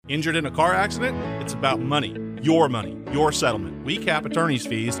Injured in a car accident? It's about money. Your settlement. We cap attorney's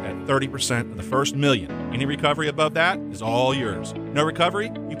fees at 30% of the first $1 million. Any recovery above that is all yours. No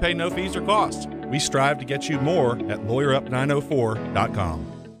recovery? You pay no fees or costs. We strive to get you more at lawyerup904.com.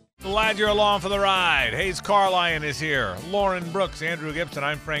 Glad you're along for the ride. Hayes Carlyon is here. Lauren Brooks, Andrew Gibson.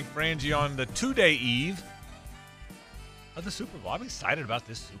 I'm Frank Frangie on the two-day eve of the Super Bowl. I'm excited about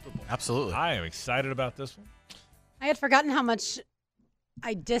this Super Bowl. Absolutely. I am excited about this one. I had forgotten how much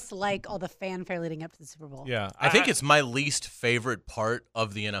I dislike all the fanfare leading up to the Super Bowl. Yeah. I think it's my least favorite part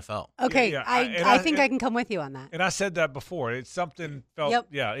of the NFL. Okay, Yeah, I think I can come with you on that. And I said that before. It's something felt. Yep.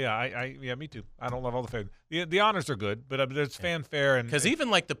 Yeah, me too. I don't love all the fan. The honors are good, but there's fanfare and Because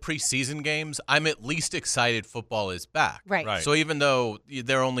even like the preseason games, I'm at least excited football is back. Right. So even though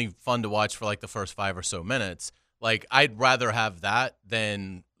they're only fun to watch for like the first 5 or so minutes, like I'd rather have that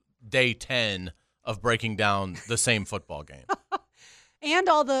than day 10 of breaking down the same football game. And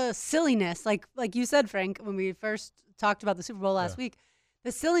all the silliness, like you said, Frank, when we first talked about the Super Bowl last week,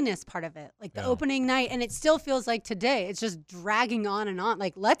 the silliness part of it, like the opening night, and it still feels like today. It's just dragging on and on.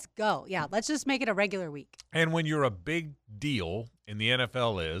 Like, let's go. Yeah, let's just make it a regular week. And when you're a big deal, and the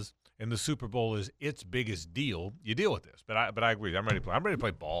NFL is, and the Super Bowl is its biggest deal, you deal with this. But I agree. I'm ready to play. I'm ready to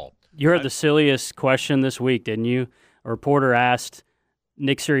play ball. You heard the silliest question this week, didn't you? A reporter asked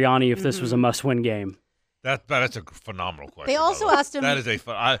Nick Sirianni if this was a must-win game. That's a phenomenal question. They also asked him. That is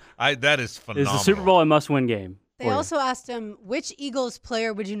that is phenomenal. Is the Super Bowl a must-win game? They also asked him, which Eagles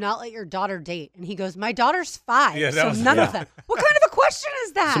player would you not let your daughter date? And he goes, my daughter's 5, Yeah, so was- none of them. What kind of a question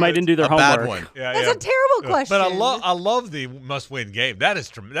is that? Somebody didn't do their A homework. bad one. Yeah, That's a terrible question. But I love the must-win game. That's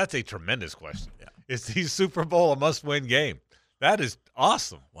a tremendous question. Yeah. Is the Super Bowl a must-win game? That is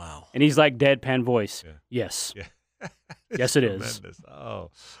awesome. Wow. And he's like deadpan voice. Yeah. Yes. Yeah. Yes, it is. Tremendous.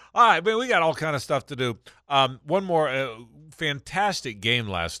 Oh, all right, man. We got all kind of stuff to do. One more fantastic game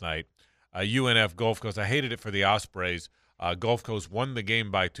last night. UNF Gulf Coast. I hated it for the Ospreys. Gulf Coast won the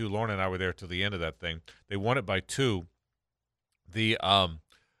game by 2. Lauren and I were there till the end of that thing. They won it by 2. The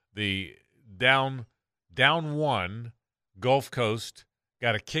down 1, Gulf Coast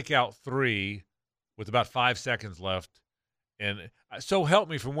got a kick out 3 with about 5 seconds left, and so help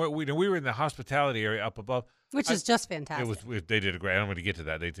me from where we were in the hospitality area up above. Which is just fantastic. They did a great. I don't want to get to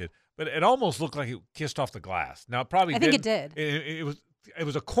that. They did, but it almost looked like it kissed off the glass. Now it probably I think it didn't. did. It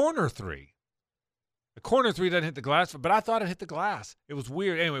was a corner 3. The corner 3 doesn't hit the glass, but I thought it hit the glass. It was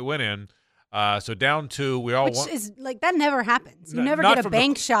weird. Anyway, it went in. So down 2. We all Which is like that never happens. You never not get a from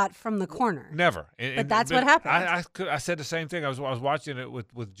bank shot from the corner. Never. But that's what happened. I said the same thing. I was watching it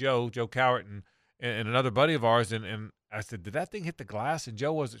with Joe Cowart and another buddy of ours, and I said, did that thing hit the glass? And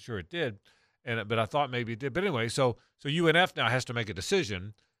Joe wasn't sure it did. But I thought maybe it did. But anyway, so UNF now has to make a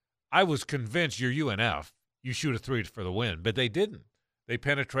decision. I was convinced you're UNF. You shoot a 3 for the win, but they didn't. They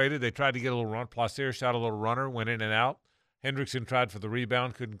penetrated. They tried to get a little run. Placer shot a little runner, went in and out. Hendrickson tried for the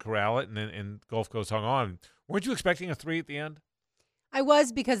rebound, couldn't corral it, and Gulf Coast hung on. Weren't you expecting a 3 at the end? I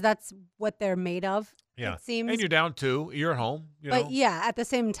was, because that's what they're made of, Yeah. it seems. And you're down 2. You're at home. But yeah, at the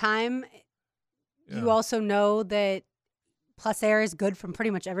same time, you also know that Placer is good from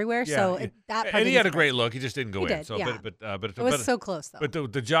pretty much everywhere. Yeah. So that part and he didn't had a surprise great me. look. He just didn't go He in. did, So, yeah. but It was so close, though. But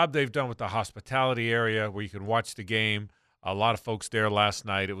the job they've done with the hospitality area, where you can watch the game, a lot of folks there last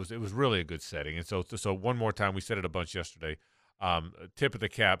night. It was really a good setting. And so one more time, we said it a bunch yesterday. Tip of the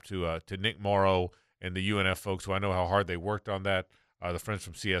cap to Nick Morrow and the UNF folks, who I know how hard they worked on that. The friends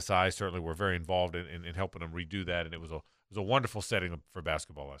from CSI certainly were very involved in helping them redo that, and it was a wonderful setting for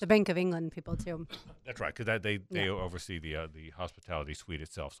basketball last The night. Bank of England people, too. That's right, because they oversee the hospitality suite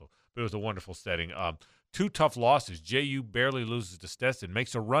itself. So, but it was a wonderful setting. 2 tough losses. JU barely loses to Stetson,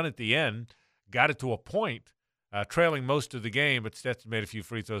 makes a run at the end, got it to a point, trailing most of the game, but Stetson made a few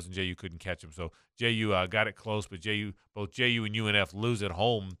free throws and JU couldn't catch him. So JU got it close, but both JU and UNF lose at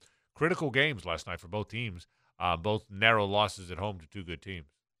home. Critical games last night for both teams. Both narrow losses at home to 2 good teams.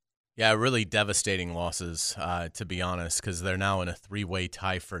 Yeah, really devastating losses, to be honest, because they're now in a 3-way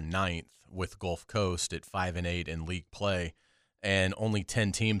tie for 9th with Gulf Coast at 5-8 in league play, and only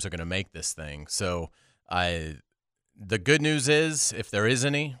 10 teams are going to make this thing. So the good news is, if there is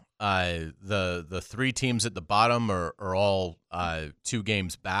any, the 3 teams at the bottom are all 2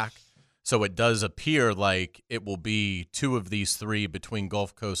 games back. So it does appear like it will be 2 of these 3 between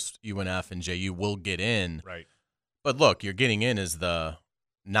Gulf Coast, UNF, and JU will get in. Right. But look, you're getting in as the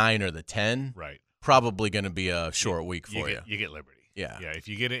 9 or the 10. Right. Probably going to be a short week for you. You get Liberty. Yeah. Yeah. If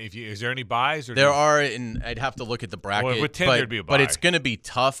you get it, is there any buys? Or There are, and I'd have to look at the bracket. Well, with 10, but, there'd be a but bye. it's going to be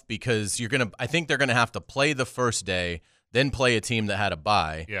tough because I think they're going to have to play the first day, then play a team that had a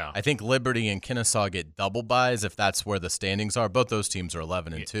bye. Yeah. I think Liberty and Kennesaw get double byes if that's where the standings are. Both those teams are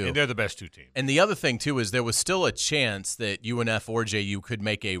 11-2. And they're the best two teams. And the other thing, too, is there was still a chance that UNF or JU could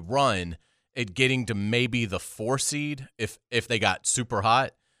make a run at getting to maybe the 4 seed if they got super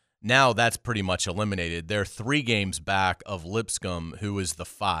hot. Now that's pretty much eliminated. They're 3 games back of Lipscomb, who is the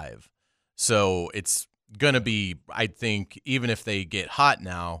 5. So it's going to be, I think, even if they get hot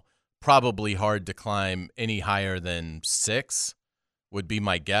now, probably hard to climb any higher than 6 would be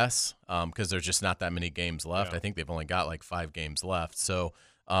my guess, because there's just not that many games left. Yeah. I think they've only got like 5 games left. So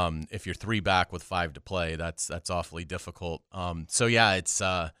if you're 3 back with 5 to play, that's awfully difficult. So yeah,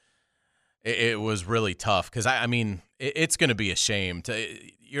 it was really tough because I mean it's going to be a shame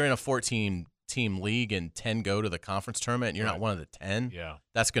you're in a 14-team league and 10 go to the conference tournament and you're not one of the 10. Yeah,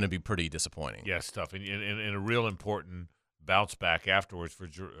 that's going to be pretty disappointing. Yeah, it's tough, and a real important bounce back afterwards for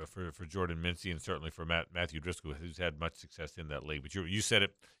Jordan Mincy and certainly for Matthew Driscoll, who's had much success in that league. But you said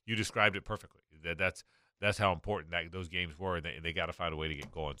it, you described it perfectly. That's how important those games were. And they got to find a way to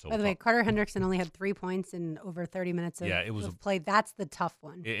get going. So by the way, Carter Hendrickson only had 3 points in over 30 minutes of play. That's the tough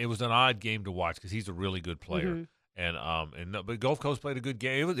one. It was an odd game to watch because he's a really good player. Mm-hmm. But Gulf Coast played a good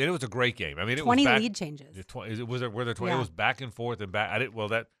game. It was a great game. I mean, it 20 was lead changes. Were there 20? Yeah. It was back and forth and back.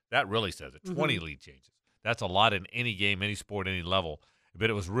 That really says it. 20 lead changes. That's a lot in any game, any sport, any level.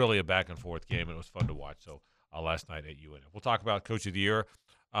 But it was really a back and forth game, and it was fun to watch. So last night at UNF, we'll talk about Coach of the Year.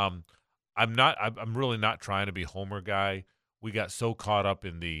 I'm really not trying to be Homer guy. We got so caught up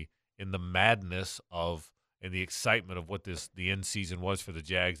in the madness of and the excitement of what the end season was for the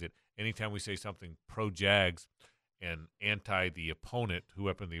Jags that anytime we say something pro Jags and anti the opponent,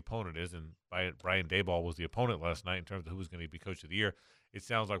 whoever the opponent is, and Brian Daboll was the opponent last night in terms of who was going to be Coach of the Year. It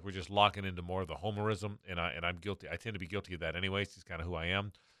sounds like we're just locking into more of the homerism, and I'm guilty. I tend to be guilty of that anyway. It's just kind of who I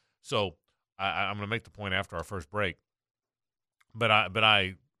am. So I'm going to make the point after our first break. But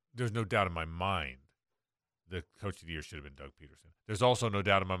there's no doubt in my mind the Coach of the Year should have been Doug Peterson. There's also no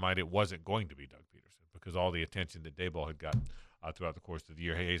doubt in my mind it wasn't going to be Doug Peterson because all the attention that Daboll had gotten throughout the course of the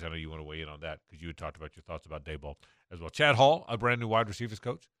year. Hey, Hayes, I know you want to weigh in on that because you had talked about your thoughts about Daboll as well. Chad Hall, a brand new wide receivers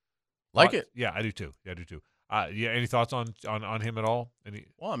coach. Like it? Yeah, I do too. Any thoughts on him at all?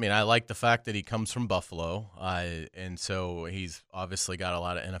 Well, I mean, I like the fact that he comes from Buffalo, and so he's obviously got a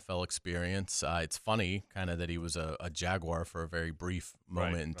lot of NFL experience. It's funny, kind of, that he was a Jaguar for a very brief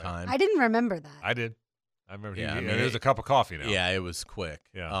moment in time. I didn't remember that. I did. I remember. Yeah, it was a cup of coffee now. Yeah, it was quick.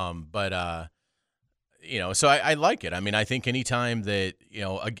 Yeah. So I like it. I mean, I think anytime that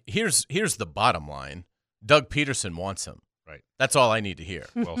here's the bottom line: Doug Peterson wants him. Right. That's all I need to hear.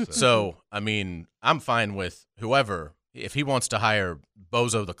 Well said. So, I mean, I'm fine with whoever. If he wants to hire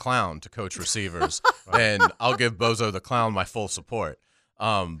Bozo the Clown to coach receivers, then I'll give Bozo the Clown my full support.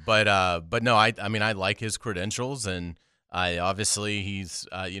 But no, I mean, I like his credentials, and obviously he's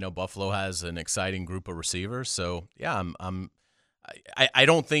Buffalo has an exciting group of receivers. So yeah, I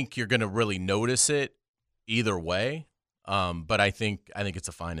don't think you're going to really notice it either way. But I think it's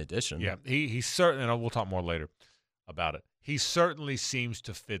a fine addition. Yeah, he's certainly, and we'll talk more later about it. He certainly seems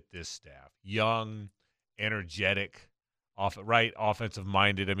to fit this staff. Young, energetic,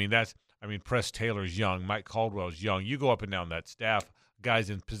 offensive-minded. I mean, Press Taylor's young. Mike Caldwell's young. You go up and down that staff, guys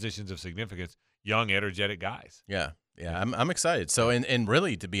in positions of significance, young, energetic guys. Yeah, I'm excited. So, and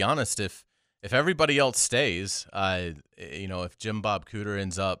really, to be honest, if everybody else stays, if Jim Bob Cooter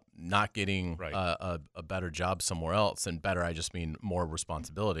ends up not getting a better job somewhere else, and better, I just mean more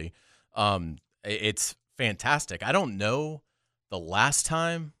responsibility, it's fantastic. I don't know the last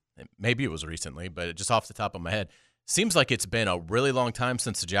time, maybe it was recently, but just off the top of my head, seems like it's been a really long time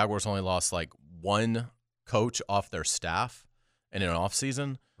since the Jaguars only lost like one coach off their staff in an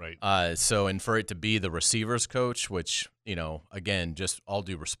offseason. Right. So, and for it to be the receivers coach, which, again, just all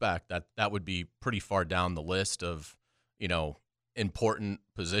due respect, that would be pretty far down the list of, important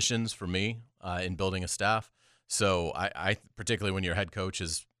positions for me in building a staff. So I particularly when your head coach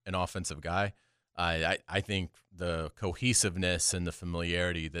is an offensive guy, I think the cohesiveness and the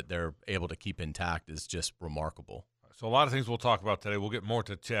familiarity that they're able to keep intact is just remarkable. So a lot of things we'll talk about today. We'll get more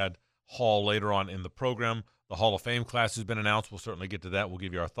to Chad Hall later on in the program. The Hall of Fame class has been announced. We'll certainly get to that. We'll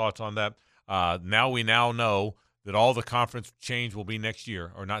give you our thoughts on that. We now know that all the conference change will be next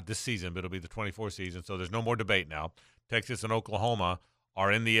year, or not this season, but it'll be the 24 season. So there's no more debate now. Texas and Oklahoma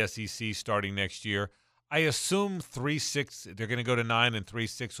are in the SEC starting next year. I assume 3-6, they're going to go to 9 and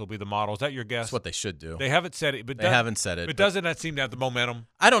 3-6 will be the model. Is that your guess? That's what they should do. They haven't said it, but they haven't said it. But doesn't that seem to have the momentum?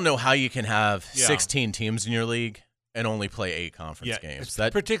 I don't know how you can have 16 teams in your league and only play 8 conference games.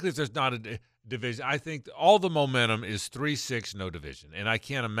 Particularly if there's not a division. I think all the momentum is 3-6, no division. And I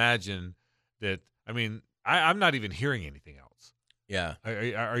can't imagine that. I mean, I'm not even hearing anything else. Yeah.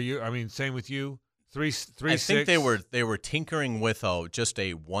 Are you? I mean, same with you. Three, I six. think they were tinkering with just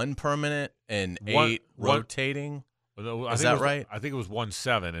a 1 permanent and 8 rotating. Is that right? I think it was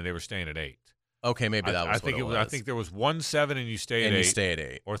 1-7, and they were staying at 8. Okay, maybe that was what it was. I think there was 1-7 and you stay at 8. You stay at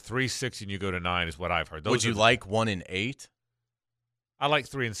 8. Or 3-6 and you go to 9 is what I've heard. Would you like 1 and 8? I like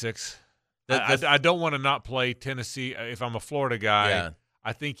 3 and 6. I don't want to not play Tennessee. If I'm a Florida guy, yeah.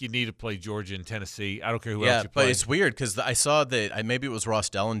 I think you need to play Georgia and Tennessee. I don't care who else you play. But it's weird because I saw that maybe it was Ross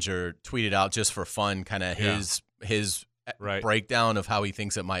Dellinger tweeted out just for fun kind of his breakdown of how he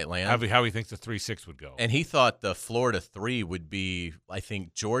thinks it might land. How he thinks the 3-6 would go. And he thought the Florida 3 would be, I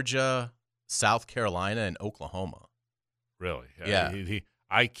think, Georgia, South Carolina, and Oklahoma. Really? Yeah.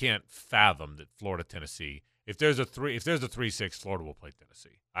 I can't fathom that Florida, Tennessee. If there's a 3-6, Florida will play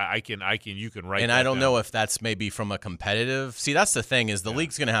Tennessee. You can write. And that I don't down. know if that's maybe from a competitive. See, that's the thing is the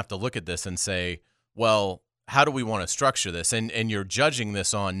league's going to have to look at this and say, well, how do we want to structure this? And you're judging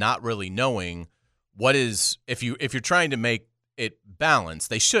this on not really knowing what is. If you're trying to make it balanced,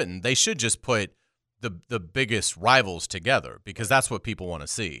 they shouldn't. They should just put the biggest rivals together because that's what people want to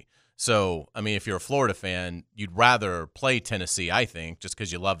see. So, I mean, if you're a Florida fan, you'd rather play Tennessee, I think, just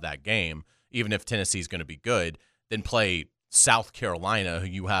because you love that game, even if Tennessee's going to be good, than play South Carolina, who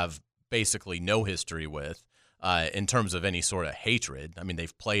you have basically no history with in terms of any sort of hatred. I mean,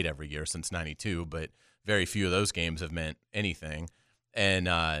 they've played every year since '92, but very few of those games have meant anything. And,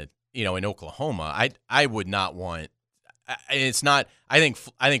 in Oklahoma, I would not want – it's not – I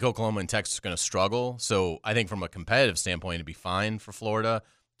think Oklahoma and Texas are going to struggle. So I think from a competitive standpoint, it'd be fine for Florida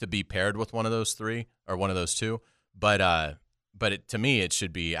to be paired with one of those 3 or one of those 2. But to me, it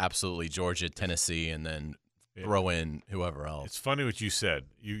should be absolutely Georgia, Tennessee, and then throw in whoever else. It's funny what you said.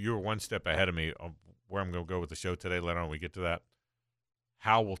 You were one step ahead of me on where I'm going to go with the show today. Later on, we get to that.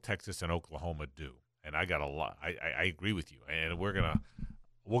 How will Texas and Oklahoma do? And I got a lot. I agree with you, and we'll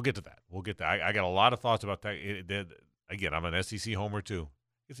get to that. I got a lot of thoughts about that. Again, I'm an SEC homer too.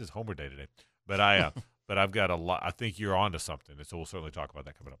 This is Homer Day today, but I've got a lot. I think you're onto something, and so we'll certainly talk about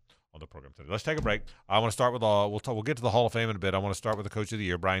that coming up on the program today. Let's take a break. I want to start with we'll get to the Hall of Fame in a bit. I want to start with the Coach of the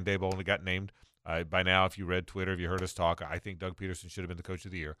Year. Brian Daboll only got named. By now, if you read Twitter, if you heard us talk, I think Doug Peterson should have been the Coach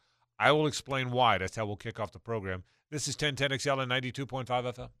of the Year. I will explain why. That's how we'll kick off the program. This is 1010XL and 92.5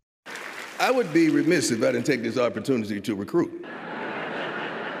 FM. I would be remiss if I didn't take this opportunity to recruit.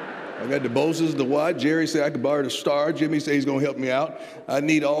 I got the Boses, the Watt. Jerry said I could borrow the Star. Jimmy said he's going to help me out. I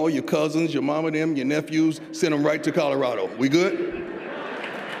need all your cousins, your mama, them, your nephews. Send them right to Colorado. We good?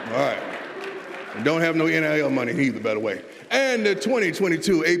 All right. And don't have no NIL money either, by the way. And the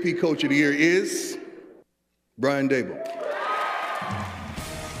 2022 AP Coach of the Year is Brian Daboll.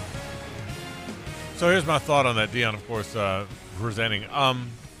 So here's my thought on that, Dion, of course, presenting.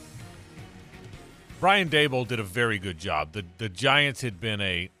 Brian Daboll did a very good job. The Giants had been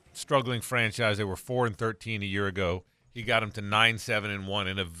a struggling franchise. They were 4-13 a year ago. He got them to 9-7-1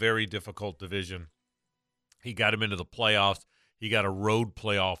 in a very difficult division. He got him into the playoffs. He got a road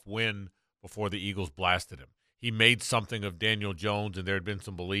playoff win before the Eagles blasted him. He made something of Daniel Jones, and there had been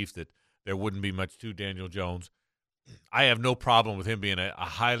some belief that there wouldn't be much to Daniel Jones. I have no problem with him being a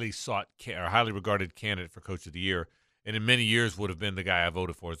highly sought or highly regarded candidate for Coach of the Year, and in many years would have been the guy I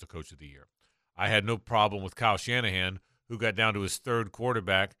voted for as the Coach of the Year. I had no problem with Kyle Shanahan, who got down to his third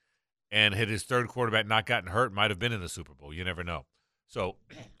quarterback, and had his third quarterback not gotten hurt, might have been in the Super Bowl. You never know. So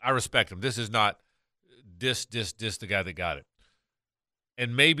I respect him. This is not the guy that got it.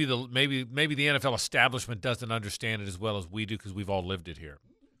 And maybe the NFL establishment doesn't understand it as well as we do because we've all lived it here.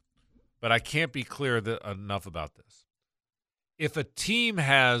 But I can't be clear enough about this. If a team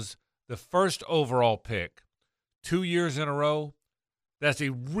has the first overall pick 2 years in a row, that's a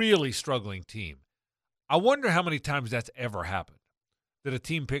really struggling team. I wonder how many times that's ever happened, that a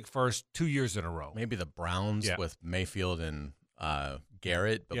team picked first 2 years in a row. Maybe the Browns with Mayfield and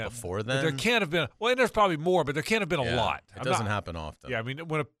Garrett, but before then? But there can't have been – well, there's probably more, but there can't have been a lot. It doesn't happen often. Yeah, I mean,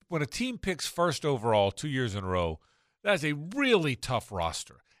 when a team picks first overall 2 years in a row, that's a really tough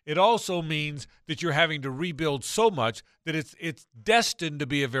roster. It also means that you're having to rebuild so much that it's destined to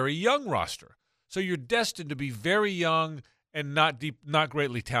be a very young roster. So you're destined to be very young and not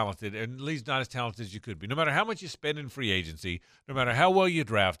greatly talented, and at least not as talented as you could be. No matter how much you spend in free agency, no matter how well you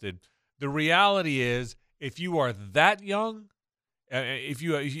drafted, the reality is if you are that young, if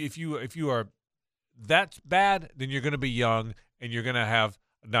you are that bad, then you're going to be young and you're going to have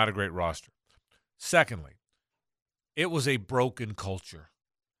not a great roster. Secondly, it was a broken culture.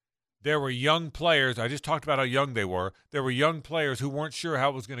 There were young players. I just talked about how young they were. There were young players who weren't sure how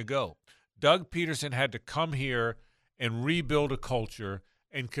it was going to go. Doug Peterson had to come here and rebuild a culture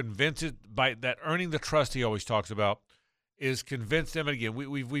and convince it by that earning the trust he always talks about is convince them. And again,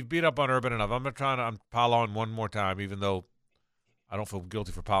 we've beat up on Urban enough. I'm not trying to pile on one more time, even though I don't feel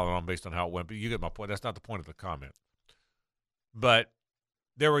guilty for piling on based on how it went. But you get my point. That's not the point of the comment. But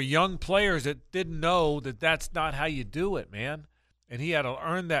there were young players that didn't know that that's not how you do it, man. And he had to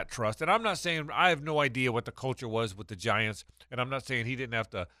earn that trust. And I'm not saying I have no idea what the culture was with the Giants, and I'm not saying he didn't have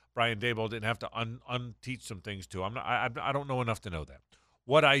to. Brian Daboll didn't have to unteach some things to him. I don't know enough to know that.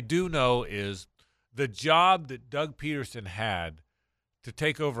 What I do know is the job that Doug Peterson had to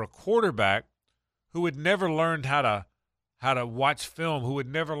take over a quarterback who had never learned how to watch film, who had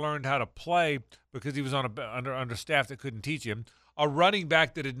never learned how to play because he was under staff that couldn't teach him, a running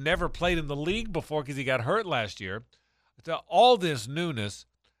back that had never played in the league before because he got hurt last year. To all this newness,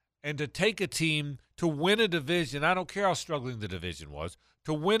 and to take a team to win a division, I don't care how struggling the division was,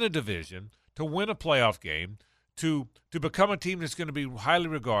 to win a division, to win a playoff game, to become a team that's going to be highly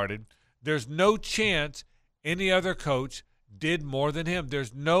regarded, there's no chance any other coach did more than him.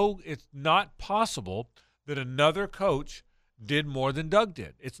 It's not possible that another coach did more than Doug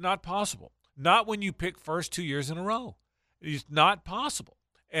did. It's not possible. Not when you pick first 2 years in a row. It's not possible.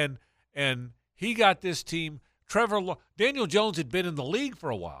 And he got this team. Daniel Jones had been in the league for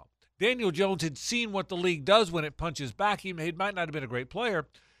a while. Daniel Jones had seen what the league does when it punches back. He might not have been a great player,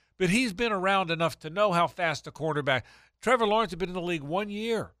 but he's been around enough to know how fast a quarterback. Trevor Lawrence had been in the league 1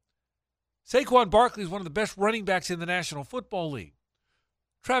 year. Saquon Barkley is one of the best running backs in the National Football League.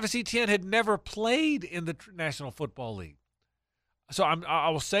 Travis Etienne had never played in the National Football League. So I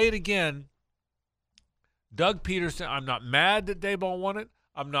will say it again. Doug Peterson, I'm not mad that Daboll won it.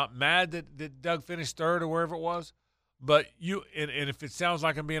 I'm not mad that Doug finished third or wherever it was. But and if it sounds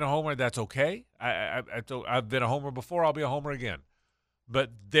like I'm being a homer, that's okay. I've been a homer before. I'll be a homer again.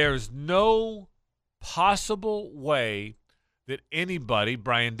 But there's no possible way that anybody,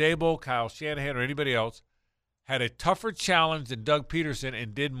 Brian Daboll, Kyle Shanahan, or anybody else, had a tougher challenge than Doug Peterson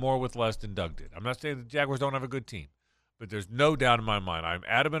and did more with less than Doug did. I'm not saying the Jaguars don't have a good team, but there's no doubt in my mind. I'm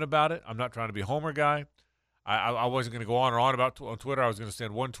adamant about it. I'm not trying to be a homer guy. I wasn't going to go on or on about on Twitter. I was going to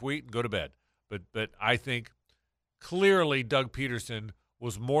send one tweet and go to bed. But I think clearly Doug Peterson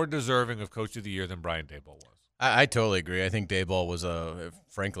was more deserving of Coach of the Year than Brian Daboll was. I totally agree. I think Daboll was,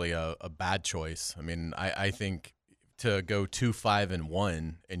 frankly, a bad choice. I mean, I think to go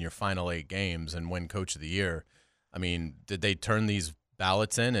 2-5-1 in your final 8 games and win Coach of the Year, I mean, did they turn these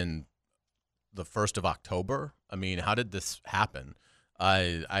ballots in the 1st of October? I mean, how did this happen?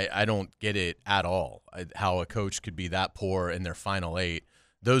 I don't get it at all, how a coach could be that poor in their final 8.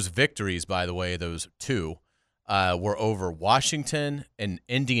 Those victories, by the way, those 2, were over Washington and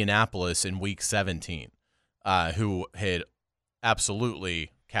Indianapolis in Week 17, who had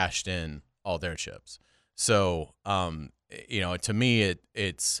absolutely cashed in all their chips. So, to me,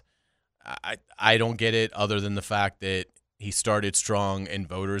 it's I don't get it other than the fact that he started strong and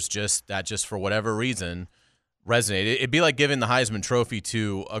voters just for whatever reason resonated. It'd be like giving the Heisman Trophy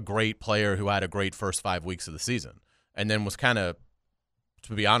to a great player who had a great first 5 weeks of the season and then was kind of,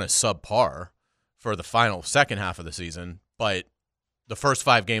 to be honest, subpar for the final second half of the season. But the first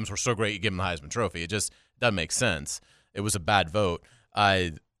 5 games were so great you give him the Heisman Trophy. It just doesn't make sense. It was a bad vote.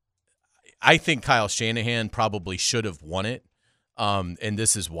 I think Kyle Shanahan probably should have won it, and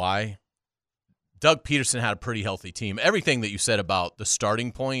this is why. Doug Peterson had a pretty healthy team. Everything that you said about the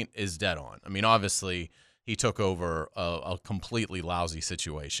starting point is dead on. I mean, obviously, he took over a completely lousy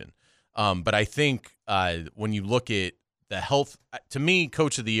situation. But I think when you look at the health, to me,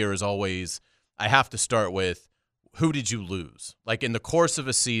 Coach of the Year is always, I have to start with, who did you lose? Like in the course of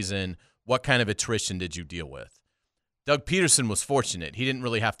a season, what kind of attrition did you deal with? Doug Peterson was fortunate. He didn't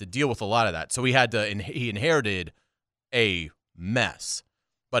really have to deal with a lot of that. So he inherited a mess.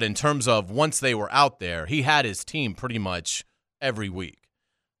 But in terms of once they were out there, he had his team pretty much every week.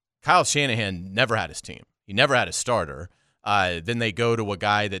 Kyle Shanahan never had his team. He never had a starter. Then they go to a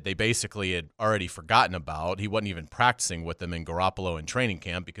guy that they basically had already forgotten about. He wasn't even practicing with them in Garoppolo in training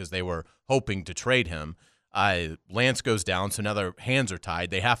camp because they were hoping to trade him. Lance goes down, so now their hands are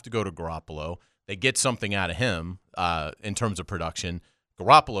tied. They have to go to Garoppolo. They get something out of him in terms of production.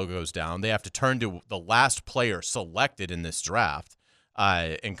 Garoppolo goes down. They have to turn to the last player selected in this draft,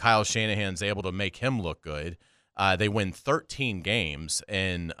 and Kyle Shanahan's able to make him look good. They win 13 games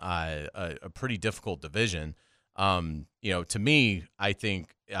in a pretty difficult division. To me, I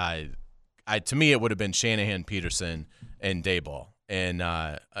think to me it would have been Shanahan, Peterson, and Daboll. And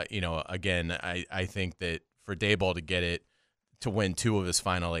again, I think that for Daboll to get it to win 2 of his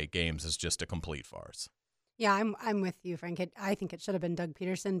final 8 games is just a complete farce. Yeah, I'm with you, Frank. I think it should have been Doug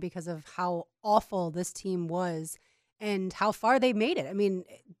Peterson because of how awful this team was. and how far they made it. I mean,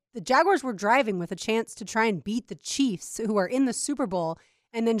 the Jaguars were driving with a chance to try and beat the Chiefs, who are in the Super Bowl,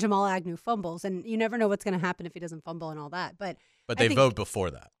 and then Jamal Agnew fumbles. And you never know what's going to happen if he doesn't fumble and all that. But they vote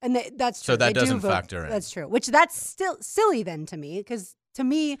before that. And that's true. So that They doesn't do vote. factor in. That's true. Which that's still silly then to me, because to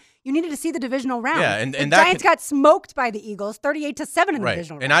me, you needed to see the divisional round. Yeah, and the that Giants got smoked by the Eagles, 38-7 in the right.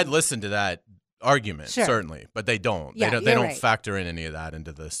 divisional And round. I'd listen to that argument, Sure. certainly, but they don't. Yeah, they you're don't right. factor in any of that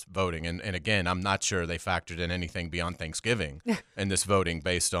into this voting. And again, I'm not sure they factored in anything beyond Thanksgiving in this voting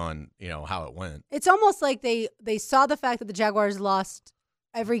based on, how it went. It's almost like they saw the fact that the Jaguars lost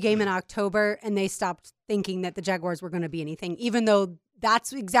every game in October, and they stopped thinking that the Jaguars were going to be anything, even though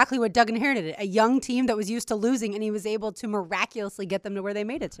that's exactly what Doug inherited, a young team that was used to losing, and he was able to miraculously get them to where they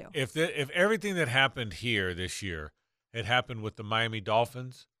made it to. If everything that happened here this year had happened with the Miami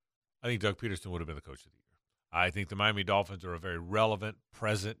Dolphins, I think Doug Peterson would have been the coach of the year. I think the Miami Dolphins are a very relevant,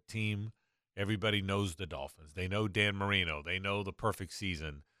 present team. Everybody knows the Dolphins. They know Dan Marino. They know the perfect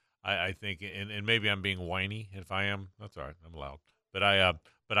season. I think, and maybe I'm being whiny. If I am, that's all right. I'm loud. But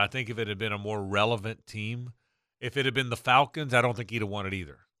I think if it had been a more relevant team, if it had been the Falcons, I don't think he'd have won it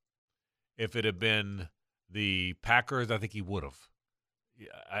either. If it had been the Packers, I think he would have.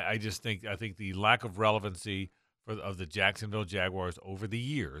 I think the lack of relevancy of the Jacksonville Jaguars over the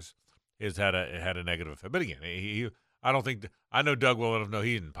years has had a negative effect. But again, I know Doug well enough to know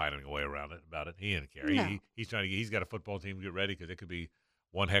he isn't pining away about it. He didn't care. No. He's got a football team to get ready because it could be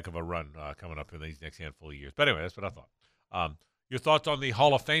one heck of a run coming up in these next handful of years. But anyway, that's what I thought. Your thoughts on the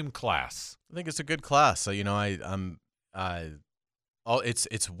Hall of Fame class? I think it's a good class. So,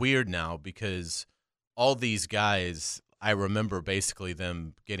 it's weird now because all these guys, I remember basically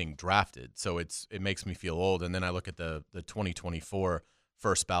them getting drafted. So it makes me feel old. And then I look at the 2024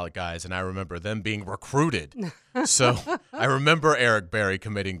 first ballot guys, and I remember them being recruited. So I remember Eric Berry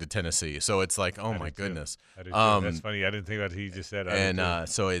committing to Tennessee. So it's like, oh my goodness. I did too. That's funny. I didn't think about what he just said.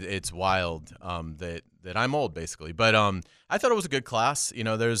 So it's wild that I'm old basically. But I thought it was a good class.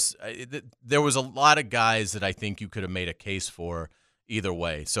 There was a lot of guys that I think you could have made a case for either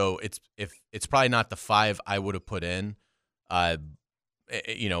way. So it's probably not the 5 I would have put in, but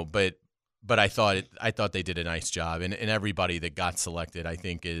I thought they did a nice job, and everybody that got selected I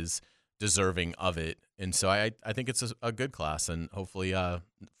think is deserving of it. And so I think it's a good class, and hopefully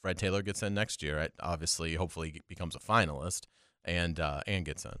Fred Taylor gets in next year. Hopefully he becomes a finalist and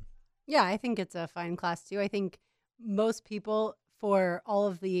gets in. Yeah, I think it's a fine class too. I think most people, for all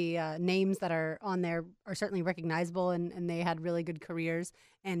of the names that are on there, are certainly recognizable, and they had really good careers.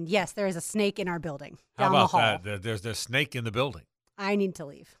 And yes, there is a snake in our building down How the hall. about that? There's a snake in the building. I need to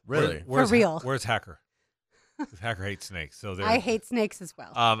leave. Really? For real. Where's Hacker? Hacker hates snakes. So I hate snakes as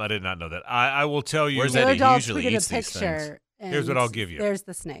well. I did not know that. I will tell you. Where's Taylor Eddie Dahl usually tweeted eats a these things. picture. Here's what I'll give you. There's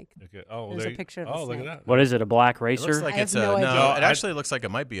the snake. Okay. Oh, There's a picture of the look snake. at that. What is it? A black It racer? looks like I have it's no idea. No, it actually looks like it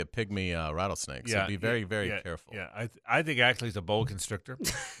might be a pygmy rattlesnake. So be very, very careful. Yeah, I think actually it's a boa constrictor.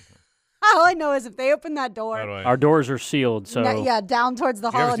 All I know is if they open that door, Our doors are sealed, so down towards the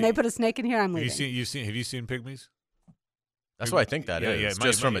You ever hall, and they seen- put a snake in here, I'm Have leaving. have you seen pygmies? That's what I think that is. Yeah, it might-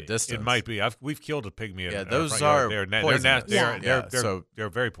 just from a it distance. It might be. We've killed a pygmy. in Yeah, our those front yard. are They're poisonous. nasty. Yeah. They're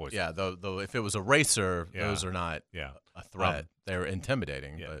very poisonous. Yeah, though if it was a racer, Yeah. those are not Yeah. a threat. They're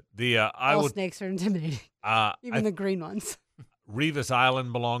intimidating. Yeah. But The I All would snakes are intimidating, even the green ones. Revis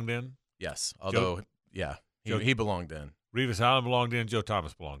Island belonged in. yes, although he belonged in. Revis Island belonged in. Joe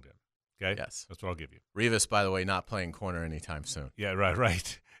Thomas belonged in. Okay. Yes, That's what I'll give you. Revis, by the way, not playing corner anytime soon. Yeah.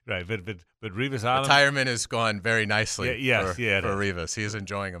 Right. But Revis Island. Retirement has gone very nicely. Yeah, yes, for, yeah, it for Revis, he's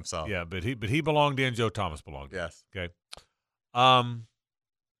enjoying himself. Yeah, but he belonged in. Joe Thomas belonged in. Yes. Okay.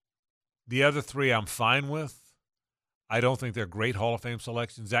 The other 3 I'm fine with. I don't think they're great Hall of Fame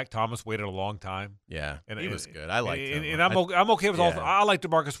selections. Zach Thomas waited a long time. Yeah, And he was good. I liked him. And I'm okay with all. I like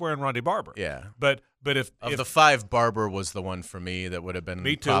DeMarcus Ware and Rondé Barber. Yeah. But if the 5, Barber was the one for me that would have been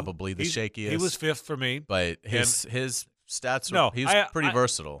me too. probably the He's- shakiest. He was 5th for me. but his stats. No, He's pretty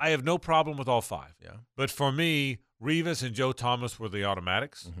versatile. I have no problem with all 5. yeah. But for me, Revis and Joe Thomas were the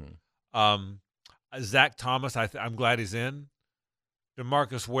automatics. Mhm. Zach Thomas, I'm glad he's in.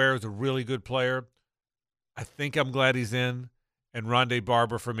 DeMarcus Ware is a really good player. I think I'm glad he's in. And Rondé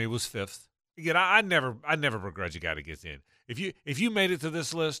Barber for me was 5th. Again, I never begrudge a guy that gets in. If you made it to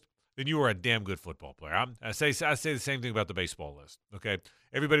this list, then you were a damn good football player. I say the same thing about the baseball list. Okay,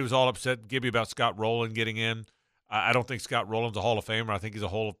 everybody was all upset, Gibby, about Scott Rowland getting in. I don't think Scott Rowland's a Hall of Famer. I think he's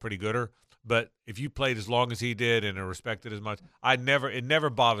a pretty gooder. But if you played as long as he did and are respected as much, it never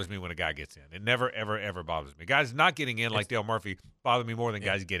bothers me when a guy gets in. It never, ever, ever bothers me. Guys not getting in, like Dale Murphy, bother me more than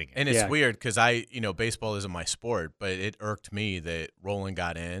guys getting in. And it's Yeah. weird because baseball isn't my sport, but it irked me that Rowland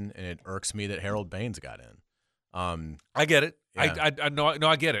got in, and it irks me that Harold Baines got in. I get it. Yeah. I know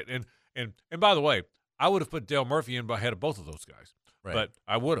I get it. And by the way, I would have put Dale Murphy in ahead of both of those guys. Right. But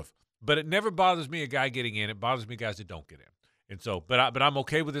I would have. But it never bothers me a guy getting in. It bothers me guys that don't get in. And so, but I'm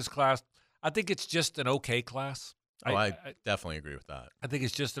okay with this class. I think it's just an okay class. I definitely agree with that. I think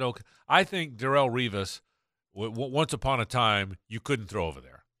it's just an okay. I think Darrelle Revis, once upon a time, you couldn't throw over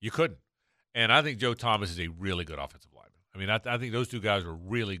there. You couldn't. And I think Joe Thomas is a really good offensive lineman. I mean, I think those two guys are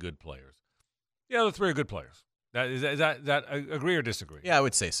really good players. The other three are good players. Is that agree or disagree? Yeah, I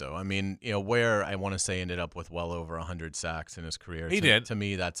would say so. I mean, Ware, I want to say, ended up with well over 100 sacks in his career. He did. To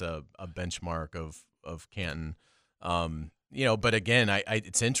me, that's a benchmark of Canton. But again,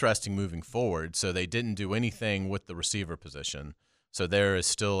 it's interesting moving forward. So they didn't do anything with the receiver position. So there is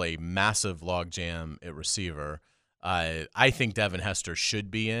still a massive logjam at receiver. I think Devin Hester should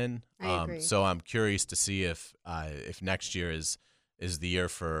be in. I agree. So I'm curious to see if next year is the year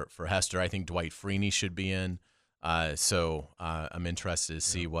for Hester. I think Dwight Freeney should be in. So I'm interested to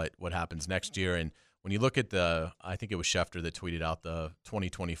see what happens next year. And when you look at I think it was Schefter that tweeted out the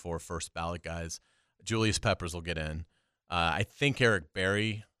 2024 first ballot guys. Julius Peppers will get in. I think Eric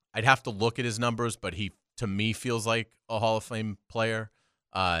Berry, I'd have to look at his numbers, but he, to me, feels like a Hall of Fame player.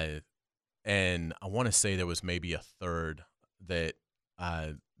 And I want to say there was maybe a third that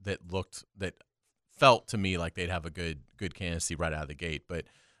felt to me like they'd have a good candidacy right out of the gate. But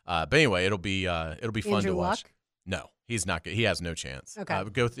anyway, it'll be fun Andrew to watch. Luck? No, he's not good. He has no chance. Okay.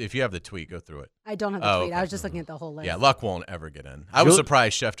 If you have the tweet, go through it. I don't have the Oh, tweet. okay. I was just looking at the whole list. Yeah, Luck won't ever get in. I was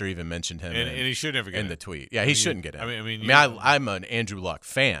surprised Schefter even mentioned him And he should never get in in. the tweet. Yeah, he shouldn't get in. I mean, I'm an Andrew Luck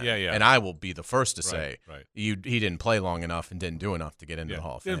fan. Yeah. And I will be the first to say right. he didn't play long enough and didn't do enough to get into the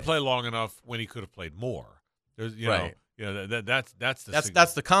Hall of Fame. Didn't play long enough when he could have played more. There's, Right.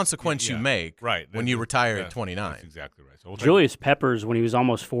 That's the consequence you make when you retire at 29. That's exactly right. So we'll Julius Peppers, when he was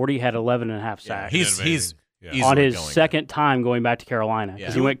almost 40, had 11 and a half sacks. He's easily on his going second time going back to Carolina.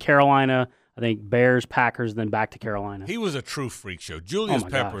 Because he went Carolina, I think Bears, Packers, then back to Carolina. He was a true freak show. Julius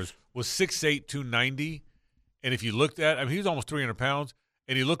my Peppers gosh. was 6'8", 290, and if you looked at, he was almost 300 pounds,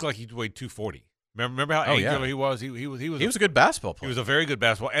 and he looked like he weighed 240. Remember how angular he was? He was a good basketball player. He was a very good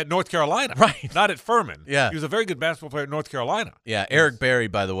basketball at North Carolina, Right. Not at Furman. Yeah. He was a very good basketball player at North Carolina. Yeah, Eric Berry,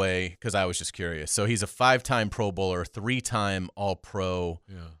 by the way, because I was just curious. So he's a 5-time Pro Bowler, 3-time All-Pro.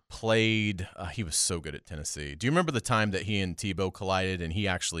 Yeah. Played. He was so good at Tennessee. Do you remember the time that he and Tebow collided and he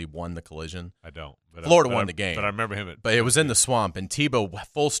actually won the collision? I don't. Florida won the game. But I remember him But it was in the swamp, and Tebow,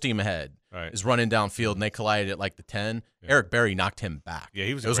 full steam ahead, Right. is running downfield, and they collided at like the 10. Yeah. Eric Berry knocked him back. Yeah,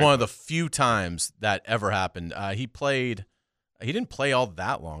 he was. It was one of the few times that ever happened. He didn't play all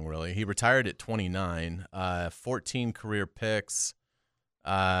that long, really. He retired at 29. 14 career picks,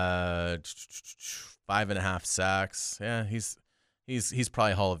 5.5 sacks. Yeah, he's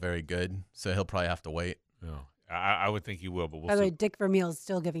probably Hall of Very Good, so he'll probably have to wait. No, I would think he will, but we'll By the see. way, Dick Vermeil is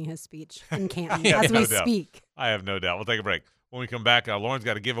still giving his speech in Canton Yeah, as no we doubt. speak. I have no doubt. We'll take a break. When we come back, Lauren's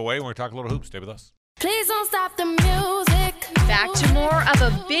got a giveaway. We're going to talk a little hoops. Stay with us. Please don't stop the music. Back to more of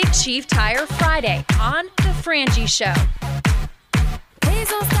a Big Chief Tire Friday on The Frangie Show. Please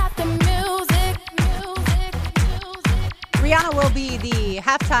don't stop the music. Rihanna will be the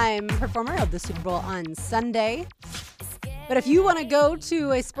halftime performer of the Super Bowl on Sunday. But if you want to go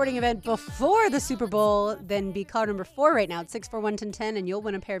to a sporting event before the Super Bowl, then be caller number 4 right now at 641-1010, and you'll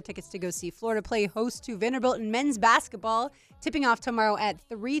win a pair of tickets to go see Florida play host to Vanderbilt in men's basketball, tipping off tomorrow at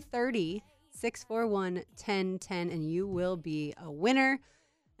 3:30, 641-1010, and you will be a winner.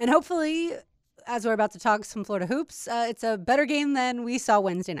 And hopefully, as we're about to talk some Florida hoops, it's a better game than we saw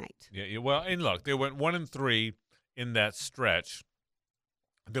Wednesday night. Yeah, well, and look, they went 1-3 in that stretch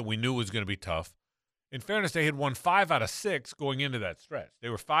that we knew was going to be tough. In fairness, they had won 5 out of 6 going into that stretch. They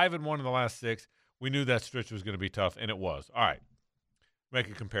were 5-1 in the last 6. We knew that stretch was going to be tough, and it was. All right, make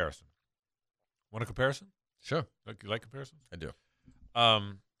a comparison. Want a comparison? Sure. You like comparisons? I do.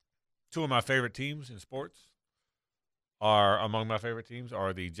 2 of my favorite teams in sports are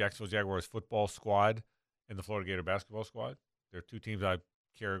the Jacksonville Jaguars football squad and the Florida Gator basketball squad. They're 2 teams I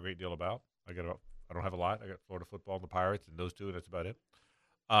care a great deal about. I don't have a lot. I got Florida football and the Pirates and those 2, and that's about it.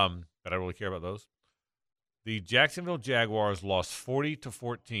 But I really care about those. The Jacksonville Jaguars lost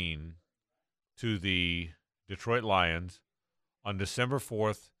 40-14 to the Detroit Lions on December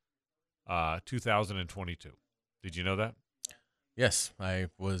 4th, 2022. Did you know that? Yes, I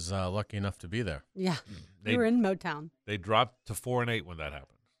was lucky enough to be there. Yeah, we were in Motown. They dropped to 4-8 when that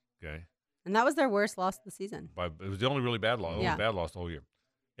happened. Okay, And that was their worst loss of the season. it was the only really bad loss. Yeah. Only bad loss the whole year.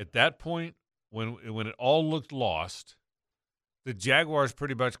 At that point, when it all looked lost, the Jaguars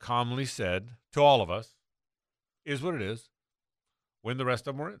pretty much calmly said to all of us, "Is what it is. When the rest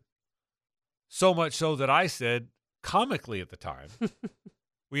of them were in." So much so that I said, comically at the time,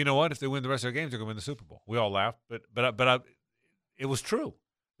 well, you know what? If they win the rest of their games, they're going to win the Super Bowl. We all laughed, but it was true.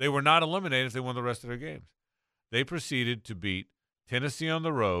 They were not eliminated if they won the rest of their games. They proceeded to beat Tennessee on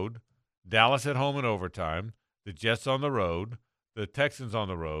the road, Dallas at home in overtime, the Jets on the road, the Texans on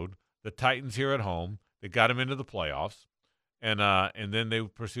the road, the Titans here at home. They got them into the playoffs, and then they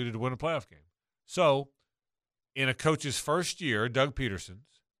proceeded to win a playoff game. So, in a coach's first year, Doug Peterson's,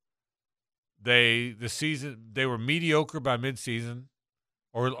 they were mediocre by midseason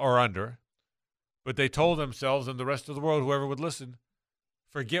or under, but they told themselves and the rest of the world, whoever would listen,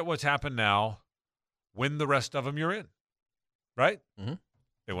 forget what's happened now, win the rest of them, you're in, right? Mm-hmm.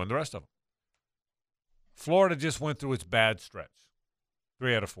 They won the rest of them. Florida just went through its bad stretch,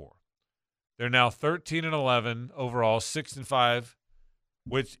 3 out of 4. They're now 13-11 overall, 6-5,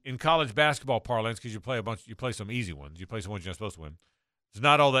 which in college basketball parlance, because you play some easy ones, you play some ones you're not supposed to win. It's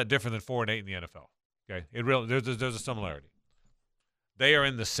not all that different than 4-8 in the NFL. Okay, there's a similarity. They are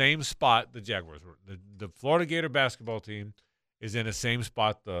in the same spot the Jaguars were. The Florida Gator basketball team is in the same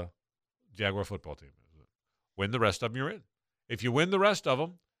spot the Jaguar football team is. Win the rest of them, you're in. If you win the rest of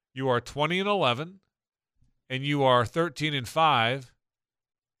them, you are 20-11, and you are 13-5,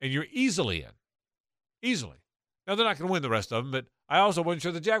 and you're easily in. Easily. Now, they're not going to win the rest of them, but I also wasn't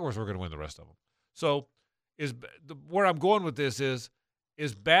sure the Jaguars were going to win the rest of them. So where I'm going with this is,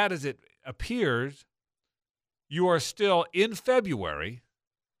 as bad as it appears, you are still in February,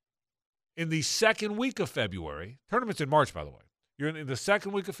 in the second week of February. Tournament's in March, by the way. You're in the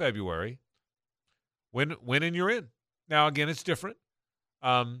second week of February. Win and you're in. Now, again, it's different.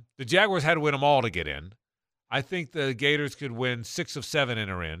 The Jaguars had to win them all to get in. I think the Gators could win 6 of 7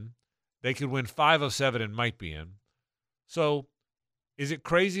 and are in. They could win 5 of 7 and might be in. So is it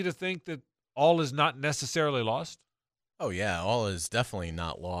crazy to think that all is not necessarily lost? Oh, yeah, all is definitely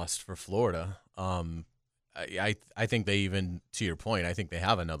not lost for Florida. I think they even, to your point, I think they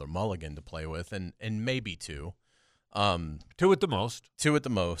have another mulligan to play with, and maybe 2. 2 at the most. 2 at the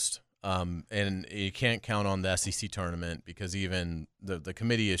most. And you can't count on the SEC tournament because even the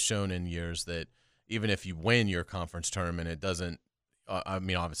committee has shown in years that even if you win your conference tournament, it doesn't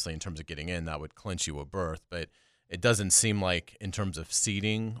obviously in terms of getting in, that would clinch you a berth, but it doesn't seem like in terms of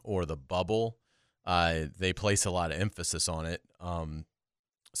seeding or the bubble, they place a lot of emphasis on it.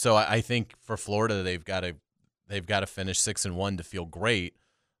 So I think for Florida, they've got to finish 6-1 to feel great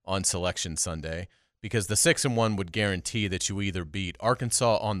on Selection Sunday, because the 6-1 would guarantee that you either beat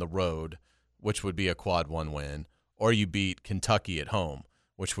Arkansas on the road, which would be a quad 1 win, or you beat Kentucky at home,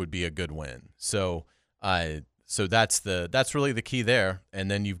 which would be a good win. So that's really the key there. And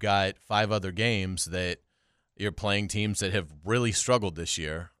then you've got 5 other games that you're playing teams that have really struggled this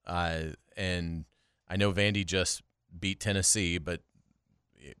year. And I know Vandy just beat Tennessee, but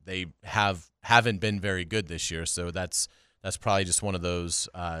they haven't been very good this year. So that's probably just one of those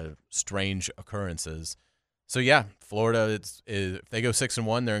strange occurrences. So yeah, Florida, if they go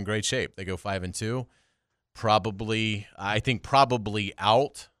 6-1, they're in great shape. They go 5-2, probably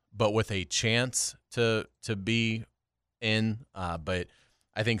out, but with a chance to be in. But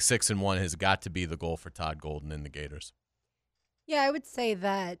I think 6-1 has got to be the goal for Todd Golden and the Gators. Yeah, I would say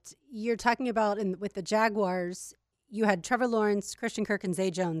that you're talking about with the Jaguars, you had Trevor Lawrence, Christian Kirk, and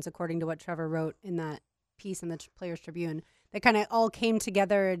Zay Jones, according to what Trevor wrote in that piece in the Players Tribune. They kind of all came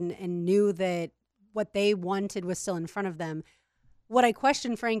together and knew that what they wanted was still in front of them. What I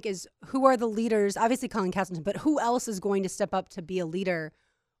question, Frank, is who are the leaders? Obviously Colin Castleton, but who else is going to step up to be a leader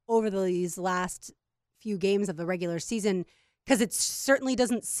over these last few games of the regular season? Because it certainly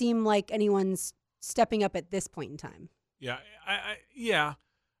doesn't seem like anyone's stepping up at this point in time. Yeah, yeah.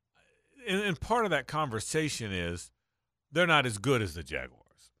 And part of that conversation is they're not as good as the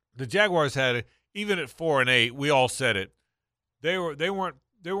Jaguars. The Jaguars had, even at 4-8, we all said it. They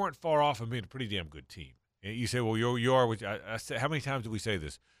weren't far off from being a pretty damn good team. And you say, well, you are what I said. How many times did we say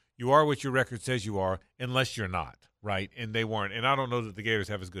this? You are what your record says you are, unless you're not, right? And they weren't. And I don't know that the Gators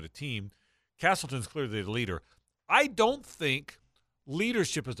have as good a team. Castleton's clearly the leader. I don't think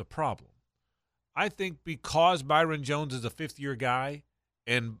leadership is a problem. I think because Byron Jones is a fifth-year guy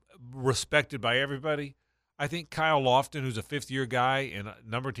and respected by everybody, I think Kyle Lofton, who's a fifth-year guy, and a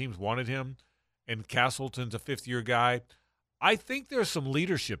number of teams wanted him, and Castleton's a fifth-year guy, I think there's some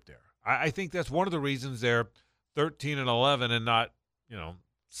leadership there. I think that's one of the reasons they're 13-11 and not,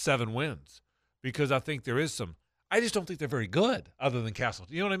 7 wins, because I think there is some. I just don't think they're very good, other than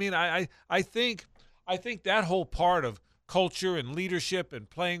Castleton. You know what I mean? I think that whole part of culture and leadership and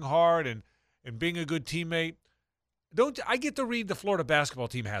playing hard and being a good teammate, I get to read the Florida basketball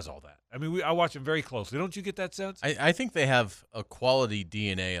team has all that. I mean, I watch them very closely. Don't you get that sense? I think they have a quality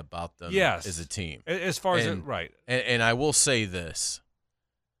DNA about them Yes. as a team. As far as it, right. And I will say this.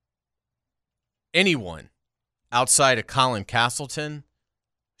 Anyone outside of Colin Castleton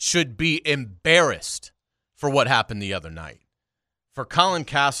should be embarrassed for what happened the other night. For Colin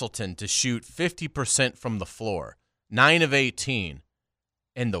Castleton to shoot 50% from the floor, 9 of 18,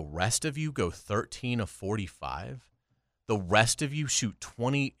 and the rest of you go 13 of 45, the rest of you shoot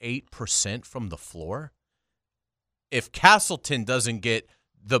 28% from the floor. If Castleton doesn't get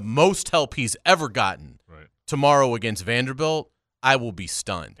the most help he's ever gotten tomorrow against Vanderbilt, I will be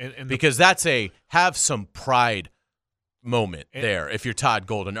stunned. Because that's a have some pride moment there if you're Todd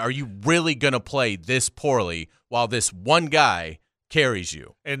Golden. Are you really going to play this poorly while this one guy carries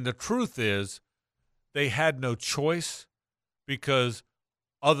you? And the truth is they had no choice because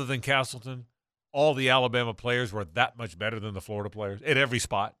other than Castleton, all the Alabama players were that much better than the Florida players at every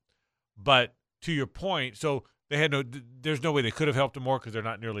spot. But to your point, so they had there's no way they could have helped them more because they're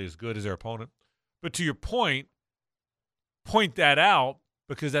not nearly as good as their opponent. But to your point that out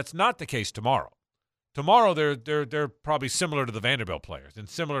because that's not the case tomorrow. Tomorrow they're probably similar to the Vanderbilt players and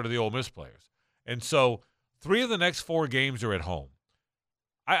similar to the Ole Miss players. And so 3 of the next 4 games are at home.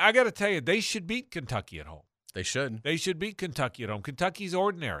 I got to tell you, they should beat Kentucky at home. They should. They should beat Kentucky at home. Kentucky's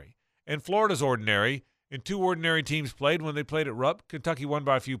ordinary, and Florida's ordinary. And 2 ordinary teams played. When they played at Rupp, Kentucky won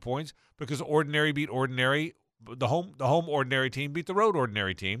by a few points because ordinary beat ordinary. The home ordinary team beat the road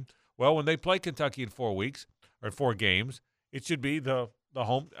ordinary team. Well, when they play Kentucky in 4 weeks or 4 games, it should be the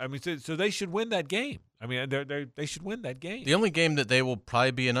home. I mean, so they should win that game. I mean, they should win that game. The only game that they will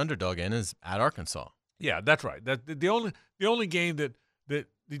probably be an underdog in is at Arkansas. Yeah, that's right. The only game that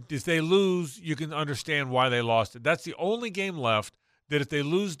if they lose, you can understand why they lost it. That's the only game left that if they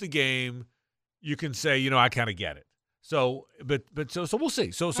lose the game, you can say, I kind of get it. So, but we'll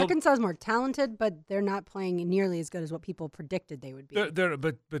see. So Arkansas is more talented, but they're not playing nearly as good as what people predicted they would be.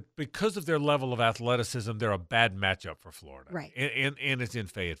 But because of their level of athleticism, they're a bad matchup for Florida. Right. And it's in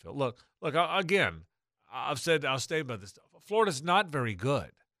Fayetteville. Look. Again, I'll stay about this. Florida's not very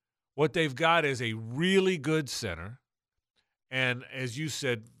good. What they've got is a really good center, and as you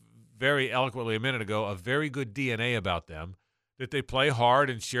said very eloquently a minute ago, a very good DNA about them. That they play hard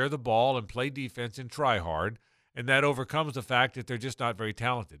and share the ball and play defense and try hard, and that overcomes the fact that they're just not very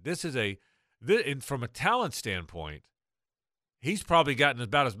talented. From a talent standpoint, he's probably gotten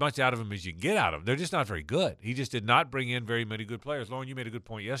about as much out of them as you can get out of them. They're just not very good. He just did not bring in very many good players. Lauren, you made a good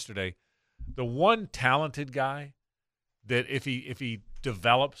point yesterday. The one talented guy that if he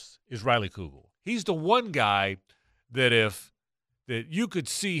develops is Riley Kugel. He's the one guy that you could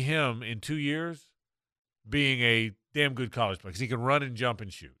see him in 2 years being a damn good college player because he can run and jump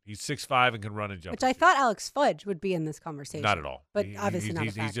and shoot. He's 6'5" and can run and jump. Which I thought Alex Fudge would be in this conversation. Not at all. But obviously not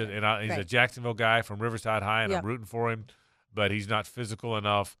a factor. He's a Jacksonville guy from Riverside High, and I'm rooting for him, but he's not physical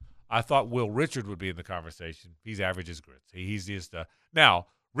enough. I thought Will Richard would be in the conversation. He's average as grits. He's just now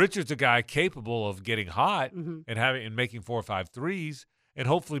Richard's a guy capable of getting hot and making 4 or 5 threes, and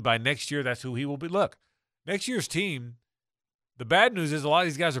hopefully by next year that's who he will be. Look, next year's team. The bad news is a lot of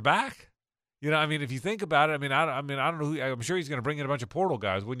these guys are back. If you think about it, I don't know who. I'm sure he's going to bring in a bunch of portal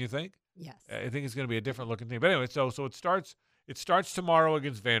guys, wouldn't you think? Yes. I think it's going to be a different looking team. But anyway, so it starts. It starts tomorrow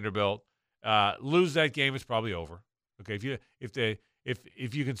against Vanderbilt. Lose that game, it's probably over. Okay,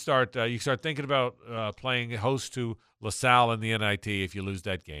 if you can start, you start thinking about playing host to LaSalle in the NIT. If you lose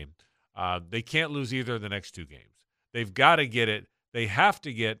that game, they can't lose either of the next 2 games. They've got to get it. They have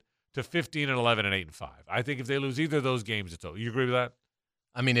to get to 15-11 and 8-5. I think if they lose either of those games, it's over. You agree with that?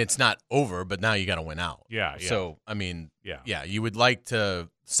 I mean, it's not over, but now you got to win out. Yeah. So, you would like to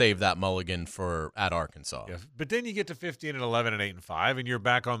save that mulligan for at Arkansas. Yeah, but then you get to 15-11 and 8-5, and you're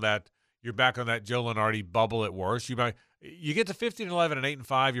back on that. You're back on that Joe Lunardi bubble at worst. You get to 15-11 and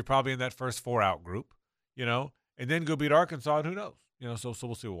 8-5. You're probably in that first 4-out group, and then go beat Arkansas, and who knows? So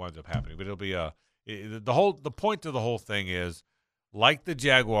we'll see what winds up happening. But it'll be the point to the whole thing is, like the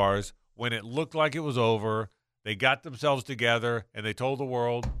Jaguars, when it looked like it was over. They got themselves together, and they told the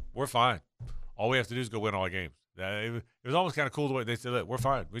world, we're fine. All we have to do is go win all our games. It was almost kind of cool the way they said, look, we're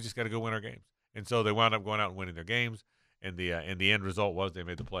fine. We just got to go win our games. And so they wound up going out and winning their games, and the end result was they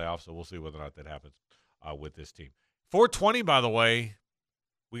made the playoffs, so we'll see whether or not that happens with this team. 4:20, by the way,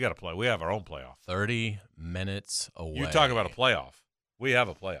 we got to play. We have our own playoff. 30 minutes away. You talk about a playoff. We have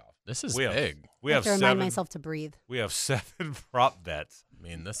a playoff. This is big. I have to remind myself to breathe. We have 7 prop bets.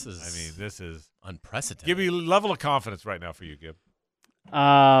 This is unprecedented. unprecedented. Give me a level of confidence right now for you, Gib.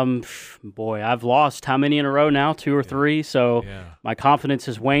 Boy, I've lost how many in a row now? 2 or 3. So my confidence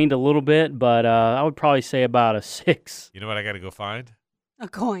has waned a little bit, but I would probably say about a 6. You know what I got to go find? A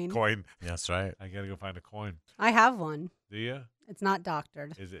coin. Coin. That's right. I got to go find a coin. I have one. Do you? It's not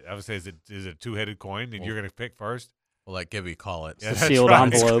doctored. Is it? I would say, is it a 2-headed coin, and you're going to pick first? We'll let Gibby call it. Yeah, It's a sealed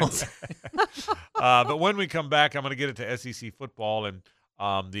envelope. But when we come back, I'm going to get into SEC football, and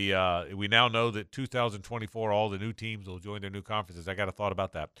we now know that 2024, all the new teams will join their new conferences. I got a thought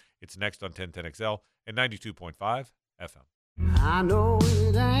about that. It's next on 1010XL and 92.5 FM. I know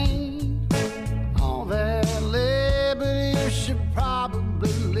it ain't all that liberty you should probably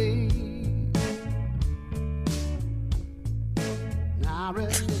leave. I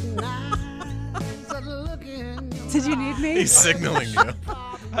recognize that look in your Did you need me? He's signaling you.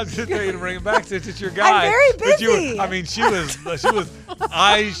 I was just trying to bring him back since it's your guy. I'm very But busy. she was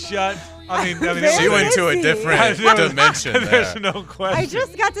eyes shut. She Very went to a busy. different dimension There's there. no question. I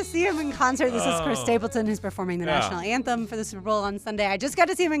just got to see him in concert. This is Chris Oh. Stapleton, who's performing the Yeah. national anthem for the Super Bowl on Sunday. I just got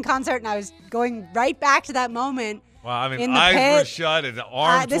to see him in concert, and I was going right back to that moment. Well, I mean, in the eyes pit. were shut and the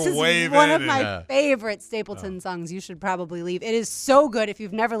arms This were is waving. one of and- my favorite Stapleton songs. You should probably leave. It is so good. If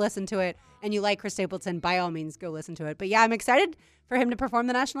you've never listened to it and you like Chris Stapleton, by all means, go listen to it. But yeah, I'm excited for him to perform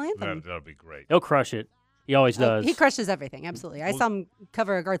the national anthem. That'll be great. He'll crush it. He always does. He crushes everything. Absolutely. I saw him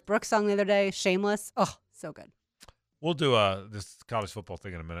cover a Garth Brooks song the other day, "Shameless." Oh, so good. We'll do this college football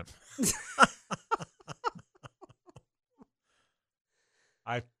thing in a minute.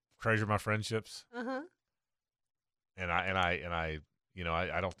 I treasure my friendships, Uh-huh. and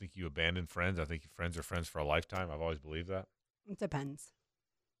I don't think you abandon friends. I think friends are friends for a lifetime. I've always believed that. It depends.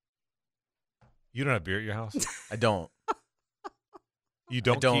 You don't have beer at your house. I don't. You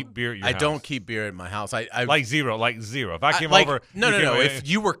don't keep beer at your I house. don't keep beer at my house. I like zero. If I came like, over, No. you came- If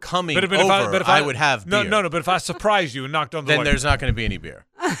you were coming But over, if I would have beer. No. But if I surprised you and knocked on the Then door, there's not going to be any beer.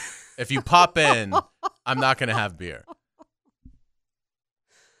 If you pop in, I'm not going to have beer.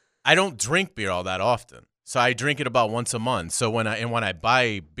 I don't drink beer all that often, so I drink it about once a month. So when I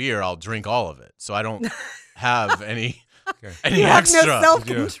buy beer, I'll drink all of it. So I don't have any You have extra. no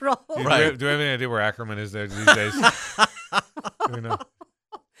self-control. Right. Do we have any idea where Ackerman is there these days? Do we know?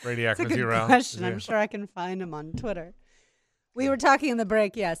 Brady That's a Ackerman's good he around? question. Is he- I'm sure I can find him on Twitter. We were talking in the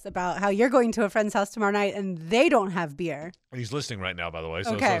break, yes, about how you're going to a friend's house tomorrow night and they don't have beer. He's listening right now, by the way.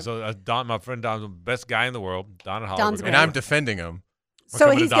 So, Okay. Don, my friend Don's the best guy in the world. Don and Hollywood. Don's And great. I'm defending him. We're So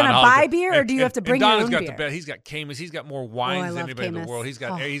coming he's to going to Don buy Hollywood. beer, or do you have to bring and your Don's own got beer? the best. He's got Caymus. He's got more wines I than love anybody in the Caymus. world. He's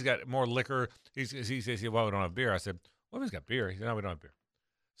got Oh. he's got more liquor. He says, well, we don't have beer. I said, well, he's got beer. He said, no, we don't have beer.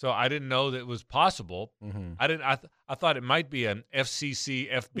 So I didn't know that it was possible. Mm-hmm. I thought it might be an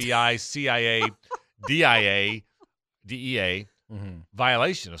FCC, FBI, CIA, DIA, DEA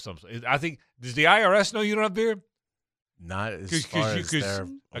violation of some sort. I think, does the IRS know you don't have beer? Not as 'Cause far you- as 'cause- they're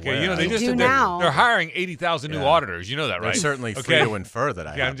Okay, aware. you know They do they're, now. they're hiring 80,000 new Yeah. auditors. You know that, They're right? certainly free Okay. to infer that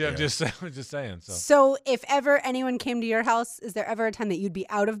I Yeah, have I'm beer. just saying. So So if ever anyone came to your house, is there ever a time that you'd be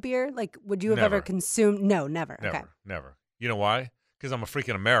out of beer? Like, would you have ever Never. consumed? No, never. never, Okay. never. You know why? Because I'm a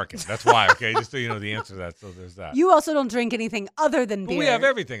freaking American. That's why. Okay, just so you know the answer to that. So there's that. You also don't drink anything other than But beer. we have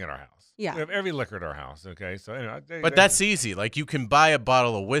everything in our house. Yeah. We have every liquor at our house. Okay, so anyway, But that's easy. Like you can buy a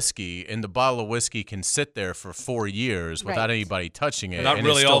bottle of whiskey, and the bottle of whiskey can sit there for 4 years without Right. anybody touching it. not and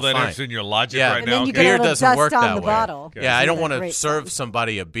really it's all still that fine. interested in your logic Yeah. right And now. then you okay? get a Beer little doesn't dust work on that the way. bottle. Okay. Yeah, I Isn't don't that want to great serve fun?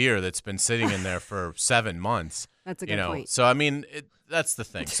 somebody a beer that's been sitting in there for 7 months. That's a You good know, point. so I mean, that's the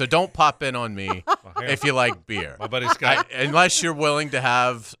thing. So don't pop in on me if you like beer. My buddy Scott. Unless you're willing to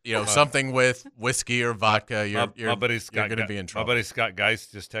have, something with whiskey or vodka, you're my buddy you're Scott, going to be in trouble. My buddy Scott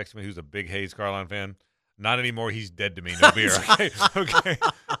Geist just texted me, who's a big Hayes Carline fan. Not anymore. He's dead to me. No beer.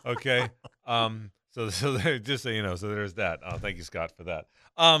 Okay. So just so you know, so there's that. Thank you, Scott, for that.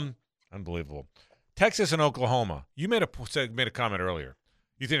 Unbelievable. Texas and Oklahoma. You made a comment earlier.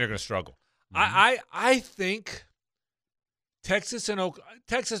 You think they're going to struggle? I think Texas and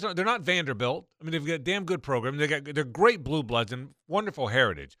Texas. They're not Vanderbilt. I mean, they've got a damn good program. They're great blue bloods and wonderful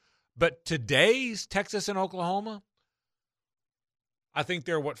heritage. But today's Texas and Oklahoma, I think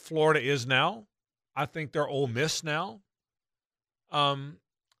they're what Florida is now. I think they're Ole Miss now. And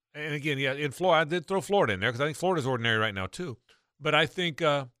again, yeah, in Florida, I did throw Florida in there because I think Florida's ordinary right now too. But I think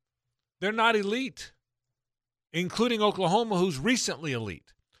they're not elite, including Oklahoma, who's recently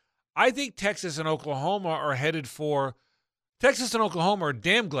elite. I think Texas and Oklahoma are headed for – Texas and Oklahoma are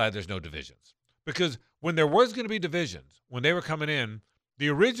damn glad there's no divisions because when there was going to be divisions, when they were coming in, the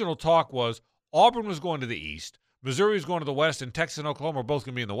original talk was Auburn was going to the east, Missouri was going to the west, and Texas and Oklahoma are both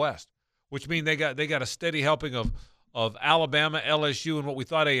going to be in the west, which means they got a steady helping of Alabama, LSU, and what we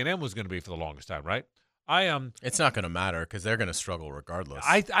thought A&M was going to be for the longest time, right? It's not going to matter because they're going to struggle regardless.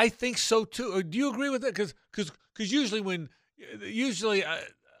 I think so too. Do you agree with it? Because usually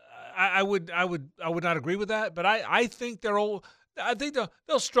I would not agree with that. But I think they'll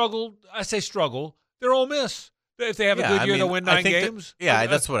struggle. I say struggle. They're Ole Miss. If they have a good year, they'll win 9 games.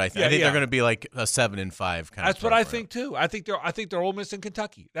 That's what I think. I think they're going to be like a 7-5 kind of. That's what I think too. I think they're Ole Miss and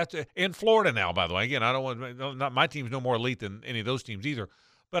Kentucky. That's in Florida now. By the way, again, I don't want not my team's no more elite than any of those teams either.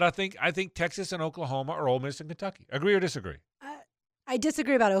 But I think Texas and Oklahoma are Ole Miss and Kentucky. Agree or disagree? I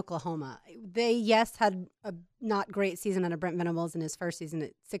disagree about Oklahoma. They had a not great season under Brent Venables in his first season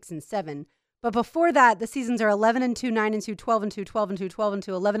at 6-7. But before that, the seasons are 11-2, 9-2, 12-2, 12-2, 12-2,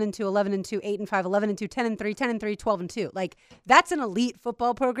 11-2, 11-2, 8-5, 11-2, 10-3, 10-3, 12-2. Like, that's an elite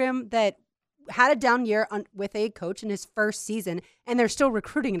football program that had a down year with a coach in his first season, and they're still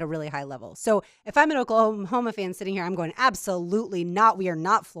recruiting at a really high level. So if I'm an Oklahoma fan sitting here, I'm going, absolutely not. We are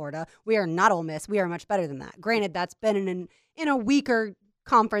not Florida. We are not Ole Miss. We are much better than that. Granted, that's been in a weaker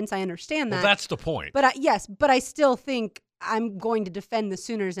conference. I understand that. Well, that's the point. But I still think I'm going to defend the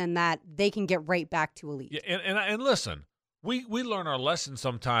Sooners in that they can get right back to elite. Yeah, and listen, we learn our lessons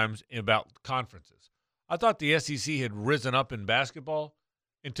sometimes about conferences. I thought the SEC had risen up in basketball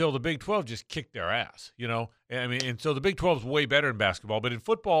until the Big 12 just kicked their ass, you know? I mean, and so the Big 12 is way better in basketball, but in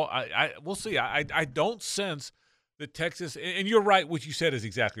football, we'll see. I don't sense that Texas, and you're right, what you said is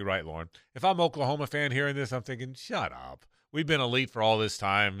exactly right, Lauren. If I'm an Oklahoma fan hearing this, I'm thinking, shut up. We've been elite for all this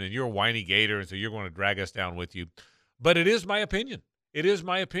time, and you're a whiny Gator, and so you're going to drag us down with you. But it is my opinion. It is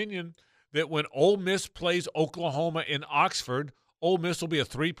my opinion that when Ole Miss plays Oklahoma in Oxford, Ole Miss will be a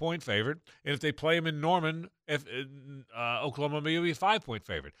 3-point favorite. And if they play them in Norman, Oklahoma may be a 5-point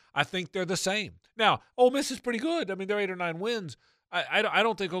favorite. I think they're the same. Now, Ole Miss is pretty good. I mean, they're 8 or 9 wins. I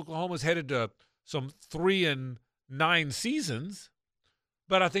don't think Oklahoma's headed to some 3-9 seasons,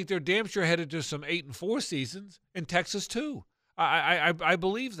 but I think they're damn sure headed to some 8-4 seasons, and Texas too. I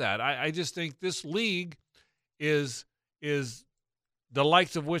believe that. I just think this league is the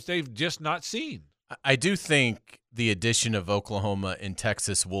likes of which they've just not seen. I do think the addition of Oklahoma and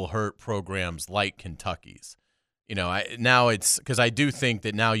Texas will hurt programs like Kentucky's. You know, now it's because I do think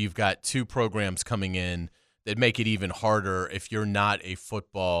that now you've got 2 programs coming in that make it even harder if you're not a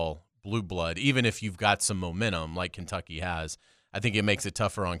football blue blood, even if you've got some momentum like Kentucky has. I think it makes it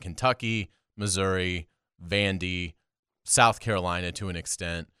tougher on Kentucky, Missouri, Vandy, South Carolina to an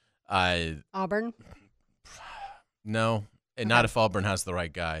extent. Auburn? No, and not if Auburn has the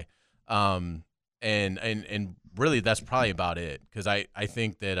right guy. And really that's probably about it because I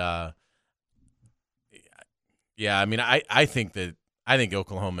think that I think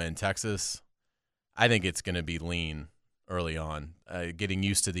Oklahoma and Texas, I think it's going to be lean early on, getting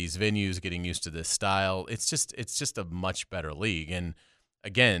used to these venues, getting used to this style. It's just a much better league. And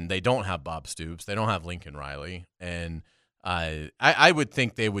again, they don't have Bob Stoops, they don't have Lincoln Riley, and I would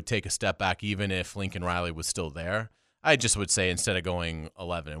think they would take a step back even if Lincoln Riley was still there. I just would say instead of going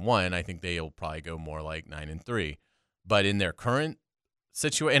 11-1, I think they'll probably go more like 9-3. But in their current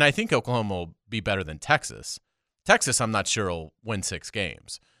situation, and I think Oklahoma will be better than Texas. Texas, I'm not sure will win 6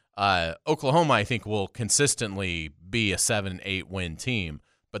 games. Oklahoma, I think, will consistently be a 7-8 win team.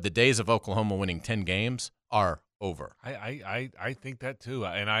 But the days of Oklahoma winning 10 games are over. I think that too.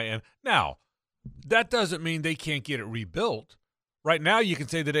 And now that doesn't mean they can't get it rebuilt. Right now, you can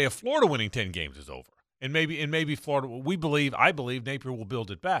say the day of Florida winning 10 games is over. And maybe Florida, I believe Napier will build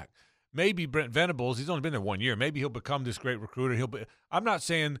it back. Maybe Brent Venables, he's only been there 1 year. Maybe he'll become this great recruiter. I'm not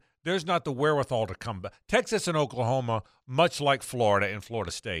saying there's not the wherewithal to come back. Texas and Oklahoma, much like Florida and Florida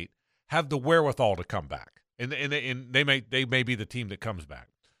State, have the wherewithal to come back. And they may be the team that comes back.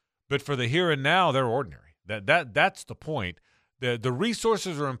 But for the here and now, they're ordinary. That's the point. The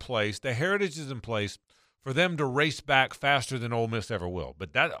resources are in place. The heritage is in place for them to race back faster than Ole Miss ever will.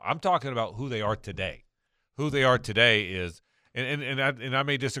 But I'm talking about who they are today. Who they are today is, and I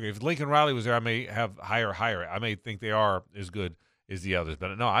may disagree. If Lincoln Riley was there, I may have higher. I may think they are as good as the others.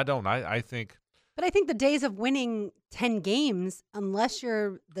 But no, I don't. I think. But I think the days of winning 10 games, unless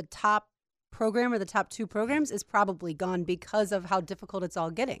you're the top program or the top 2 programs, is probably gone because of how difficult it's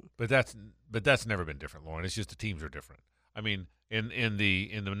all getting. But that's never been different, Lauren. It's just the teams are different. I mean, in the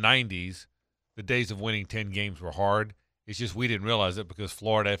 90s, the days of winning 10 games were hard. It's just we didn't realize it because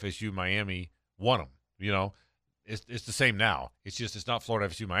Florida, FSU, Miami won them. You know, it's the same now. It's just it's not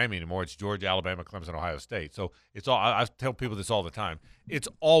Florida, FSU, Miami anymore. It's Georgia, Alabama, Clemson, Ohio State. So it's all. I tell people this all the time. It's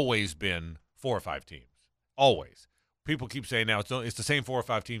always been 4 or 5 teams. Always. People keep saying now it's the same 4 or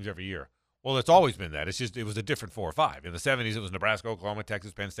 5 teams every year. Well, it's always been that. It's just it was a different 4 or 5. In the 70s, it was Nebraska, Oklahoma,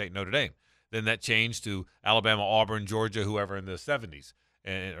 Texas, Penn State, Notre Dame. Then that changed to Alabama, Auburn, Georgia, whoever in the 70s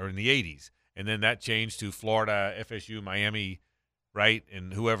or in the 80s. and then that changed to Florida, FSU, Miami, right,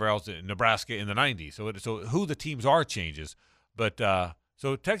 and whoever else in Nebraska in the 90s. So who the teams are changes, but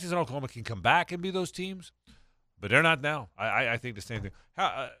so Texas and Oklahoma can come back and be those teams, but they're not now. I think the same thing.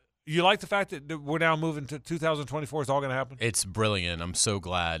 You like the fact that we're now moving to 2024 is all going to happen? It's brilliant. I'm so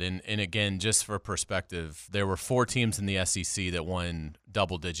glad. And again, just for perspective, there were 4 teams in the SEC that won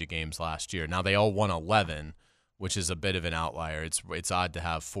double-digit games last year. Now, they all won 11, which is a bit of an outlier. It's odd to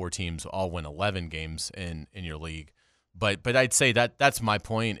have 4 teams all win 11 games in your league. But I'd say that's my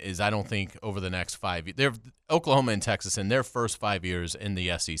point is I don't think over the next 5 years – Oklahoma and Texas in their first 5 years in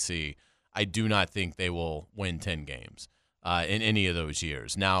the SEC, I do not think they will win 10 games. In any of those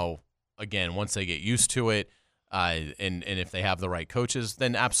years. Now, again, once they get used to it, and if they have the right coaches,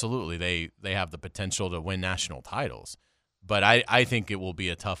 then absolutely they have the potential to win national titles. But I think it will be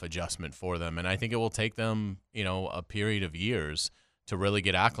a tough adjustment for them, and I think it will take them, a period of years to really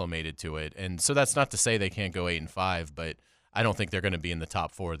get acclimated to it. And so that's not to say they can't go 8-5, but I don't think they're going to be in the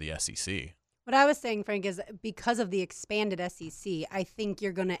top 4 of the SEC. What I was saying, Frank, is because of the expanded SEC, I think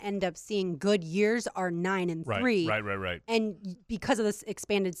you're going to end up seeing good years are 9-3. Right. And because of this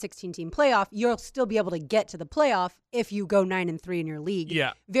expanded 16-team playoff, you'll still be able to get to the playoff if you go 9-3 in your league.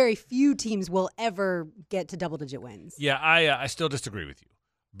 Yeah. Very few teams will ever get to double-digit wins. Yeah, I still disagree with you,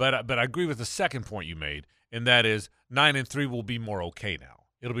 but I agree with the second point you made, and that is 9-3 will be more okay now.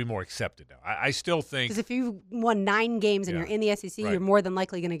 It'll be more accepted now. I still think because if you won 9 games and you're in the SEC, you're more than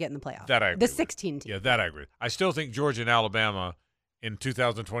likely going to get in the playoff. That I agree. The 16 team. Yeah, that I agree. I still think Georgia and Alabama in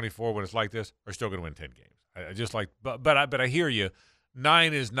 2024, when it's like this, are still going to win 10 games. I just like, but I hear you.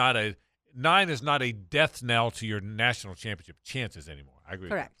 9 is not a death knell to your national championship chances anymore. I agree.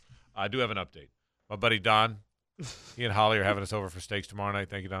 Correct. I do have an update. My buddy Don, he and Holly are having us over for steaks tomorrow night.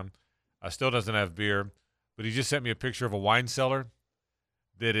 Thank you, Don. Still doesn't have beer, but he just sent me a picture of a wine cellar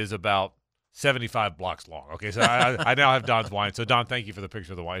that is about 75 blocks long. Okay, so I now have Don's wine. So, Don, thank you for the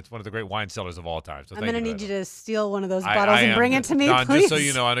picture of the wine. It's one of the great wine cellars of all time. So I'm going to need you to steal one of those bottles and bring it to me, Don, please. just so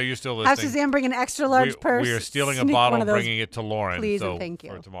you know, I know you're still listening. Have Suzanne bring an extra large purse. We are stealing a bottle and bringing it to Lauren. Please and thank you.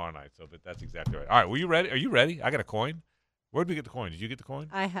 For tomorrow night. So, but that's exactly right. All right, were you ready? Are you ready? I got a coin. Where did we get the coin? Did you get the coin?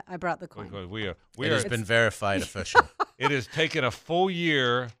 I brought the coin. It has been verified official. It has taken a full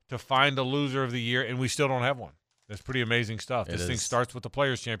year to find a loser of the year, and we still don't have one. That's pretty amazing stuff. This thing starts with the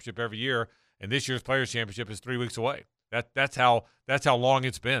Players' Championship every year. And this year's Players' Championship is 3 weeks away. That's how long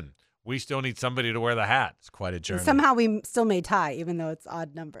it's been. We still need somebody to wear the hat. It's quite a journey. And somehow we still may tie, even though it's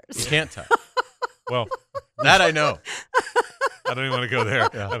odd numbers. You can't tie. Well, that I know. I don't even want to go there.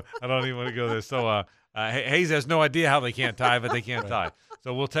 Yeah. I don't even want to go there. So Hayes has no idea how they can't tie, but they can't tie.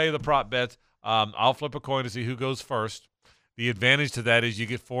 So we'll tell you the prop bets. I'll flip a coin to see who goes first. The advantage to that is you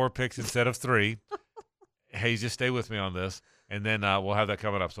get 4 picks instead of 3. Hayes, just stay with me on this. And then we'll have that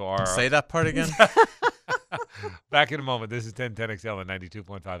coming up. So say that part again. Back in a moment. This is 1010XL and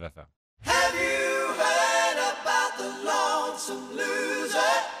 92.5 FM. Have you heard about the lonesome loser,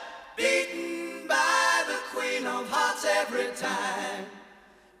 beaten by the queen of hearts every time?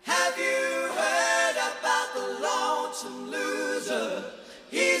 Have you heard about the lonesome loser?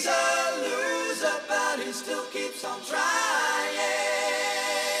 He's a loser, but he still keeps on trying.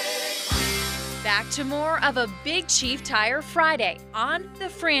 Back to more of a Big Chief Tire Friday on The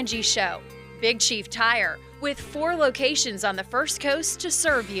Frangie Show. Big Chief Tire, with 4 locations on the First Coast to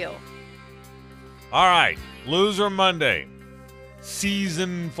serve you. All right, Loser Monday,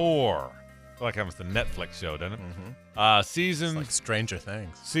 Season 4. I feel like it's the Netflix show, doesn't it? Mm-hmm. It's like Stranger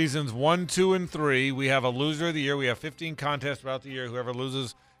Things. Seasons 1, 2, and 3. We have a Loser of the Year. We have 15 contests throughout the year. Whoever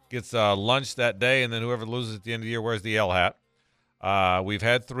loses gets lunch that day, and then whoever loses at the end of the year wears the L hat. We've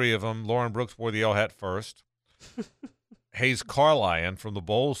had 3 of them. Lauren Brooks wore the L hat first. Hayes Carlion from the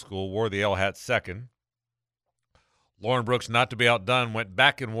Bowl School wore the L hat second. Lauren Brooks, not to be outdone, went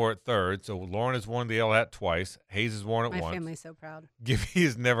back and wore it third. So Lauren has worn the L hat twice. Hayes has worn it once. My family's so proud. Gibby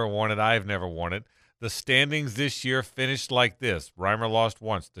has never worn it. I've never worn it. The standings this year finished like this. Reimer lost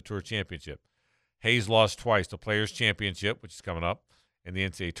once, the Tour Championship. Hayes lost twice, the Players' Championship, which is coming up. In the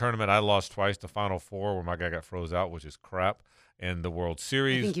NCAA Tournament, I lost twice, the Final Four, where my guy got froze out, which is crap, and the World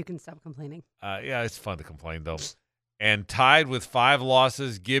Series. I think you can stop complaining. Yeah, it's fun to complain, though. And tied with 5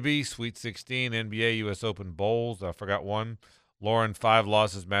 losses, Gibby, Sweet 16, NBA, U.S. Open, Bowls. I forgot one. Lauren, 5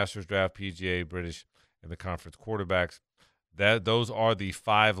 losses, Masters Draft, PGA, British, and the conference quarterbacks. Those are the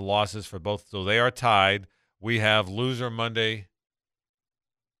 5 losses for both. So they are tied. We have Loser Monday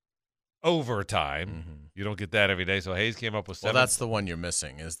overtime. Mm-hmm. You don't get that every day. So Hayes came up with 7. Well, that's the one you're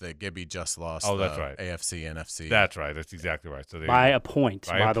missing is that Gibby just lost that's right. AFC, NFC. That's right. That's exactly right. So by a point,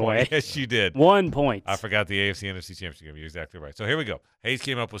 by the way. Yes, you did. 1 point. I forgot the AFC, NFC championship game. You're exactly right. So here we go. Hayes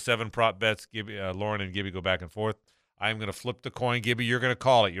came up with 7 prop bets. Lauren and Gibby go back and forth. I'm going to flip the coin. Gibby, you're going to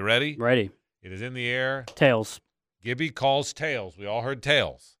call it. You ready? Ready. It is in the air. Tails. Gibby calls tails. We all heard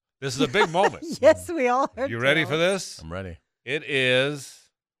tails. This is a big moment. Yes, we all heard You ready tails. for this? I'm ready. It is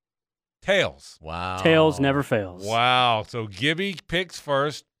tails. Wow. Tails never fails. Wow. So Gibby picks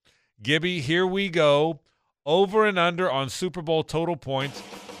first. Gibby, here we go. Over and under on Super Bowl total points.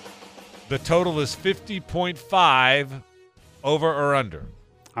 The total is 50.5. Over or under?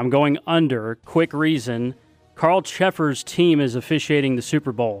 I'm going under. Quick reason. Carl Cheffers' team is officiating the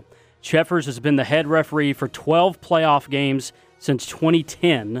Super Bowl. Cheffers has been the head referee for 12 playoff games since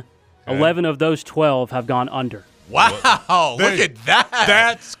 2010. Okay. 11 of those 12 have gone under. Wow. Look at that.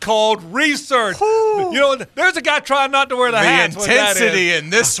 That's called research. You know, there's a guy trying not to wear the hat. The intensity in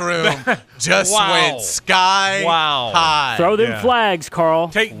this room just went sky high. Throw them flags, Carl.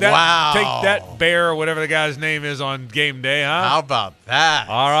 Take that bear or whatever the guy's name is on game day, huh? How about that?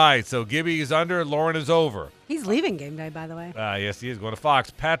 All right, so Gibby is under, Lauren is over. He's leaving game day, by the way. Yes, he is going to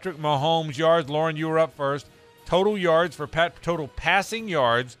Fox. Patrick Mahomes yards. Lauren, you were up first. Total yards for total passing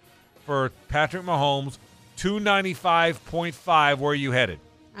yards for Patrick Mahomes, 295.5. Where are you headed?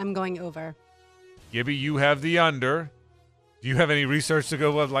 I'm going over. Gibby, you have the under. Do you have any research to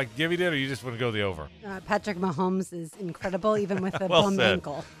go with like Gibby did, or you just want to go the over? Patrick Mahomes is incredible, even with a Well bum said.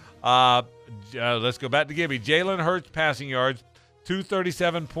 ankle. Let's go back to Gibby. Jalen Hurts passing yards,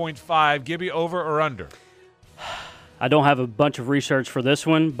 237.5. Gibby, over or under? I don't have a bunch of research for this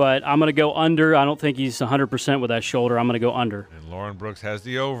one, but I'm going to go under. I don't think he's 100% with that shoulder. I'm going to go under. And Lauren Brooks has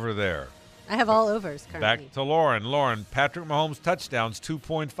the over there. I have all overs currently. Back to Lauren. Lauren, Patrick Mahomes touchdowns,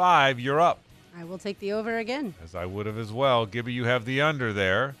 2.5. You're up. I will take the over again. As I would have as well. Gibby, you have the under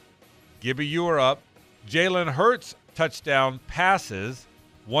there. Gibby, you are up. Jalen Hurts touchdown passes,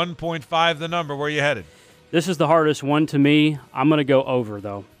 1.5 the number. Where are you headed? This is the hardest one to me. I'm going to go over,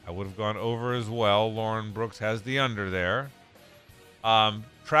 though. I would have gone over as well. Lauren Brooks has the under there.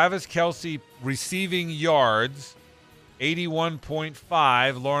 Travis Kelce receiving yards,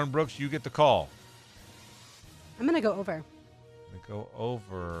 81.5. Lauren Brooks, you get the call. I'm going to go over. Go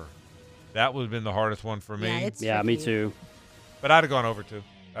over. That would have been the hardest one for me. Yeah, it's Yeah, me tricky. too. But I'd have gone over too.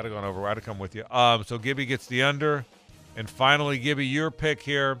 I'd have gone over. I'd have come with you. So Gibby gets the under. And finally, Gibby, your pick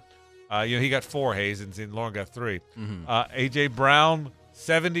here. He got 4 Hayes, and Lauren got 3. Mm-hmm. A.J. Brown,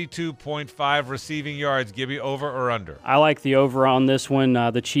 72.5 receiving yards. Gibby, over or under? I like the over on this one.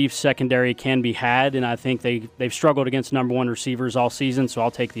 The Chiefs' secondary can be had, and I think they've struggled against number 1 receivers all season, so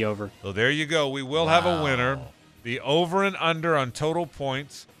I'll take the over. So there you go. We will have a winner. The over and under on total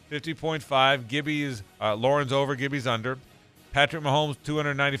points, 50.5. Gibby's Lauren's over, Gibby's under. Patrick Mahomes,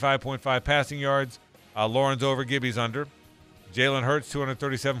 295.5 passing yards. Lauren's over, Gibby's under. Jalen Hurts,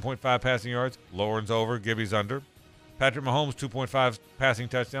 237.5 passing yards. Lauren's over, Gibby's under. Patrick Mahomes, 2.5 passing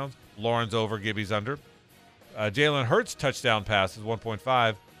touchdowns. Lauren's over, Gibby's under. Jalen Hurts' touchdown passes,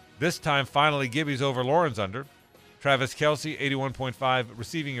 1.5. This time, finally, Gibby's over, Lauren's under. Travis Kelce, 81.5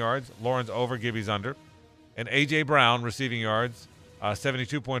 receiving yards. Lauren's over, Gibby's under. And A.J. Brown, receiving yards,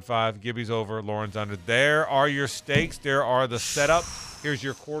 72.5. Gibby's over, Lauren's under. There are your stakes. There are the setup. Here's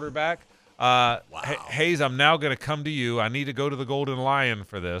your quarterback. Hayes, I'm now going to come to you. I need to go to the Golden Lion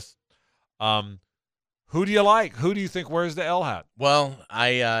for this. Who do you like? Who do you think wears the L hat? Well,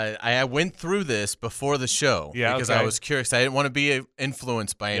 I went through this before the show because I was curious. I didn't want to be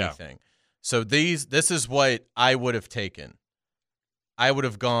influenced by anything. So this is what I would have taken. I would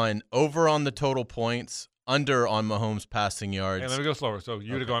have gone over on the total points, under on Mahomes passing yards. And let me go slower. So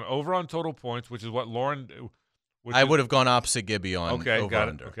you'd have gone over on total points, which is what Lauren. I would have gone opposite Gibby on over got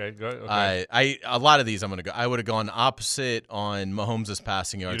under. it. Okay, good. Okay. A lot of these I'm going to go. I would have gone opposite on Mahomes'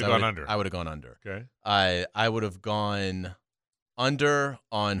 passing yards. You'd have gone under. I would have gone under. Okay. I would have gone under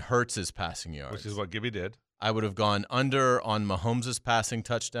on Hurts' passing yards. Which is what Gibby did. I would have gone under on Mahomes' passing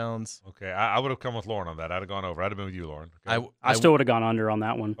touchdowns. Okay, I would have come with Lauren on that. I'd have gone over. I'd have been with you, Lauren. Okay. I still would have gone under on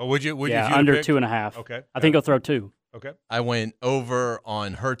that one. Oh, would you? Yeah, if you'd under picked? 2.5. Okay. I think he'll throw 2. Okay. I went over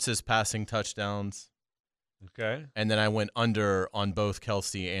on Hurts' passing touchdowns. Okay. And then I went under on both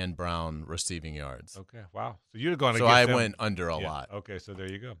Kelce and Brown receiving yards. Okay. Wow. So you'd have gone So against I him. went under a lot. Okay. So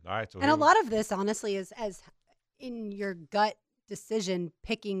there you go. All right. So And a lot of this, honestly, is as in your gut decision,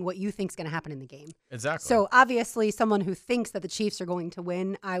 picking what you think is going to happen in the game. Exactly. So obviously, someone who thinks that the Chiefs are going to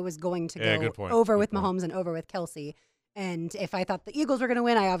win, I was going to good go point. over Good with point. Mahomes and over with Kelce. And if I thought the Eagles were going to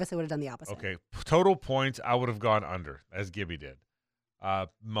win, I obviously would have done the opposite. Okay. Total points, I would have gone under, as Gibby did.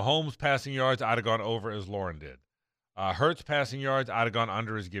 Mahomes passing yards, I'd have gone over as Lauren did. Hurts passing yards, I'd have gone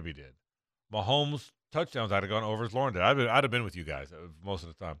under as Gibby did. Mahomes touchdowns, I'd have gone over as Lauren did. I'd have been with you guys most of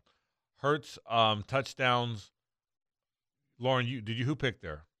the time. Hurts touchdowns, Lauren, who picked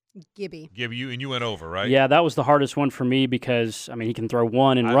there? Gibby, you went over, right? Yeah, that was the hardest one for me because, I mean, he can throw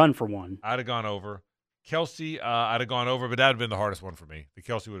one and run for one. I'd have gone over. Kelsey, I'd have gone over, but that would have been the hardest one for me. The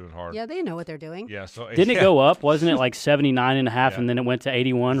Kelsey would have been hard. Yeah, they know what they're doing. Yeah. So Didn't it go up? Wasn't it like 79.5 and then it went to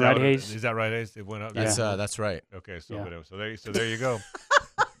 81, right, Hayes? Is that right, Hayes? It went up? That's right. Okay, so there you go.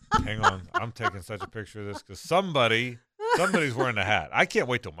 Hang on. I'm taking such a picture of this because somebody's wearing the hat. I can't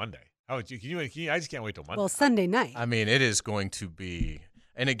wait till Monday. How would you? I just can't wait till Monday. Well, Sunday night. I mean, it is going to be.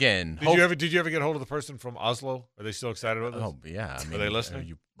 And again, did you ever get hold of the person from Oslo? Are they still excited about this? Oh yeah, I mean, are they listening? Are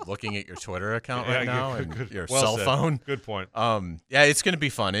you looking at your Twitter account right now and your well cell said. phone? Good point. Yeah, it's going to be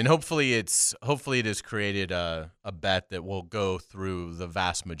fun, and hopefully it has created a bet that will go through the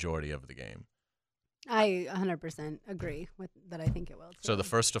vast majority of the game. I 100% agree with that. I think it will. Too. So the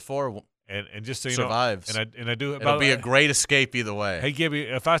first to four, and just so you survives, know, and I do. It'll be a great escape either way. Hey, Gibby,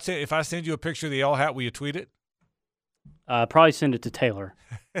 if I send you a picture of the L hat, will you tweet it? Probably send it to Taylor.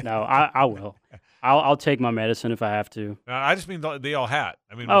 No, I will. I'll take my medicine if I have to. No, I just mean the L hat.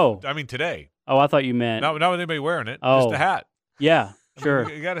 I mean today. Oh, I thought you meant. Not with anybody wearing it. Oh. Just the hat. Yeah, sure.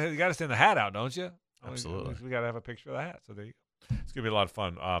 You gotta send the hat out, don't you? Absolutely. We gotta have a picture of the hat. So there you go. It's gonna be a lot of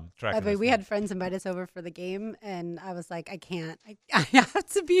fun. Tracking. By the way, we had friends invite us over for the game, and I was like, I can't. I have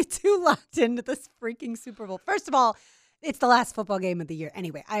to be too locked into this freaking Super Bowl. First of all, it's the last football game of the year.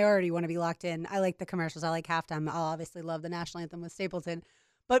 Anyway, I already want to be locked in. I like the commercials. I like halftime. I'll obviously love the national anthem with Stapleton.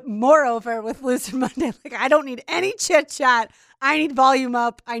 But moreover, with Loser Monday, like I don't need any chit chat. I need volume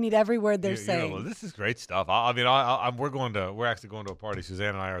up. I need every word they're saying. Well, this is great stuff. we're actually going to a party.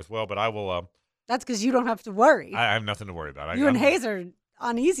 Suzanne and I are as well. But I will. That's because you don't have to worry. I have nothing to worry about. You and Hayes are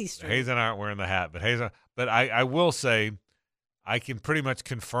on easy street. Hayes and I aren't wearing the hat, but I will say, I can pretty much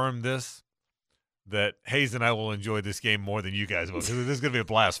confirm this. That Hayes and I will enjoy this game more than you guys will. This is going to be a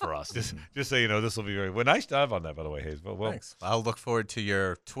blast for us. Just so you know, this will be nice job on that, by the way, Hayes. Thanks. I'll look forward to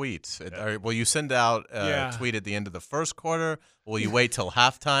your tweets. Will you send out a tweet at the end of the first quarter? Will you wait till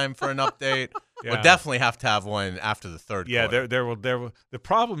halftime for an update? Yeah. We'll definitely have to have one after the third quarter. Yeah, there will. The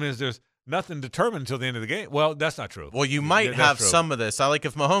problem is there's nothing determined until the end of the game. Well, that's not true. Well, you might have some of this. I like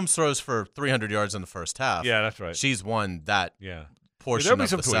if Mahomes throws for 300 yards in the first half. Yeah, that's right. She's won that. Yeah. Portion of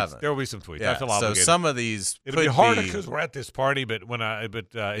the tweets. seven. There will be some tweets. Yeah. That's obligated. So some of these it'll be harder because we're at this party. But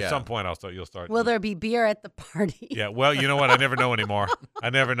at some point you'll start. Will there be beer at the party? Yeah. Well, you know what? I never know anymore. I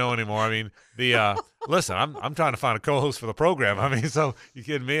mean, listen. I'm trying to find a co-host for the program. I mean, so you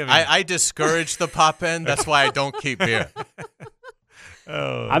kidding me? I discourage the pop in. That's why I don't keep beer.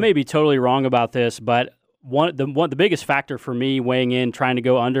 I may be totally wrong about this, but the biggest factor for me weighing in trying to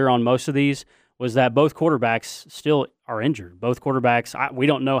go under on most of these was that both quarterbacks still are injured. Both quarterbacks, we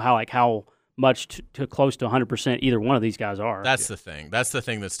don't know how much to close to 100% either one of these guys are. That's the thing. That's the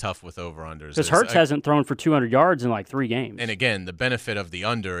thing that's tough with over-unders. Because Hurts hasn't thrown for 200 yards in like 3 games. And again, the benefit of the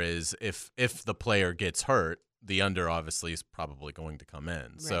under is if the player gets hurt, the under obviously is probably going to come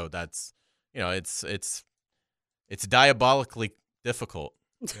in. Right. So that's, it's diabolically difficult.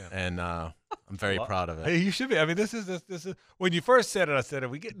 Yeah. And I'm very proud of it. Hey, you should be. I mean, this is when you first said it, I said, are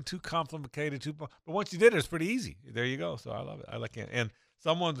we getting too complicated? But once you did it, it's pretty easy. There you go. So I love it. I like it. And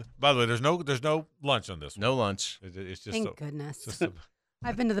by the way, there's no lunch on this one. No lunch. It's just thank goodness.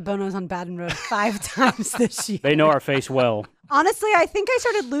 I've been to the Bonos on Baden Road 5 times this year. They know our face well. Honestly, I think I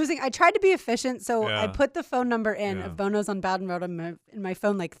started losing. I tried to be efficient, so I put the phone number of Bonos on Baden Road in my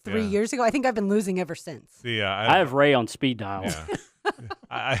phone like 3 years ago. I think I've been losing ever since. I have Ray on speed dial.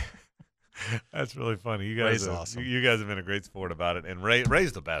 Yeah. That's really funny. You guys, awesome. You guys have been a great sport about it, and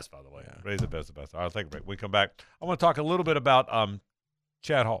Ray's the best, by the way. Yeah. Ray's the best. I'll take a break. When we come back, I want to talk a little bit about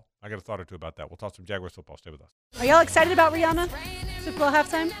Chad Hall. I got a thought or two about that. We'll talk some Jaguars football. Stay with us. Are y'all excited about Rihanna? Super Bowl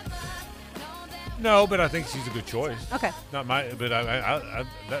halftime? No, but I think she's a good choice. Okay. Not my, but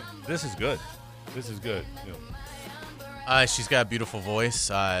this is good. This is good. She's got a beautiful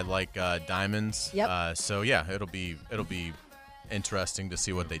voice. I like diamonds. Yep. So yeah, it'll be interesting to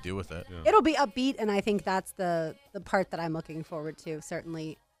see what they do with it. Yeah. It'll be upbeat, and I think that's the part that I'm looking forward to.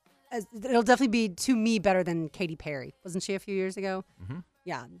 Certainly, it'll definitely be to me better than Katy Perry. Wasn't she a few years ago? Mm-hmm.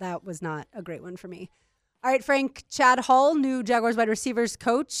 Yeah, that was not a great one for me. All right, Frank, Chad Hall, new Jaguars wide receivers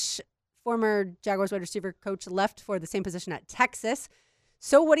coach, former Jaguars wide receiver coach, left for the same position at Texas.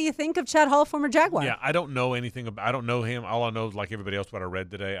 So what do you think of Chad Hall, former Jaguar? Yeah, I don't know anything about. I don't know him. All I know is like everybody else what I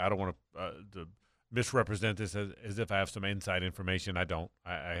read today. I don't want to misrepresent this as if I have some inside information. I don't.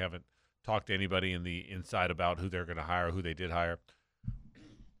 I haven't talked to anybody in the inside about who they're going to hire, who they did hire.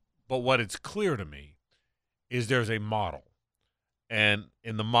 But what it's clear to me is there's a model, and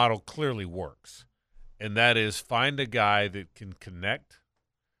the model clearly works, and that is find a guy that can connect.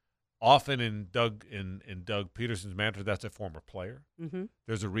 Often in Doug Peterson's mantra, that's a former player. Mm-hmm.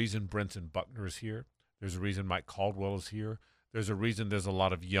 There's a reason Brenson Buckner is here. There's a reason Mike Caldwell is here. There's a reason there's a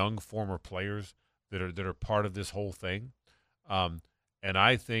lot of young former players that are part of this whole thing. And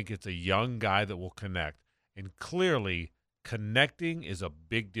I think it's a young guy that will connect. And clearly, connecting is a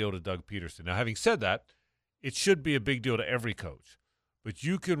big deal to Doug Peterson. Now, having said that, it should be a big deal to every coach. But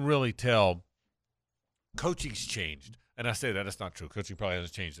you can really tell coaching's changed. And I say that, it's not true. Coaching probably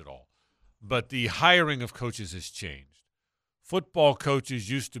hasn't changed at all. But the hiring of coaches has changed. Football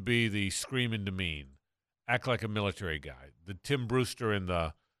coaches used to be the scream and demean, act like a military guy. The Tim Brewster in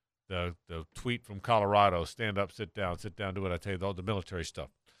the tweet from Colorado, stand up, sit down, do what I tell you, all the military stuff.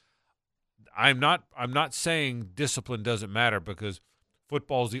 I'm not saying discipline doesn't matter, because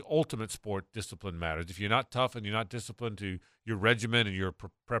football is the ultimate sport. Discipline matters. If you're not tough and you're not disciplined to your regimen and your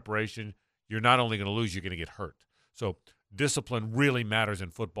preparation, you're not only going to lose, you're going to get hurt. So discipline really matters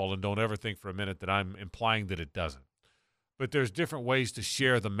in football, and don't ever think for a minute that I'm implying that it doesn't. But there's different ways to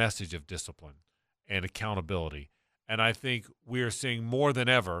share the message of discipline and accountability. And I think we are seeing more than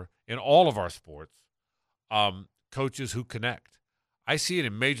ever in all of our sports, coaches who connect. I see it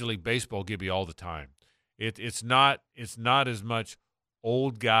in Major League Baseball, Gibby, all the time. It's not as much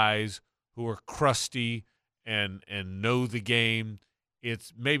old guys who are crusty and know the game.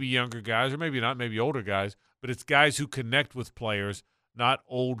 It's maybe younger guys, or maybe not, maybe older guys, but it's guys who connect with players, not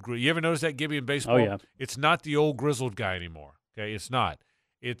old. You ever notice that, Gibby, in baseball? Oh, yeah. It's not the old grizzled guy anymore. Okay, it's not.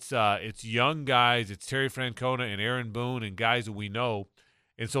 It's young guys. It's Terry Francona and Aaron Boone and guys that we know.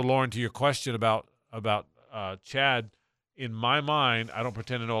 And so, Lauren, to your question about Chad, in my mind, I don't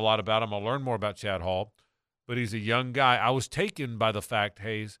pretend to know a lot about him. I'll learn more about Chad Hall, but he's a young guy. I was taken by the fact,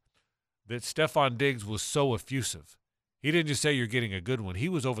 Hayes, that Stephon Diggs was so effusive. He didn't just say you're getting a good one. He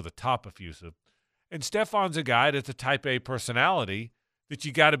was over the top effusive. And Stephon's a guy that's a type A personality that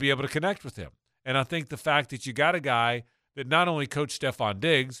you got to be able to connect with him. And I think the fact that you got a guy that not only coached Stephon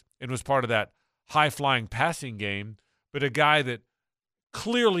Diggs and was part of that high-flying passing game, but a guy that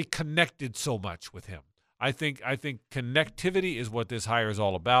clearly connected so much with him. I think connectivity is what this hire is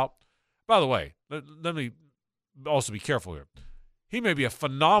all about. By the way, let me also be careful here. He may be a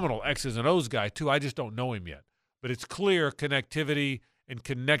phenomenal X's and O's guy, too. I just don't know him yet. But it's clear connectivity and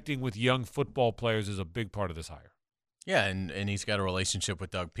connecting with young football players is a big part of this hire. Yeah, and he's got a relationship with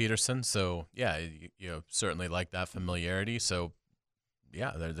Doug Peterson, so yeah, you certainly like that familiarity. So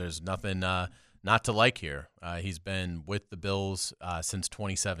yeah, there's nothing not to like here. He's been with the Bills since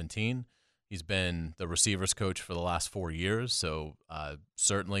 2017. He's been the receivers coach for the last 4 years, so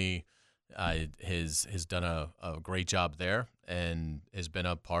certainly has done a great job there, and has been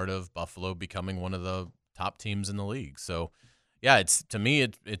a part of Buffalo becoming one of the top teams in the league. So yeah, to me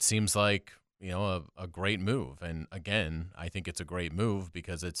it seems like a great move. And again, I think it's a great move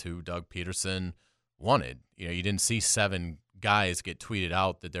because it's who Doug Peterson wanted. You didn't see 7 guys get tweeted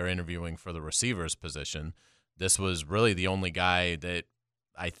out that they're interviewing for the receivers position. This was really the only guy that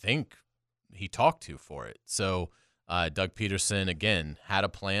I think he talked to for it. So Doug Peterson, again, had a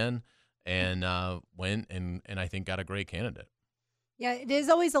plan and went and I think got a great candidate. Yeah, it is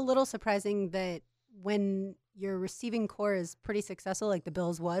always a little surprising that when your receiving core is pretty successful, like the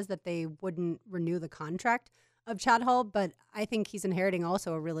Bills was, that they wouldn't renew the contract of Chad Hall. But I think he's inheriting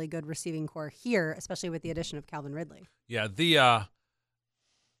also a really good receiving core here, especially with the addition of Calvin Ridley. Yeah,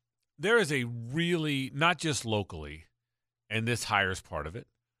 there is a really, not just locally, and this hire's part of it,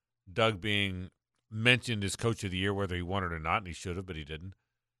 Doug being mentioned as coach of the year, whether he wanted it or not, and he should have, but he didn't,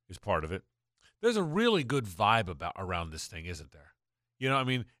 is part of it. There's a really good vibe around this thing, isn't there?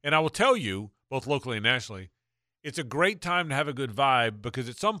 And I will tell you, both locally and nationally, it's a great time to have a good vibe because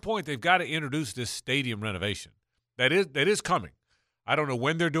at some point they've got to introduce this stadium renovation. That is coming. I don't know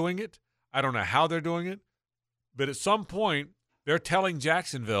when they're doing it. I don't know how they're doing it. But at some point, they're telling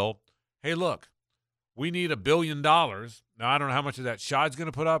Jacksonville, hey, look, we need $1 billion. Now, I don't know how much of that Shad's going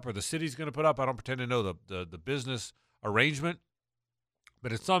to put up or the city's going to put up. I don't pretend to know the business arrangement.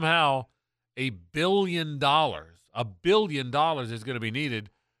 But it's somehow $1 billion. $1 billion is going to be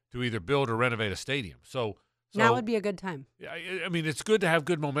needed to either build or renovate a stadium. So now would be a good time. I mean, it's good to have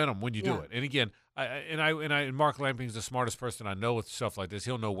good momentum when you do it. And again, and Mark Lamping's the smartest person I know with stuff like this.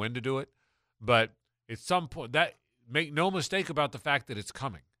 He'll know when to do it. But at some point, make no mistake about the fact that it's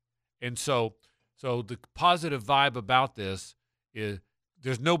coming. And so the positive vibe about this is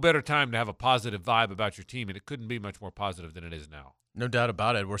there's no better time to have a positive vibe about your team, and it couldn't be much more positive than it is now. No doubt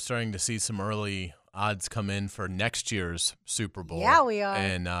about it. We're starting to see some early odds come in for next year's Super Bowl. Yeah, we are.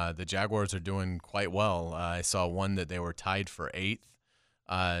 And the Jaguars are doing quite well. I saw one that they were tied for 8th.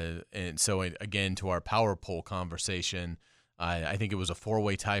 And so, again, to our power poll conversation, I think it was a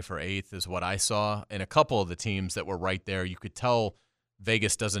 4-way tie for 8th is what I saw. And a couple of the teams that were right there, you could tell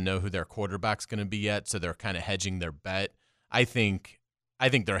Vegas doesn't know who their quarterback's going to be yet, so they're kind of hedging their bet. I think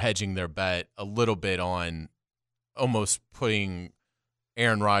they're hedging their bet a little bit on almost putting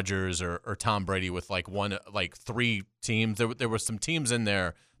Aaron Rodgers or Tom Brady with like 3 teams. There were some teams in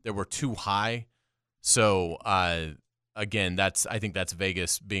there that were too high. So again, I think that's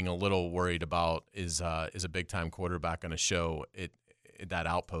Vegas being a little worried about is a big time quarterback going to show at that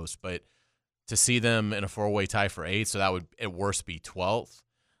outpost. But to see them in a 4-way tie for 8th, so that would at worst be 12th.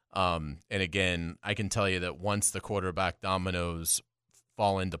 And again, I can tell you that once the quarterback dominoes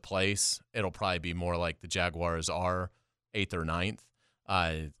fall into place, it'll probably be more like the Jaguars are 8th or 9th.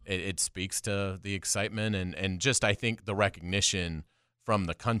 It speaks to the excitement and just I think the recognition from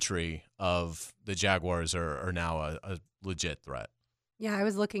the country of the Jaguars are now a legit threat. Yeah, I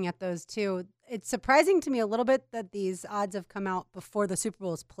was looking at those too. It's surprising to me a little bit that these odds have come out before the Super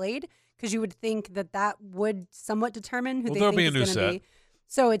Bowl is played, because you would think that would somewhat determine who they think is going to be.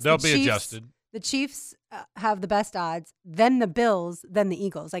 So they'll be adjusted. The Chiefs have the best odds, then the Bills, then the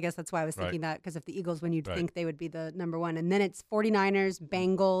Eagles. I guess that's why I was thinking that, because if the Eagles win, you'd think they would be the number 1. And then it's 49ers,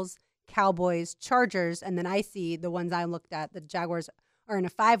 Bengals, Cowboys, Chargers, and then I see the ones I looked at, the Jaguars are in a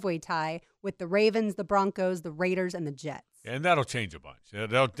 5-way tie with the Ravens, the Broncos, the Raiders, and the Jets. And that'll change a bunch.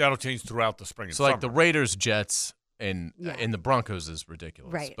 That'll change throughout the spring and summer. So like the Raiders, Jets, and the Broncos is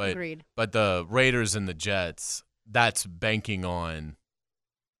ridiculous. Right, agreed. But the Raiders and the Jets, that's banking on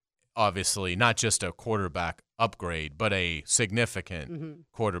obviously not just a quarterback upgrade, but a significant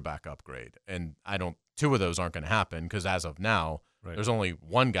quarterback upgrade. And 2 of those aren't going to happen because as of now, there's only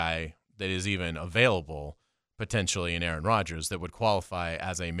one guy that is even available potentially in Aaron Rodgers that would qualify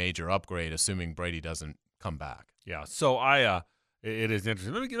as a major upgrade, assuming Brady doesn't come back. Yeah. So it is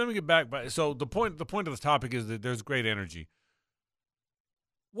interesting. Let me get back. So the point of the topic is that there's great energy.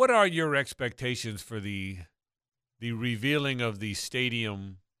 What are your expectations for the revealing of the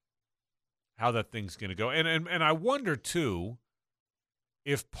stadium? How that thing's going to go, and I wonder too,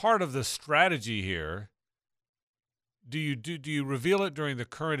 if part of the strategy here, do you reveal it during the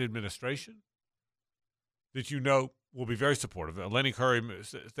current administration that will be very supportive? Lenny Curry,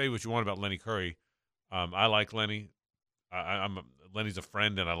 say what you want about Lenny Curry. I like Lenny. Lenny's a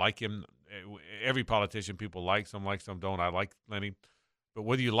friend, and I like him. Every politician people like, some don't. I like Lenny, but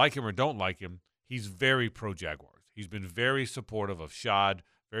whether you like him or don't like him, he's very pro Jaguars. He's been very supportive of Shad.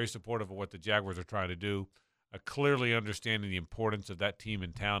 Very supportive of what the Jaguars are trying to do, clearly understanding the importance of that team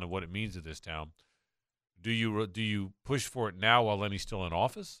in town and what it means to this town. Do you push for it now while Lenny's still in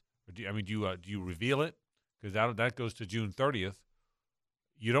office, or do you reveal it? Because that goes to June 30th.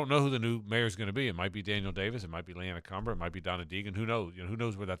 You don't know who the new mayor is going to be. It might be Daniel Davis. It might be Leanna Cumber. It might be Donna Deegan. Who knows? Who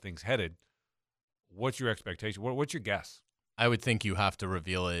knows where that thing's headed? What's your expectation? What's your guess? I would think you have to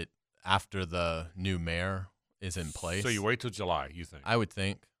reveal it after the new mayor is in place. So you wait till July, you think? I would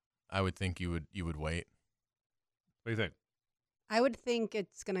think you would wait. What do you think? I would think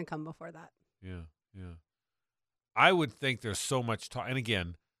it's going to come before that. Yeah. I would think there's so much talk. And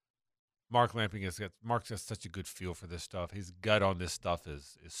again, Mark's got such a good feel for this stuff. His gut on this stuff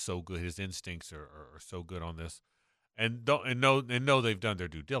is so good. His instincts are so good on this, and know they've done their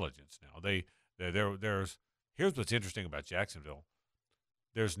due diligence now. Here's what's interesting about Jacksonville.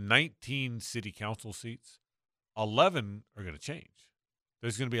 There's 19 city council seats. 11 are going to change.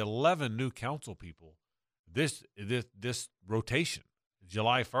 There's going to be 11 new council people this rotation.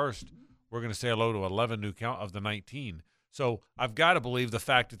 July 1st, we're going to say hello to 11 new of the 19. So I've got to believe the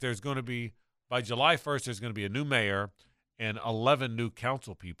fact that there's going to be, by July 1st, there's going to be a new mayor and 11 new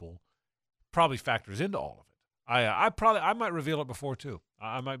council people probably factors into all of it. I might reveal it before too.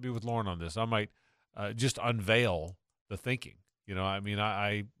 I might be with Lauren on this. I might just unveil the thinking. I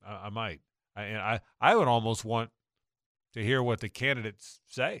might. I would almost want to hear what the candidates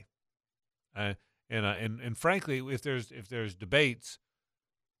say, and frankly, if there's debates,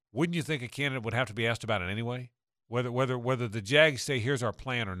 wouldn't you think a candidate would have to be asked about it anyway, whether the Jags say here's our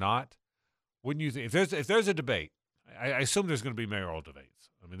plan or not? Wouldn't you think if there's a debate? I assume there's going to be mayoral debates.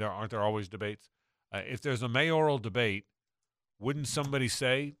 I mean, aren't there always debates? If there's a mayoral debate, wouldn't somebody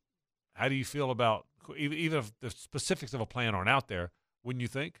say, "How do you feel about?" Even if the specifics of a plan aren't out there, wouldn't you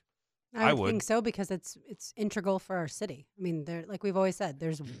think? I would think so, because it's integral for our city. I mean, like we've always said,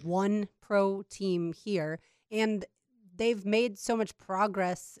 there's one pro team here, and they've made so much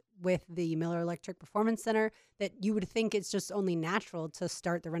progress with the Miller Electric Performance Center that you would think it's just only natural to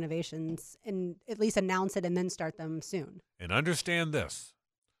start the renovations and at least announce it and then start them soon. And understand this.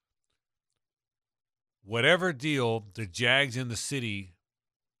 Whatever deal the Jags in the city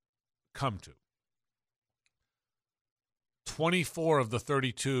come to, 24 of the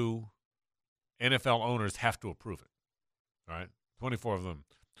 32 NFL owners have to approve it. All right? 24 of them.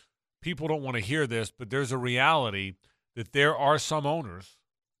 People don't want to hear this, but there's a reality that there are some owners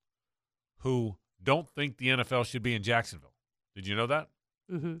who don't think the NFL should be in Jacksonville. Did you know that?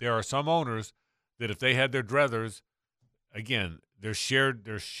 Mm-hmm. There are some owners that if they had their druthers, again, there's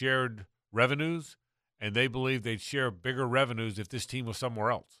shared revenues, and they believe they'd share bigger revenues if this team was somewhere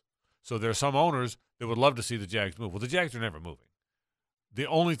else. So there are some owners that would love to see the Jags move. Well, the Jags are never moving. The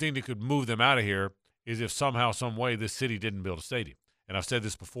only thing that could move them out of here is if somehow, some way, this city didn't build a stadium. And I've said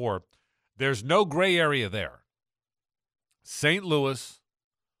this before, there's no gray area there. St. Louis,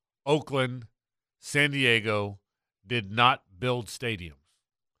 Oakland, San Diego did not build stadiums,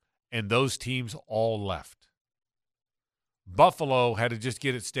 and those teams all left. Buffalo had to just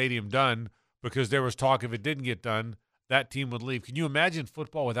get its stadium done because there was talk if it didn't get done, that team would leave. Can you imagine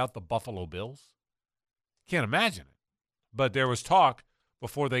football without the Buffalo Bills? Can't imagine it. But there was talk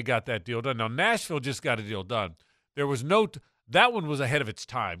before they got that deal done. Now, Nashville just got a deal done. There was that one was ahead of its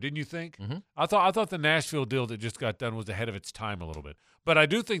time, didn't you think? Mm-hmm. I thought the Nashville deal that just got done was ahead of its time a little bit. But I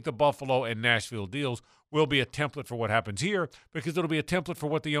do think the Buffalo and Nashville deals will be a template for what happens here because it'll be a template for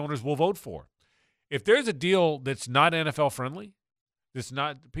what the owners will vote for. If there's a deal that's not NFL friendly,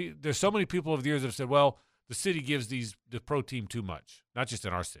 there's so many people over the years that have said, well, the city gives the pro team too much, not just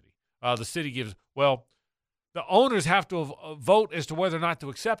in our city. The city gives, well, the owners have to vote as to whether or not to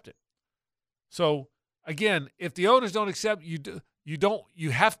accept it. So, again, if the owners don't accept,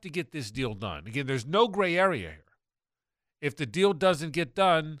 you have to get this deal done. Again, there's no gray area here. If the deal doesn't get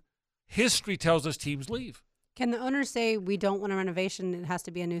done, history tells us teams leave. Can the owners say we don't want a renovation, it has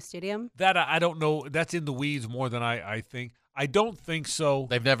to be a new stadium? That I don't know. That's in the weeds more than I think. I don't think so.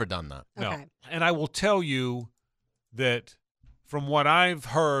 They've never done that. No. Okay. And I will tell you that from what I've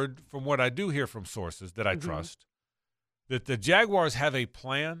heard, from what I do hear from sources that I trust, that the Jaguars have a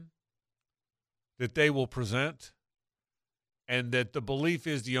plan that they will present, and that the belief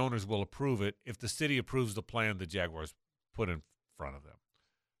is the owners will approve it if the city approves the plan the Jaguars put in front of them.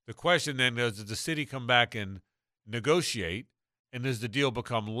 The question then is, does the city come back and negotiate, and does the deal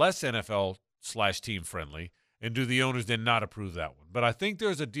become less NFL/team friendly, and do the owners then not approve that one? But I think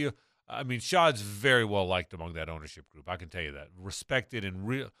there's a deal. I mean, Shad's very well liked among that ownership group. I can tell you that. Respected and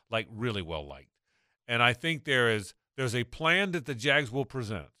really well liked. And I think there's a plan that the Jags will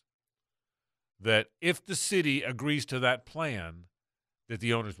present that if the city agrees to that plan, that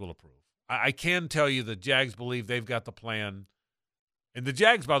the owners will approve. I can tell you the Jags believe they've got the plan. And the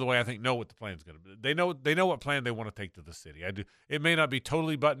Jags, by the way, I think know what the plan's going to be. They know what plan they want to take to the city. I do. It may not be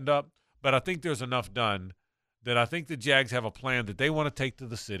totally buttoned up, but I think there's enough done that I think the Jags have a plan that they want to take to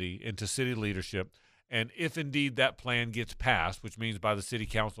the city and to city leadership. And if indeed that plan gets passed, which means by the city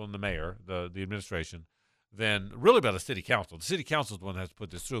council and the mayor, the administration, then really by the city council. The city council is the one that has to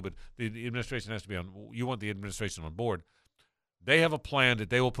put this through, but the administration has to be on. You want the administration on board. They have a plan that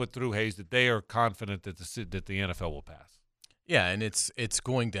they will put through, Hayes, that they are confident that the NFL will pass. Yeah, and it's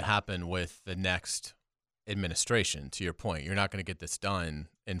going to happen with the next administration. To your point, you're not going to get this done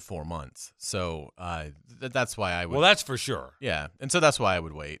in 4 months. So that's why I would. Well, that's for sure. Yeah, and so that's why I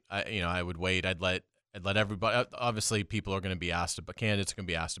would wait. I would wait. I'd let everybody. Obviously, people are going to be asked about. Candidates are going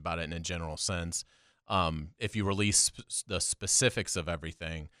to be asked about it in a general sense. If you release the specifics of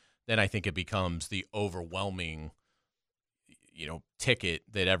everything, then I think it becomes the overwhelming, ticket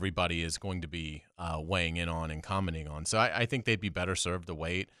that everybody is going to be weighing in on and commenting on. So I think they'd be better served to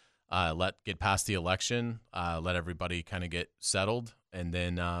wait, get past the election, let everybody kind of get settled, and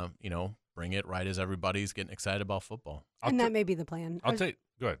then bring it right as everybody's getting excited about football. That may be the plan.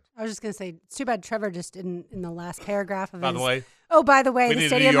 Go ahead. I was just going to say, it's too bad Trevor just in the last paragraph of By the way, the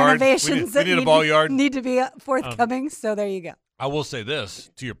stadium renovations we need a ball yard. Need to be forthcoming. So there you go. I will say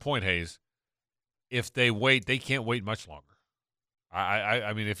this, to your point, Hayes. If they wait, they can't wait much longer.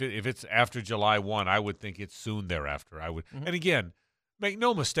 I mean, if it's after July 1, I would think it's soon thereafter. I would. Mm-hmm. And again, make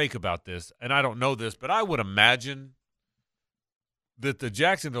no mistake about this, and I don't know this, but I would imagine that the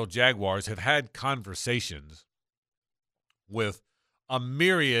Jacksonville Jaguars have had conversations with a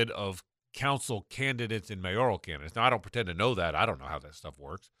myriad of council candidates and mayoral candidates. Now, I don't pretend to know that. I don't know how that stuff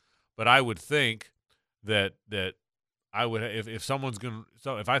works. But I would think that I would, if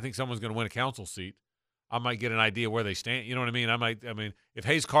I think someone's going to win a council seat, I might get an idea where they stand. You know what I mean? I mean, if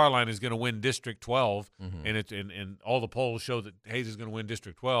Hayes Carline is going to win District 12, and all the polls show that Hayes is going to win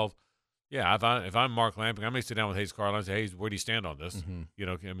District 12, yeah, if I'm Mark Lamping, I may sit down with Hayes Carline and say, Hayes, where do you stand on this? You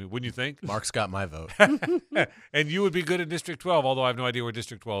know, I mean, wouldn't you think? Mark's got my vote. And you would be good in District 12, although I have no idea where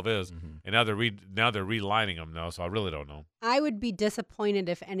District 12 is. And now they're relining them now, so I really don't know. I would be disappointed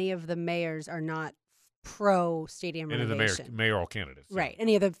if any of the mayors are not pro stadium Any renovation. of the mayoral candidates. Right.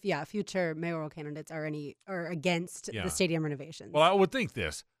 Any of the future mayoral candidates are against Yeah. the stadium renovations. Well, I would think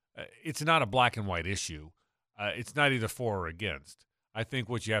this. It's not a black and white issue. It's not either for or against. I think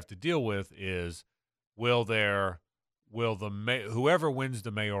what you have to deal with is whoever wins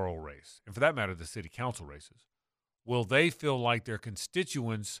the mayoral race, and for that matter, the city council races, will they feel like their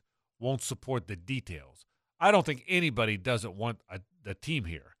constituents won't support the details? I don't think anybody doesn't want a team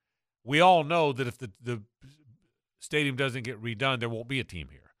here. We all know that if the stadium doesn't get redone, there won't be a team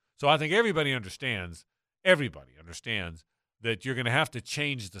here. So I think everybody understands that you're going to have to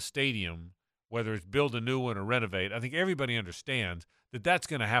change the stadium, whether it's build a new one or renovate. I think everybody understands that that's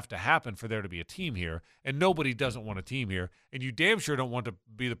going to have to happen for there to be a team here, and nobody doesn't want a team here, and you damn sure don't want to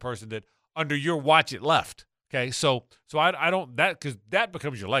be the person that under your watch it left. Okay, so I don't, that, because that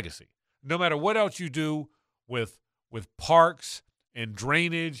becomes your legacy. No matter what else you do with parks and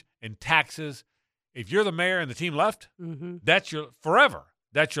drainage and taxes, if you're the mayor and the team left, that's your forever.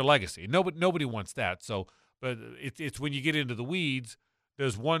 That's your legacy. Nobody wants that. So, but it's when you get into the weeds.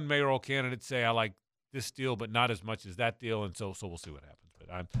 Does one mayoral candidate say, I like this deal, but not as much as that deal? And so we'll see what happens. But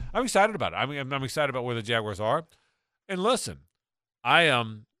I'm excited about it. I mean, I'm excited about where the Jaguars are. And listen,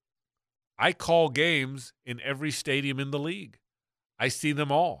 I call games in every stadium in the league. I see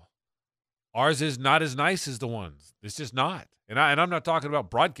them all. Ours is not as nice as the ones. It's just not. And I'm not talking about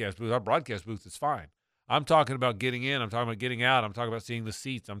broadcast booth. Our broadcast booth is fine. I'm talking about getting in. I'm talking about getting out. I'm talking about seeing the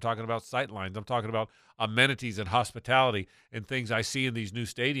seats. I'm talking about sight lines. I'm talking about amenities and hospitality and things I see in these new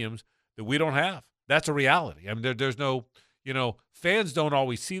stadiums that we don't have. That's a reality. I mean, there's no, fans don't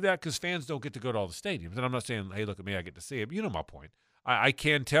always see that because fans don't get to go to all the stadiums. And I'm not saying, hey, look at me, I get to see it. But you know my point. I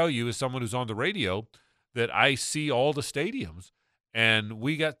can tell you as someone who's on the radio that I see all the stadiums, and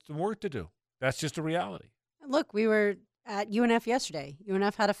we got some work to do. That's just a reality. Look, we were at UNF yesterday.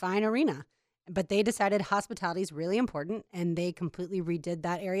 UNF had a fine arena, but they decided hospitality is really important, and they completely redid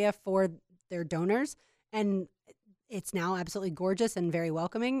that area for their donors. And it's now absolutely gorgeous and very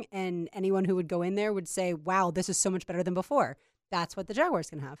welcoming, and anyone who would go in there would say, wow, this is so much better than before. That's what the Jaguars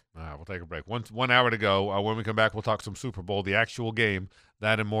can have. All right, we'll take a break. 1 hour to go. When we come back, we'll talk some Super Bowl, the actual game,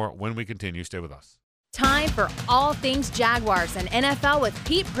 that and more when we continue. Stay with us. Time for all things Jaguars and NFL with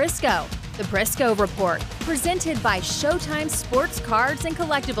Pete Prisco. The Prisco Report, presented by Showtime Sports Cards and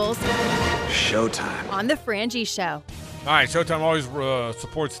Collectibles. Showtime. On The Frangie Show. All right, Showtime always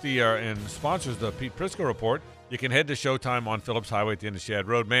supports and sponsors the Pete Prisco Report. You can head to Showtime on Phillips Highway at the end of Shad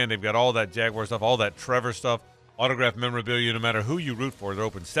Road. Man, they've got all that Jaguar stuff, all that Trevor stuff, autographed memorabilia, no matter who you root for. They're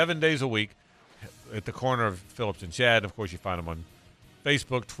open 7 days a week at the corner of Phillips and Shad. Of course, you find them on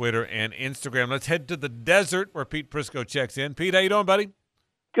Facebook, Twitter, and Instagram. Let's head to the desert where Pete Prisco checks in. Pete, how you doing, buddy?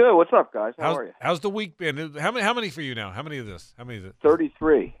 Good. What's up, guys? How are you? How's the week been? How many for you now? How many of this? How many is it?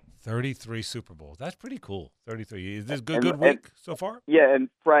 33. 33 Super Bowls. That's pretty cool. 33. Is this a good week so far? Yeah, and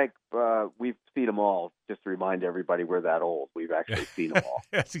Frank, we've seen them all. Just to remind everybody, we're that old. We've actually seen them all.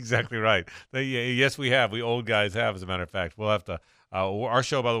 That's exactly right. Yes, we have. We old guys have, as a matter of fact. We'll have to. Our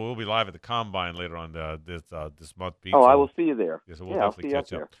show, by the way, will be live at the Combine later on this month, Pete. Oh, I will see you there. Yeah, so we'll definitely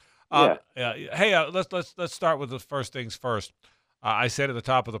catch up. Hey, let's start with the first things first. I said at the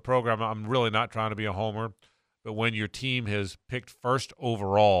top of the program, I'm really not trying to be a homer, but when your team has picked first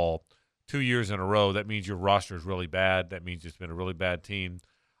overall 2 years in a row, that means your roster is really bad. That means it's been a really bad team.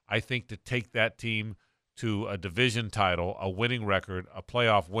 I think to take that team to a division title, a winning record, a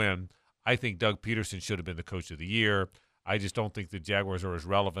playoff win, I think Doug Peterson should have been the coach of the year. I just don't think the Jaguars are as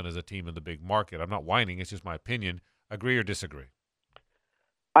relevant as a team in the big market. I'm not whining. It's just my opinion. Agree or disagree?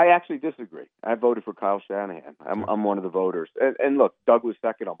 I actually disagree. I voted for Kyle Shanahan. I'm one of the voters. And look, Doug was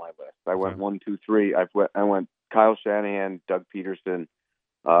second on my list. I went 1, 2, 3. I went Kyle Shanahan, Doug Peterson,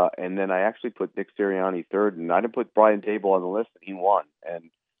 and then I actually put Nick Sirianni third. And I didn't put Brian Daboll on the list, and he won.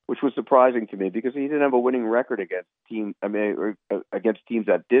 And which was surprising to me because he didn't have a winning record against teams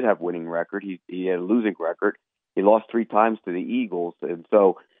that did have winning record. He had a losing record. He lost 3 times to the Eagles, and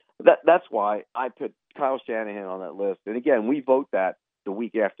so that's why I put Kyle Shanahan on that list. And again, we vote that the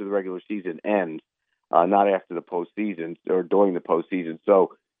week after the regular season ends, not after the postseason or during the postseason.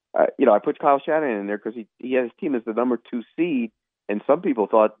 So, I put Kyle Shanahan in there because he had his team as the number 2 seed, and some people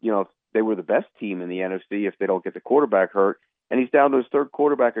thought, they were the best team in the NFC if they don't get the quarterback hurt. And he's down to his third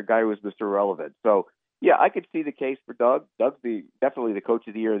quarterback, a guy who was Mr. Irrelevant. So, yeah, I could see the case for Doug. Doug's definitely the coach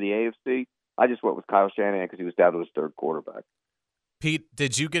of the year of the AFC. I just went with Kyle Shanahan because he was down to his third quarterback. Pete,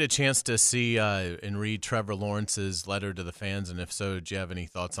 did you get a chance to see and read Trevor Lawrence's letter to the fans? And if so, do you have any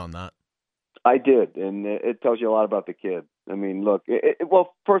thoughts on that? I did, and it tells you a lot about the kid. I mean, look,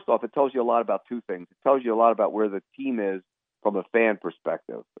 well, first off, it tells you a lot about two things. It tells you a lot about where the team is from a fan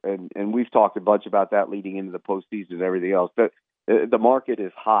perspective, and we've talked a bunch about that leading into the postseason and everything else. But the market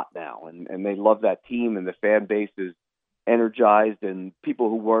is hot now, and they love that team, and the fan base is energized, and people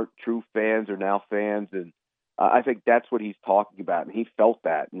who weren't true fans are now fans, and I think that's what he's talking about, and he felt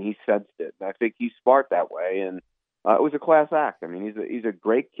that, and he sensed it, and I think he's smart that way, and it was a class act. I mean, he's a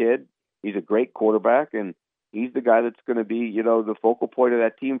great kid, he's a great quarterback, and he's the guy that's going to be, the focal point of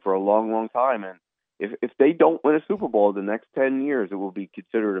that team for a long, long time, and if they don't win a Super Bowl in the next 10 years, it will be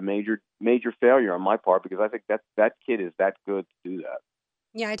considered a major failure on my part, because I think that kid is that good to do that.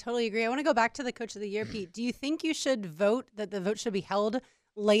 Yeah, I totally agree. I want to go back to the Coach of the Year, Pete. Do you think you should vote, that the vote should be held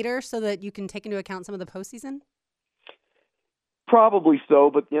later so that you can take into account some of the postseason? Probably so,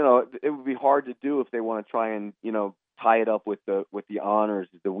 but it would be hard to do if they want to try and tie it up with the honors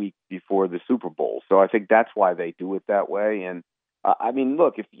the week before the Super Bowl. So I think that's why they do it that way. And I mean,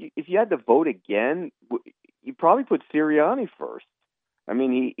 look, if you had to vote again, you probably put Sirianni first. I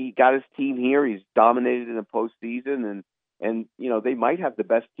mean, he got his team here. He's dominated in the postseason, and they might have the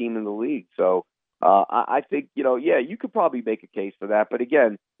best team in the league. So I think you could probably make a case for that. But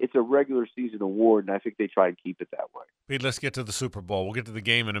again, it's a regular season award, and I think they try and keep it that way. Pete, let's get to the Super Bowl. We'll get to the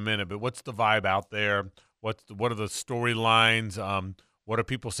game in a minute, but what's the vibe out there? What are the storylines? What are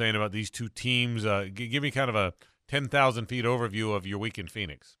people saying about these two teams? Give me kind of a 10,000 feet overview of your week in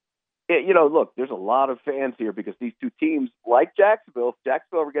Phoenix. Look, there's a lot of fans here because these two teams, like Jacksonville, if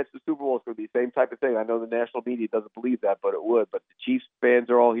Jacksonville ever gets to the Super Bowl, it's going to be the same type of thing. I know the national media doesn't believe that, but it would. But the Chiefs fans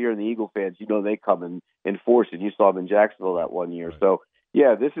are all here, and the Eagle fans, they come in force, and you saw them in Jacksonville that one year. Right. So,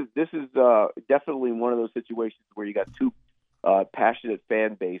 yeah, this is definitely one of those situations where you got two passionate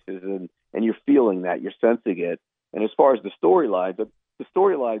fan bases, and you're feeling that, you're sensing it. And as far as the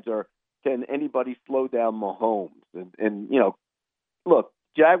storylines are, can anybody slow down Mahomes? And look,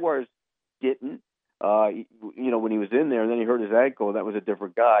 Jaguars didn't, when he was in there, and then he hurt his ankle, and that was a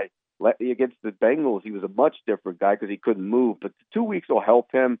different guy. Against the Bengals, he was a much different guy because he couldn't move. But the 2 weeks will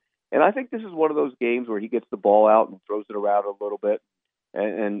help him. And I think this is one of those games where he gets the ball out and throws it around a little bit,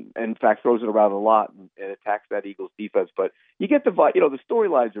 and in fact throws it around a lot and attacks that Eagles defense. But you get the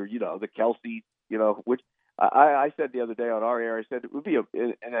storylines are, the Kelsey, which I said the other day on our air, I said it would be,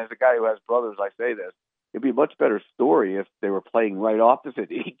 and as a guy who has brothers, I say this, it'd be a much better story if they were playing right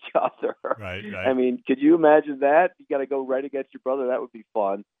opposite each other. Right. I mean, could you imagine that? You got to go right against your brother. That would be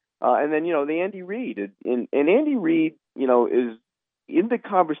fun. And then, the Andy Reid. And Andy Reid, is in the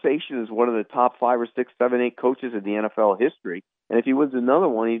conversation as one of the top 5 or 6, 7, 8 coaches in the NFL history. And if he wins another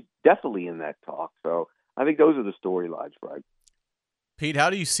one, he's definitely in that talk. So I think those are the storylines, Frank. Pete, how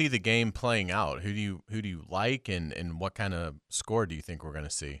do you see the game playing out? Who do you like, and what kind of score do you think we're going to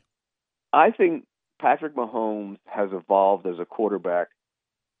see? I think Patrick Mahomes has evolved as a quarterback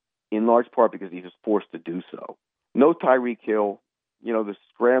in large part because he was forced to do so. No Tyreek Hill, the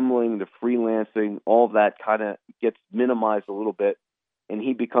scrambling, the freelancing, all that kind of gets minimized a little bit, and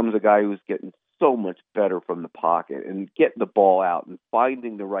he becomes a guy who's getting so much better from the pocket and getting the ball out and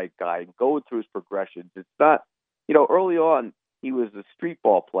finding the right guy and going through his progressions. It's not, early on he was a street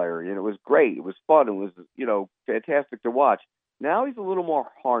ball player, and it was great. It was fun. It was, fantastic to watch. Now he's a little more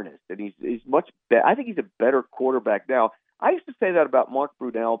harnessed, and he's much better. I think he's a better quarterback now. I used to say that about Mark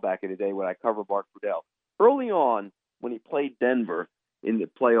Brunell back in the day when I covered Mark Brunell. Early on, when he played Denver in the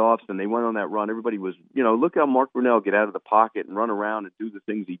playoffs and they went on that run, everybody was, look how Mark Brunell get out of the pocket and run around and do the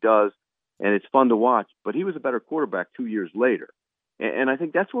things he does, and it's fun to watch. But he was a better quarterback 2 years later. And I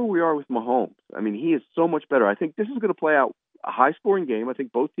think that's where we are with Mahomes. I mean, he is so much better. I think this is going to play out a high-scoring game. I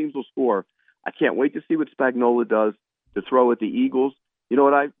think both teams will score. I can't wait to see what Spagnuolo does to throw at the Eagles. You know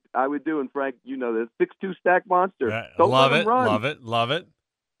what I would do, and Frank, the 6'2" stack monster. Don't let him run. Love it.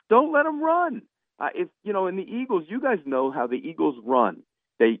 Don't let him run. In the Eagles, you guys know how the Eagles run.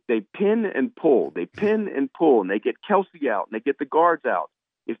 They pin and pull. They pin and pull, and they get Kelsey out, and they get the guards out.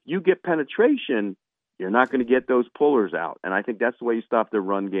 If you get penetration, you're not going to get those pullers out. And I think that's the way you stop their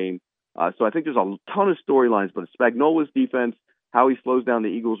run game. So I think there's a ton of storylines, but Spagnuolo's defense, how he slows down the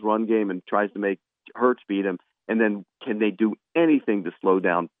Eagles' run game and tries to make Hurts beat him, and then can they do anything to slow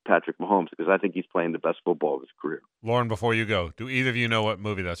down Patrick Mahomes? Because I think he's playing the best football of his career. Lauren, before you go, do either of you know what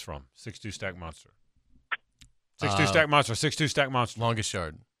movie that's from? 6'2" Stack Monster. 6'2" Stack Monster. 6'2" Stack Monster. Longest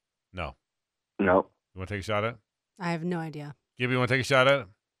Yard. No. You want to take a shot at it? I have no idea. Gibby, you want to take a shot at it?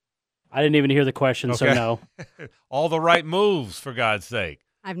 I didn't even hear the question, so Okay. no. All the right moves, for God's sake.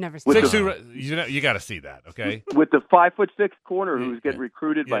 I've never seen With that. You got to see that, okay? With the 5'6" corner who's getting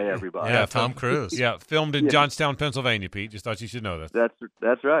recruited by Yeah. everybody. Yeah, Tom Cruise. Yeah, filmed in Yeah. Johnstown, Pennsylvania, Pete. Just thought you should know that.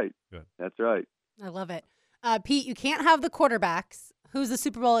 That's right. Good. That's right. I love it. Pete, you can't have the quarterbacks. Who's the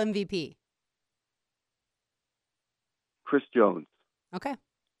Super Bowl MVP? Chris Jones. Okay.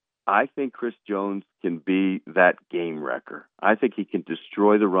 I think Chris Jones can be that game wrecker. I think he can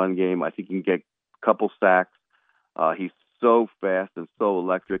destroy the run game. I think he can get a couple sacks. He's so fast and so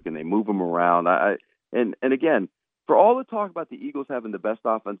electric, and they move him around. And again, for all the talk about the Eagles having the best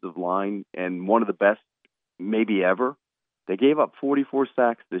offensive line and one of the best maybe ever, they gave up 44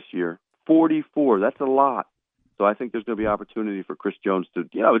 sacks this year. 44. That's a lot. So I think there's going to be opportunity for Chris Jones to,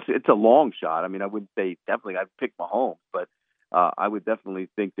 it's a long shot. I mean, I wouldn't say definitely I'd pick Mahomes, but I would definitely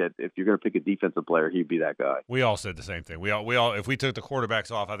think that if you're going to pick a defensive player, he'd be that guy. We all said the same thing. We all if we took the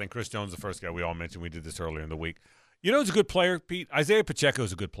quarterbacks off, I think Chris Jones is the first guy we all mentioned. We did this earlier in the week. You know who's a good player, Pete? Isaiah Pacheco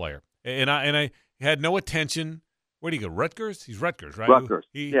is a good player. And I had no attention. Where do you go? Rutgers? He's Rutgers, right? Rutgers.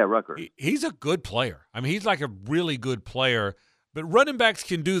 Rutgers. He's a good player. I mean, he's like a really good player. But running backs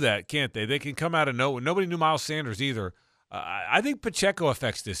can do that, can't they? They can come out of nowhere. Nobody knew Miles Sanders either. I think Pacheco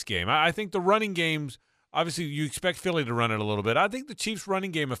affects this game. I think the running games, obviously you expect Philly to run it a little bit. I think the Chiefs'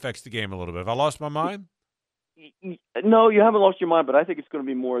 running game affects the game a little bit. Have I lost my mind? No, you haven't lost your mind, but I think it's going to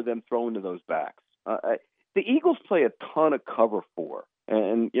be more of them throwing to those backs. The Eagles play a ton of cover 4,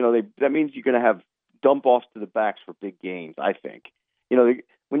 and that means you're going to have dump offs to the backs for big gains. I think,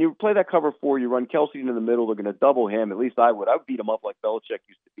 when you play that cover 4, you run Kelsey into the middle. They're going to double him. At least I would. I would beat him up like Belichick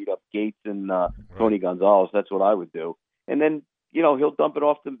used to beat up Gates and Tony Gonzalez. That's what I would do. And then he'll dump it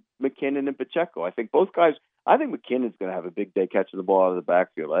off to McKinnon and Pacheco. I think both guys. I think McKinnon's going to have a big day catching the ball out of the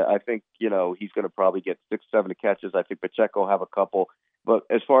backfield. I think he's going to probably get 6-7 catches. I think Pacheco will have a couple. But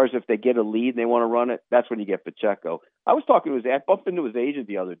as far as if they get a lead and they want to run it, that's when you get Pacheco. I was talking to I bumped into his agent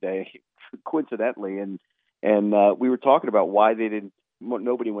the other day, coincidentally, and we were talking about why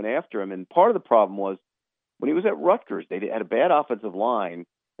nobody went after him. And part of the problem was when he was at Rutgers, they had a bad offensive line,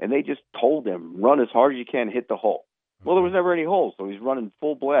 and they just told him, run as hard as you can, hit the hole. Well, there was never any holes, so he's running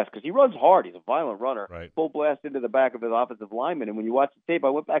full blast because he runs hard. He's a violent runner, right. Full blast into the back of his offensive lineman. And when you watch the tape, I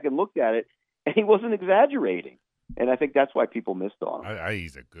went back and looked at it, and he wasn't exaggerating. And I think that's why people missed on him. I think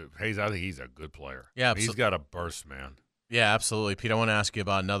he's a good player. Yeah, he's got a burst, man. Yeah, absolutely, Pete. I want to ask you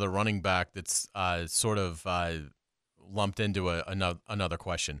about another running back that's sort of lumped into another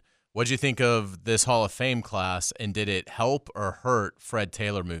question. What did you think of this Hall of Fame class, and did it help or hurt Fred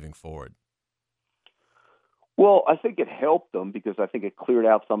Taylor moving forward? Well, I think it helped them because I think it cleared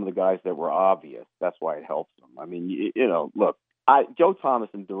out some of the guys that were obvious. That's why it helps them. I mean, look, Joe Thomas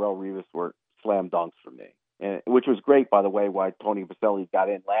and Darrelle Revis were slam dunks for me, which was great, by the way, why Tony Vaselli got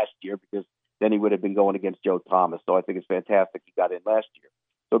in last year because then he would have been going against Joe Thomas. So I think it's fantastic he got in last year.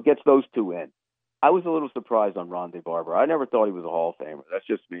 So it gets those two in. I was a little surprised on Rondé Barber. I never thought he was a Hall of Famer. That's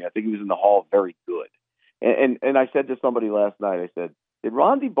just me. I think he was in the Hall very good. And I said to somebody last night, I said, did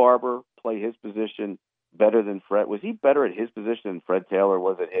Rondé Barber play his position better than Fred? Was he better at his position than Fred Taylor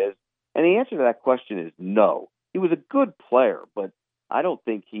was at his? And the answer to that question is no. He was a good player, but I don't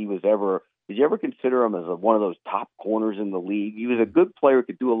think he was ever – did you ever consider him as one of those top corners in the league? He was a good player,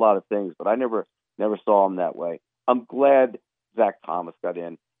 could do a lot of things, but I never saw him that way. I'm glad Zach Thomas got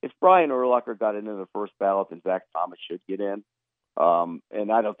in. If Brian Urlacher got into the first ballot, then Zach Thomas should get in.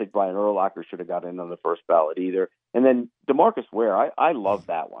 And I don't think Brian Urlacher should have got in on the first ballot either. And then DeMarcus Ware, I love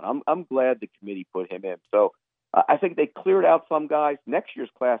that one. I'm glad the committee put him in. So I think they cleared out some guys. Next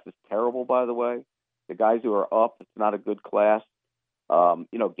year's class is terrible, by the way. The guys who are up, it's not a good class.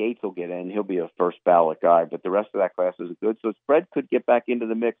 Gates will get in. He'll be a first ballot guy, but the rest of that class isn't good. So Fred could get back into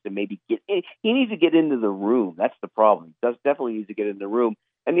the mix and maybe get in. He needs to get into the room. That's the problem. He definitely needs to get in the room.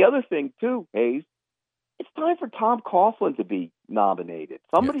 And the other thing, too, Hayes, it's time for Tom Coughlin to be nominated.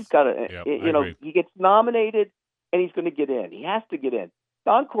 Somebody's got to, he gets nominated and he's going to get in. He has to get in.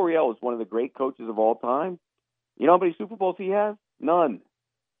 Don Coryell is one of the great coaches of all time. You know how many Super Bowls he has? None.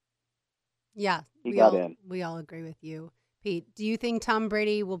 Yeah. He got in. We all agree with you. Pete, do you think Tom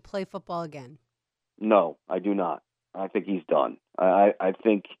Brady will play football again? No, I do not. I think he's done. I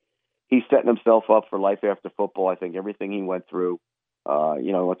think he's setting himself up for life after football. I think everything he went through,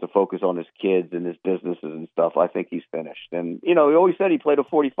 wants to focus on his kids and his businesses and stuff. I think he's finished. And, he always said he played a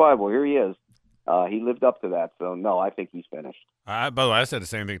 45. Well, here he is. He lived up to that. So, no, I think he's finished. By the way, I said the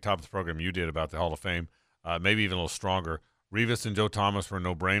same thing at the top of the program you did about the Hall of Fame, maybe even a little stronger. Revis and Joe Thomas were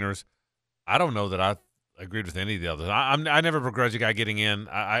no-brainers. I don't know that I agreed with any of the others. I never begrudge a guy getting in.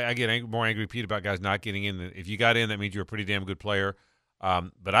 I get more angry, Pete, about guys not getting in. If you got in, that means you're a pretty damn good player.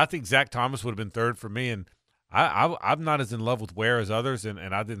 But I think Zach Thomas would have been third for me, and I'm not as in love with Ware as others, and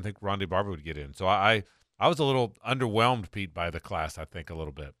I didn't think Rondé Barber would get in. So I was a little underwhelmed, Pete, by the class, I think, a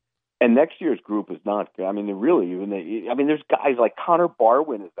little bit. And next year's group is not good. I mean, there's guys like Connor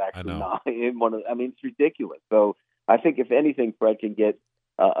Barwin is actually not in one of. I mean, it's ridiculous. So I think if anything, Fred can get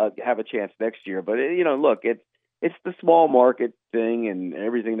have a chance next year. But look, it's the small market thing and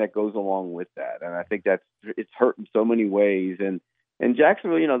everything that goes along with that. And I think it's hurt in so many ways. And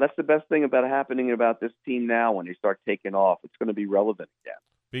Jacksonville, that's the best thing happening about this team now. When they start taking off, it's going to be relevant again.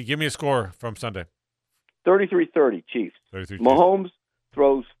 Pete, give me a score from Sunday. 33-30 Chiefs. 33 Mahomes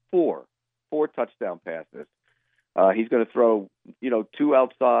throws four touchdown passes. He's going to throw, 2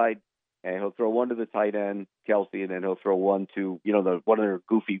 outside, and he'll throw one to the tight end, Kelsey, and then he'll throw one to, one of their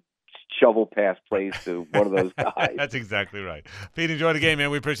goofy shovel pass plays to one of those guys. That's exactly right. Pete, enjoy the game, man.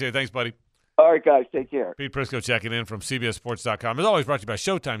 We appreciate it. Thanks, buddy. All right, guys. Take care. Pete Prisco checking in from CBSSports.com. As always, brought to you by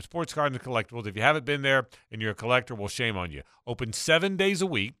Showtime Sports Card and Collectibles. If you haven't been there and you're a collector, well, shame on you. Open 7 days a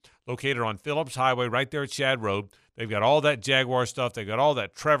week, located on Phillips Highway right there at Shad Road. They've got all that Jaguar stuff. They've got all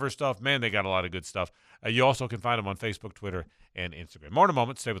that Trevor stuff. Man, they got a lot of good stuff. You also can find them on Facebook, Twitter, and Instagram. More in a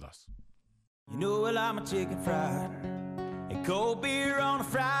moment. Stay with us. You know well, I'm a chicken fried and cold beer on a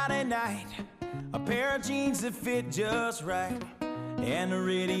Friday night, a pair of jeans that fit just right, and the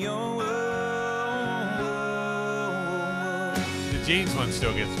radio. The jeans one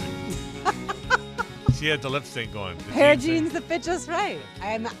still gets me. She had the lip sync going. Pair of jeans that fit just right.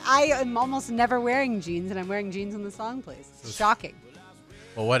 I am almost never wearing jeans, and I'm wearing jeans when the song plays. It's shocking.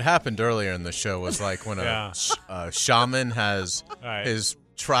 Well, what happened earlier in the show was like when a shaman has his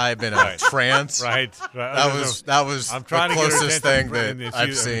tribe in a trance. Right. That was I'm trying the to get her closest attention, thing that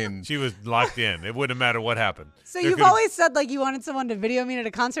I've seen. She was locked in. It wouldn't matter what happened. So you've always said like you wanted someone to video me at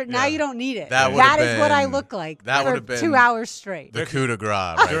a concert. Now you don't need it. That is what I look like for 2 hours straight. The coup de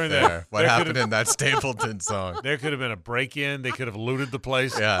grace right there. What happened in that Stapleton song? There could have been a break-in. They could have looted the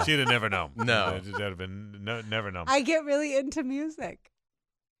place. Yeah. She'd have never known. No. She'd have been never known. I get really into music.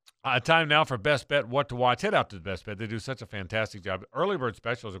 Time now for Best Bet, what to watch. Head out to Best Bet. They do such a fantastic job. Early bird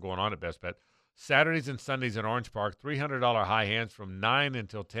specials are going on at Best Bet. Saturdays and Sundays in Orange Park, $300 high hands from 9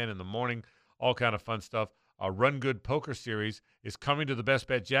 until 10 in the morning. All kind of fun stuff. Run Good Poker Series is coming to the Best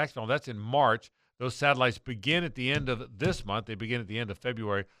Bet Jacksonville. That's in March. Those satellites begin at the end of this month. They begin at the end of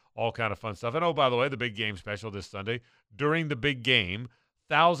February. All kind of fun stuff. And, oh, by the way, the big game special this Sunday. During the big game,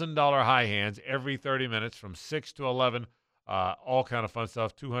 $1,000 high hands every 30 minutes from 6 to 11. All kind of fun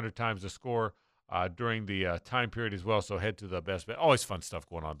stuff. 200 times the score during the time period as well. So head to the Best Bet. Always fun stuff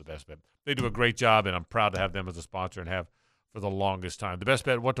going on at the Best Bet. They do a great job, and I'm proud to have them as a sponsor and have for the longest time. The Best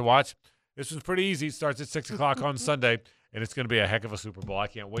Bet, what to watch. This was pretty easy. It starts at 6 o'clock on Sunday, and it's going to be a heck of a Super Bowl. I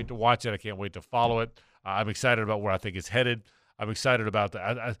can't wait to watch it. I can't wait to follow it. I'm excited about where I think it's headed. I'm excited about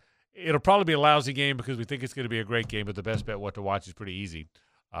the it'll probably be a lousy game because we think it's going to be a great game, but the Best Bet, what to watch is pretty easy.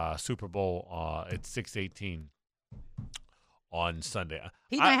 Super Bowl at 6:18 on Sunday.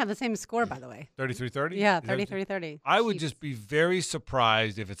 Pete and I have the same score, by the way. 33-30? Yeah, 33-30. I would just be very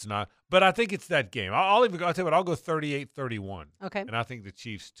surprised if it's not. But I think it's that game. I'll tell you what, I'll go 38-31. Okay. And I think the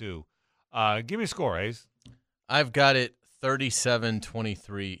Chiefs, too. Give me a score, Hayes. I've got it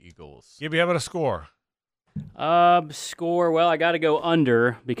 37-23 Eagles. Gibby, how about a score? Score, well, I got to go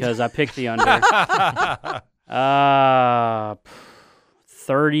under because I picked the under.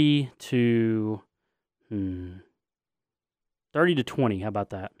 30-20. How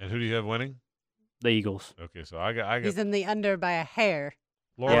about that? And who do you have winning? The Eagles. Okay, so I got. He's in the under by a hair.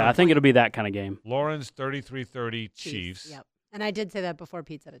 Lauren, yeah, I think it'll be that kind of game. Lauren's 33-30 Chiefs. Yep. And I did say that before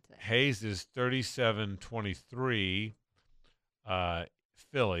Pete said it today. Hayes is 37-23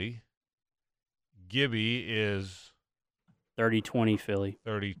 Philly. Gibby is 30-20 Philly.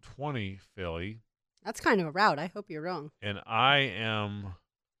 30-20 Philly. That's kind of a route. I hope you're wrong. And I am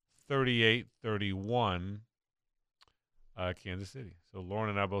 38-31 Kansas City. So Lauren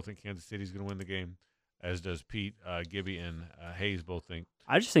and I both think Kansas City's going to win the game, as does Pete. Gibby and Hayes both think.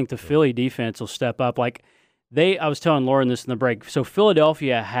 I just think the Philly defense will step up. Like I was telling Lauren this in the break. So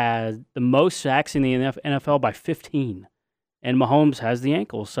Philadelphia had the most sacks in the NFL by 15, and Mahomes has the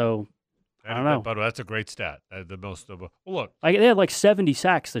ankle. So I don't know. But that's a great stat. The most of well, look, like they had like 70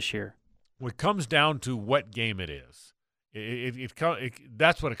 sacks this year. When it comes down to what game it is,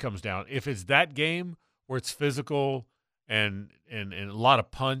 that's what it comes down. If it's that game where it's physical and a lot of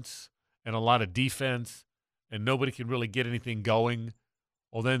punts and a lot of defense and nobody can really get anything going,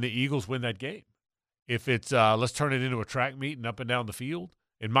 well, then the Eagles win that game. If it's let's turn it into a track meet and up and down the field,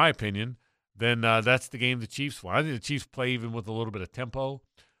 in my opinion, then that's the game the Chiefs won. I think the Chiefs play even with a little bit of tempo,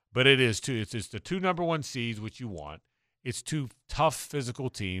 but it is too. It's the two number one seeds, which you want. It's two tough physical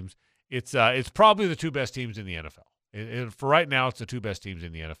teams. It's probably the two best teams in the NFL. And for right now, it's the two best teams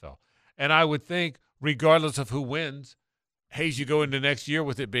in the NFL. And I would think, regardless of who wins, Hayes, you go into next year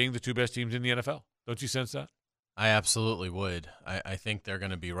with it being the two best teams in the NFL. Don't you sense that? I absolutely would. I think they're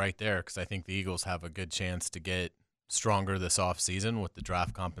going to be right there because I think the Eagles have a good chance to get stronger this offseason with the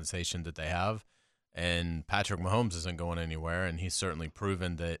draft compensation that they have. And Patrick Mahomes isn't going anywhere, and he's certainly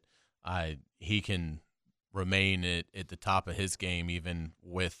proven that he can remain at the top of his game even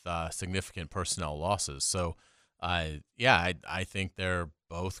with significant personnel losses. So, I think they're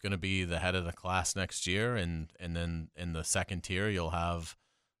both going to be the head of the class next year, and then in the second tier you'll have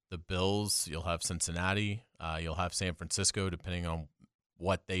the Bills, you'll have Cincinnati, you'll have San Francisco, depending on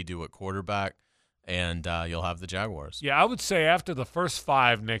what they do at quarterback, and you'll have the Jaguars. Yeah, I would say after the first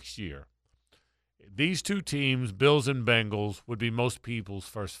 5 next year, these two teams, Bills and Bengals, would be most people's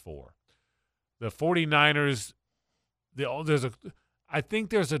first 4. The 49ers, I think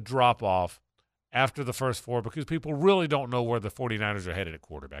there's a drop-off after the first 4 because people really don't know where the 49ers are headed at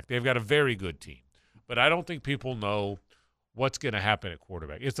quarterback. They've got a very good team, but I don't think people know what's going to happen at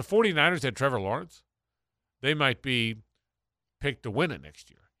quarterback. If the 49ers had Trevor Lawrence, they might be picked to win it next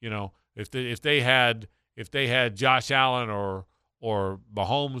year. You know, if they had Josh Allen or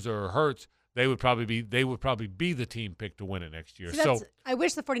Mahomes or Hurts, they would probably be the team picked to win it next year. So I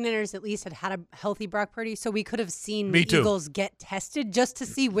wish the 49ers at least had a healthy Brock Purdy so we could have seen Me the too. Eagles get tested just to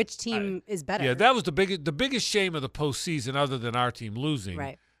see which team is better. Yeah, that was the biggest shame of the postseason, other than our team losing.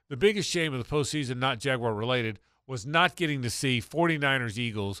 Right. The biggest shame of the postseason, not Jaguar related, was not getting to see 49ers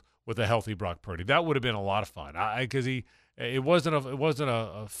Eagles with a healthy Brock Purdy. That would have been a lot of fun. Because it wasn't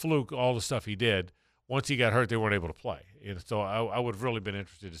a fluke. All the stuff he did. Once he got hurt, they weren't able to play. And so I would have really been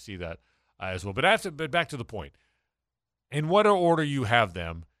interested to see that as well. But back to the point. In what order you have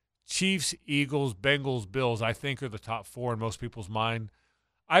them? Chiefs, Eagles, Bengals, Bills, I think are the top 4 in most people's mind.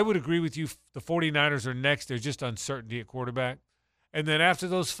 I would agree with you. The 49ers are next. There's just uncertainty at quarterback. And then after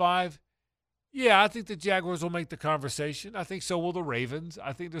those 5, yeah, I think the Jaguars will make the conversation. I think so will the Ravens.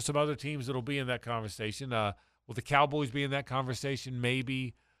 I think there's some other teams that will be in that conversation. Will the Cowboys be in that conversation?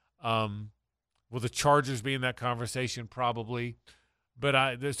 Maybe. Will the Chargers be in that conversation? Probably.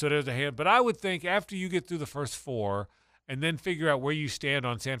 So there's a hand. But I would think after you get through the first 4 and then figure out where you stand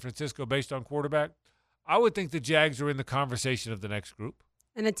on San Francisco based on quarterback, I would think the Jags are in the conversation of the next group.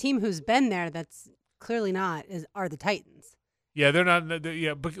 And a team who's been there that's clearly not are the Titans. Yeah, they're not.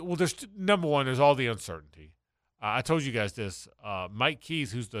 There's number one. There's all the uncertainty. I told you guys this. Mike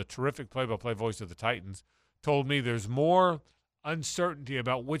Keith, who's the terrific play-by-play voice of the Titans, told me there's more uncertainty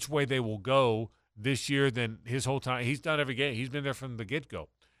about which way they will go this year than his whole time. He's done every game. He's been there from the get-go,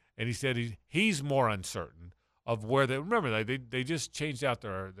 and he said he's more uncertain of where they. Remember, they just changed out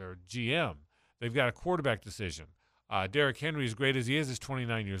their GM. They've got a quarterback decision. Derrick Henry, as great as he is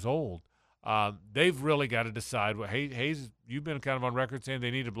 29 years old. They've really got to decide. Well, Hayes, you've been kind of on record saying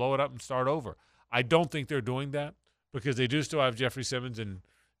they need to blow it up and start over. I don't think they're doing that because they do still have Jeffrey Simmons and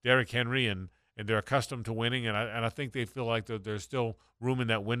Derrick Henry, and they're accustomed to winning. And I think they feel like there's still room in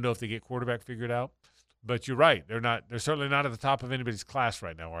that window if they get quarterback figured out. But you're right. They're certainly not at the top of anybody's class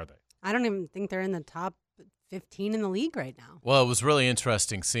right now, are they? I don't even think they're in the top 15 in the league right now. Well, it was really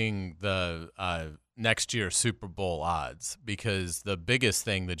interesting seeing the next year Super Bowl odds because the biggest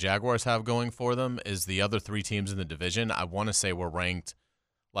thing the Jaguars have going for them is the other 3 teams in the division. I want to say we're ranked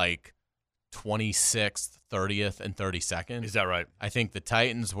like 26th, 30th, and 32nd. Is that right? I think the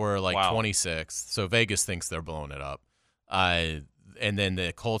Titans were like 26th, so Vegas thinks they're blowing it up. And then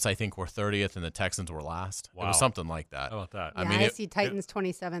the Colts, I think, were 30th, and the Texans were last. Wow. It was something like that. How about that? Yeah, I see Titans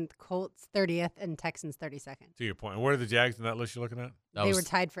 27th, Colts 30th, and Texans 32nd. To your point. And where are the Jags in that list you're looking at? They were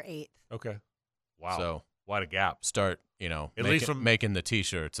tied for 8th. Okay. Wow. So what a gap. Start, making the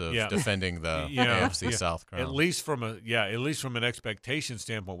T-shirts of defending the AFC South crown. At least from an expectation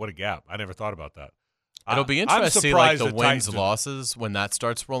standpoint, what a gap. I never thought about that. It'll be interesting to see like the wins losses when that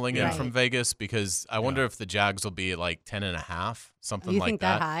starts rolling in from Vegas because I wonder if the Jags will be at like 10.5, something like think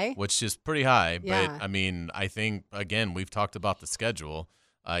that high? Which is pretty high. Yeah. But I mean, I think again we've talked about the schedule.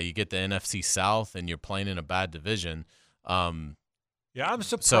 You get the NFC South and you're playing in a bad division. I'm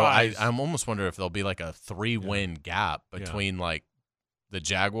surprised. So I'm almost wondering if there'll be like a 3-win gap between like the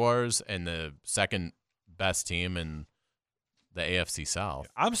Jaguars and the second best team in the AFC South.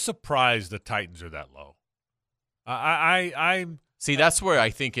 I'm surprised the Titans are that low. I'm see. That's where I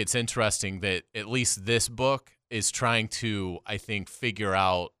think it's interesting that at least this book is trying to, I think, figure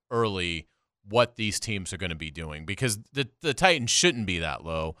out early what these teams are going to be doing because the Titans shouldn't be that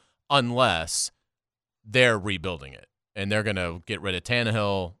low unless they're rebuilding it and they're going to get rid of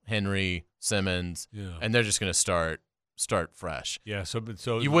Tannehill, Henry, Simmons, and they're just going to start start fresh. Yeah, so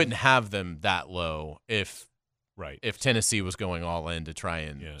You wouldn't have them that low if Tennessee was going all in to try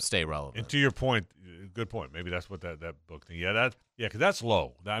and stay relevant. And to your point, good point. Maybe that's what that book thing. Yeah, because that's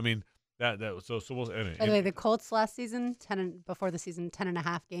low. I mean, so we'll. By the way, the Colts last season, before the season,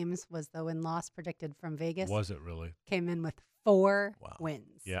 10.5 games was the win-loss predicted from Vegas. Was it really? Came in with 4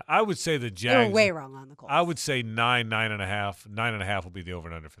 wins. Yeah, I would say the Jags. They were way wrong on the Colts. I would say 9.5. 9.5 will be the over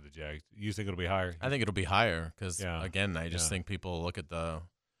and under for the Jags. You think it'll be higher? I think it'll be higher because again, I just think people look at the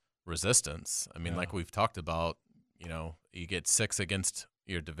resistance. I mean, like we've talked about, you get 6 against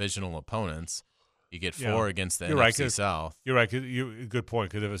your divisional opponents. You get 4 against the NFC South. You're right. Good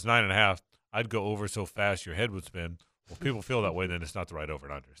point. Because if it's 9.5, I'd go over so fast your head would spin. Well, people feel that way, then it's not the right over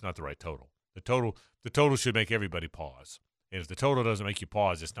and under. It's not the right total. The total should make everybody pause. And if the total doesn't make you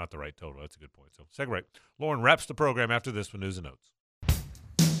pause, it's not the right total. That's a good point. So, second break. Lauren wraps the program after this with news and notes.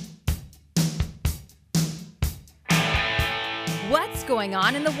 What's going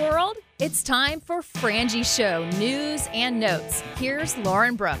on in the world? It's time for Frangie Show News and Notes. Here's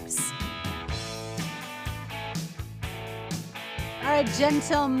Lauren Brooks. All right,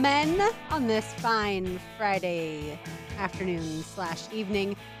 gentlemen, on this fine Friday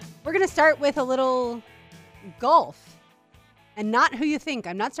afternoon/evening, we're going to start with a little golf. And not who you think.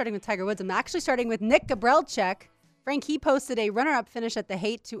 I'm not starting with Tiger Woods. I'm actually starting with Nick Gabrielchuk. Frank, he posted a runner-up finish at the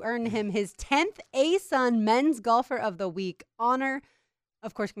Haight to earn him his 10th ASUN Men's Golfer of the Week honor.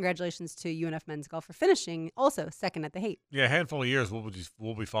 Of course, congratulations to UNF men's golf for finishing also second at the Haight. Yeah, a handful of years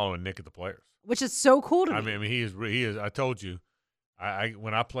we'll be following Nick at the Players, which is so cool to me. I mean, he is. I told you,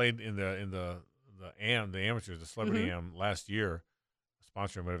 when I played in the amateurs, the Celebrity Am last year,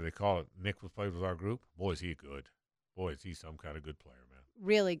 sponsoring whatever they call it. Nick played with our group. Boy, is he good. Boy, is he some kind of good player, man.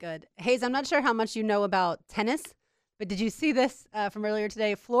 Really good. Hayes, I'm not sure how much you know about tennis, but did you see this from earlier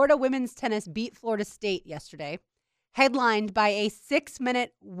today? Florida women's tennis beat Florida State yesterday, headlined by a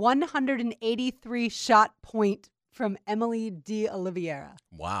 6-minute, 183-shot point from Emily De Oliveira.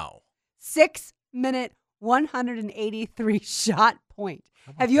 Wow. 6-minute, 183-shot point.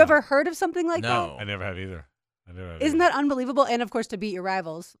 Have you ever heard of something like that? No. I never have either. Isn't that unbelievable? And, of course, to beat your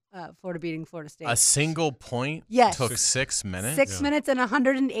rivals, Florida beating Florida State. A single point took 6 minutes? 6 minutes and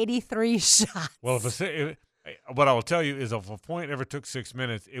 183 shots. Well, what I will tell you is if a point ever took 6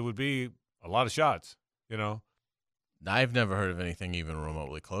 minutes, it would be a lot of shots, I've never heard of anything even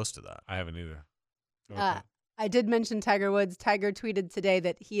remotely close to that. I haven't either. I did mention Tiger Woods. Tiger tweeted today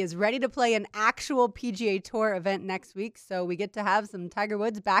that he is ready to play an actual PGA Tour event next week, so we get to have some Tiger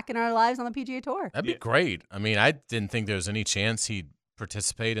Woods back in our lives on the PGA Tour. That'd be great. I mean, I didn't think there was any chance he'd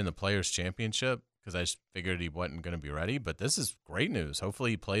participate in the Players' Championship because I just figured he wasn't going to be ready, but this is great news. Hopefully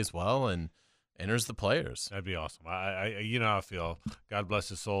he plays well and enters the Players. That'd be awesome. I how I feel. God bless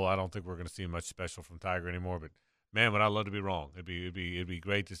his soul. I don't think we're going to see much special from Tiger anymore, but man, would I love to be wrong. It'd be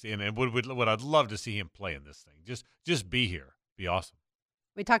great to see, and would I'd love to see him play in this thing. Just be here. Be awesome.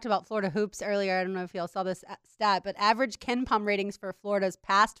 We talked about Florida hoops earlier. I don't know if y'all saw this stat, but average KenPom ratings for Florida's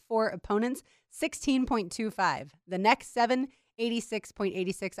past 4 opponents, 16.25. The next 7,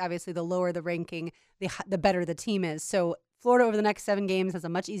 86.86. Obviously, the lower the ranking, the better the team is. So Florida over the next 7 games has a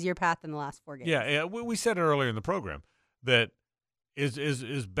much easier path than the last 4 games. Yeah. We said it earlier in the program that is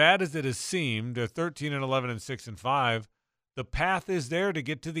as bad as it has seemed. They're 13 and 11 and 6 and 5. The path is there to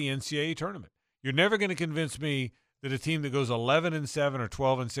get to the NCAA tournament. You're never going to convince me that a team that goes 11 and 7 or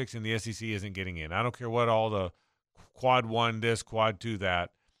 12 and 6 in the SEC isn't getting in. I don't care what all the quad 1 this, quad 2 that.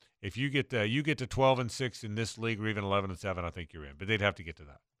 If you get to 12 and 6 in this league or even 11 and 7, I think you're in. But they'd have to get to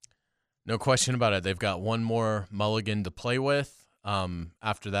that. No question about it. They've got one more mulligan to play with.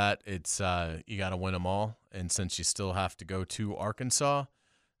 After that, it's you got to win them all. And since you still have to go to Arkansas,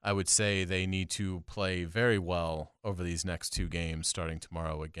 I would say they need to play very well over these next 2 games starting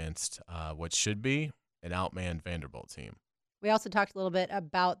tomorrow against what should be an outmanned Vanderbilt team. We also talked a little bit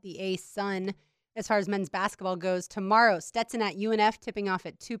about the ASUN as far as men's basketball goes. Tomorrow, Stetson at UNF tipping off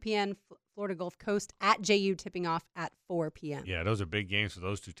at 2 p.m., Florida Gulf Coast at JU tipping off at 4 p.m. Yeah, those are big games for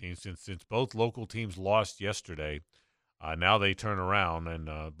those 2 teams. Since both local teams lost yesterday, now they turn around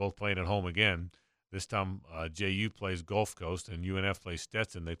and both playing at home again. This time, JU plays Gulf Coast and UNF plays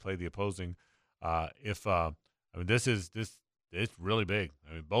Stetson. They play the opposing. It's really big.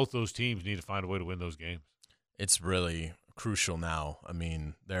 I mean, both those teams need to find a way to win those games. It's really crucial now. I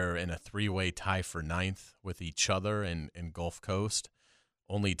mean, they're in a 3-way tie for 9th with each other in Gulf Coast.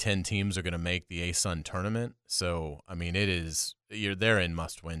 Only 10 teams are going to make the ASUN tournament. So, I mean, they're in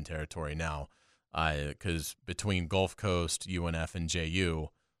must-win territory now because between Gulf Coast, UNF, and JU,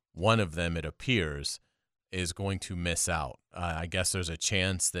 one of them, it appears, is going to miss out. I guess there's a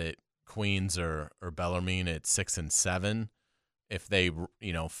chance that Queens or Bellarmine at 6 and 7. If they,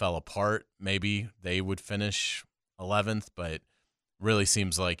 fell apart, maybe they would finish 11th, but really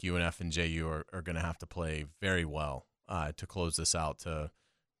seems like UNF and JU are going to have to play very well to close this out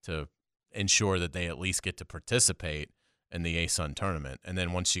to ensure that they at least get to participate in the ASUN tournament. And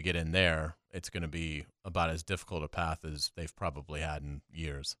then once you get in there, it's going to be about as difficult a path as they've probably had in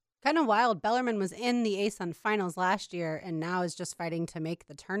years. Kind of wild. Bellarmine was in the ASUN finals last year and now is just fighting to make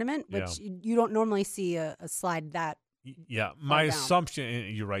the tournament, which you don't normally see a slide that. Yeah, my assumption,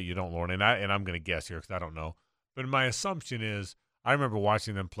 and you're right, you don't, Lauren, and I'm going to guess here because I don't know, but my assumption is I remember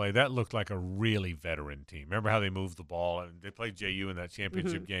watching them play. That looked like a really veteran team. Remember how they moved the ball and they played JU in that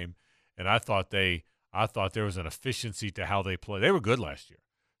championship game, and I thought there was an efficiency to how they played. They were good last year.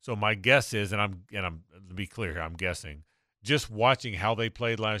 So my guess is, and I'm to be clear here, I'm guessing just watching how they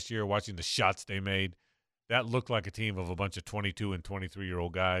played last year, watching the shots they made, that looked like a team of a bunch of 22 and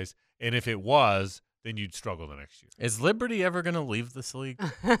 23-year-old guys, and if it was, then you'd struggle the next year. Is Liberty ever going to leave this league?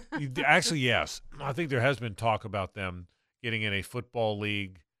 Actually, yes. I think there has been talk about them getting in a football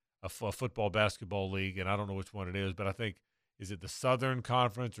league, a football basketball league, and I don't know which one it is, but I think, is it the Southern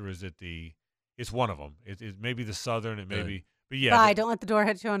Conference or is it it's one of them. It may be the Southern, it may be, but yeah. Bye, don't let the door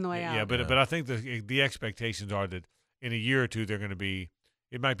hit you on the way out. Yeah, but I think the expectations are that in a year or two they're going to be,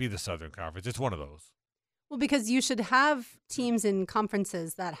 it might be the Southern Conference. It's one of those. Well, because you should have teams in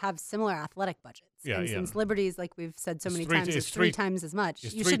conferences that have similar athletic budgets. Yeah, Since Liberty's, like we've said so many times, is three times as much.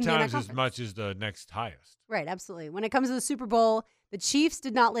 It's you three shouldn't be in that times as conference. much as the next highest. Right, absolutely. When it comes to the Super Bowl, the Chiefs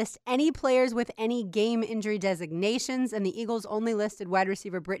did not list any players with any game injury designations, and the Eagles only listed wide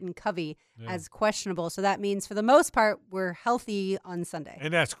receiver Britton Covey as questionable. So that means, for the most part, we're healthy on Sunday.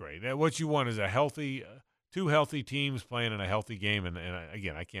 And that's great. What you want is a healthy, two healthy teams playing in a healthy game. And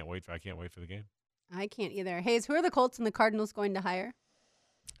again, I can't wait for the game. I can't either. Hayes, who are the Colts and the Cardinals going to hire?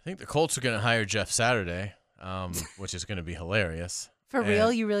 I think the Colts are going to hire Jeff Saturday, which is going to be hilarious. For real?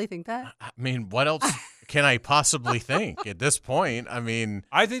 You really think that? I mean, what else can I possibly think at this point? I mean,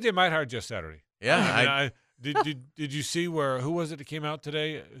 I think they might hire Jeff Saturday. Yeah. Did you see who was it that came out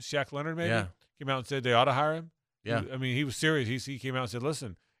today? Shaq Leonard maybe? Yeah. Came out and said they ought to hire him? Yeah. He was serious. He came out and said,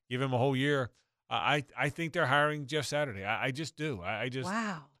 listen, give him a whole year. I think they're hiring Jeff Saturday. I just do.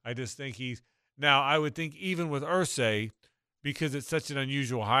 Wow. I just think he's – now, I would think even with Irsay, because it's such an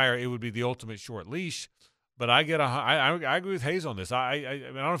unusual hire, it would be the ultimate short leash. But I agree with Hayes on this. I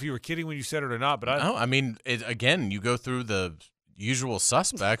don't know if you were kidding when you said it or not. But again, you go through the usual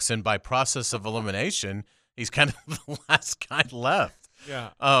suspects, and by process of elimination, he's kind of the last guy left.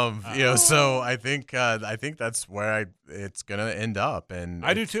 Yeah. So I think that's where it's gonna end up. And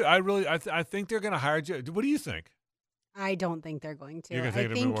I do too. I think they're gonna hire Jeff. What do you think? I don't think they're going to. I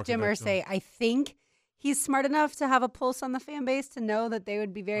think Jim Irsay, I think he's smart enough to have a pulse on the fan base to know that they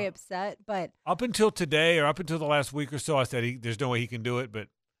would be very upset. But up until today, or up until the last week or so, I said there's no way he can do it. But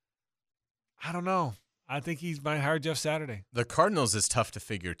I don't know. I think he might hire Jeff Saturday. The Cardinals is tough to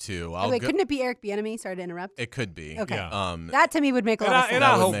figure too. Couldn't it be Eric Bieniemy? Sorry to interrupt. It could be. Okay. Yeah. That to me would make a lot of sense. And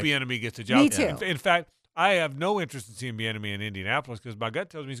I hope Bieniemy gets a job. Me too. In fact, I have no interest in seeing Bieniemy in Indianapolis because my gut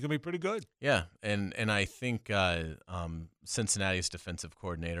tells me he's going to be pretty good. Yeah, and I think Cincinnati's defensive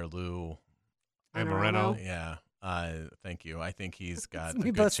coordinator Lou Moreno. Yeah, thank you. I think he's got we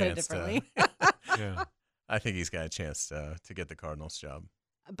a both good said it chance differently. Yeah, I think he's got a chance to get the Cardinals job.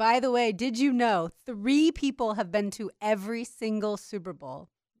 By the way, did you know 3 people have been to every single Super Bowl?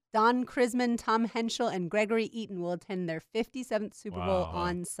 Don Krisman, Tom Henschel, and Gregory Eaton will attend their 57th Super Bowl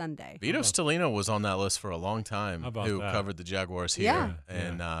on Sunday. Vito Stellino was on that list for a long time, who that? covered the Jaguars here. Yeah.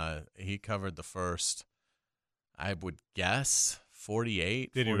 And he covered the first, I would guess,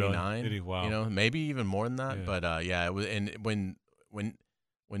 48, Did he 49. really? Did he? Wow. You know, maybe even more than that. Yeah. But, it was, and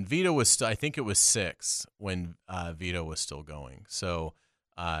when Vito was still, I think it was 6 when Vito was still going. So,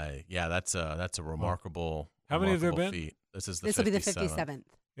 that's a remarkable How many have there been? feat. This will be the 57th.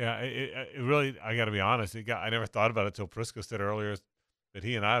 Yeah, it really, I got to be honest. I never thought about it until Prisco said earlier that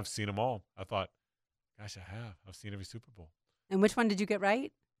he and I have seen them all. I thought, gosh, I have. I've seen every Super Bowl. And which one did you get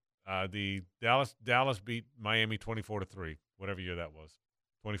right? The Dallas beat Miami 24-3, whatever year that was,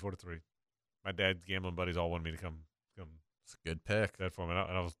 24-3. My dad's gambling buddies all wanted me to come. It's a good pick. That for me,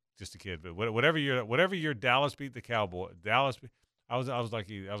 and I was just a kid. But whatever year Dallas beat the Cowboys, I was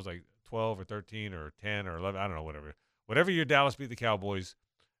like 12 or 13 or 10 or 11. I don't know, whatever. Whatever year Dallas beat the Cowboys,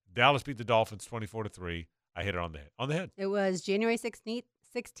 Dallas beat the Dolphins 24-3. I hit it on the head. It was January 16th,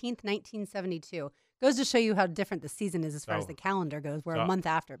 1972. Goes to show you how different the season is as far as the calendar goes. We're a month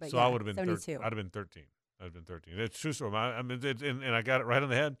after, but I would have been 72. I'd have been 13. I'd have been 13. It's true story. And I got it right on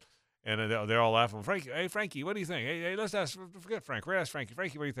the head. And they're all laughing. Frankie, what do you think? Hey, let's ask. Forget Frank. We're ask Frankie.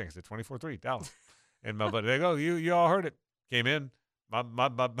 Frankie, what do you think? I said 24-3, Dallas. And my buddy, they go, you all heard it. Came in.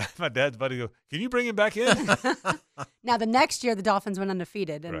 My dad's buddy goes, can you bring him back in? Now, the next year, the Dolphins went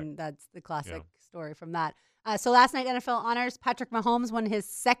undefeated, and that's the classic story from that. So last night, NFL honors. Patrick Mahomes won his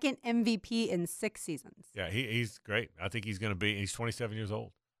second MVP in 6 seasons. Yeah, he's great. I think he's going to be. He's 27 years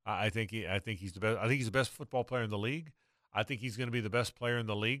old. I think he's the best. I think he's the best football player in the league. I think he's going to be the best player in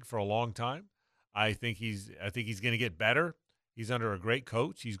the league for a long time. I think he's going to get better. He's under a great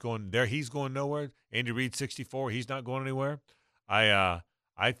coach. He's going there. He's going nowhere. Andy Reid, 64. He's not going anywhere. I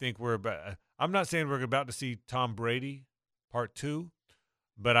think we're about. I'm not saying we're about to see Tom Brady Part 2,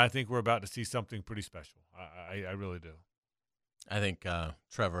 but I think we're about to see something pretty special. I really do. I think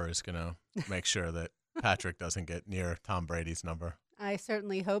Trevor is going to make sure that Patrick doesn't get near Tom Brady's number. I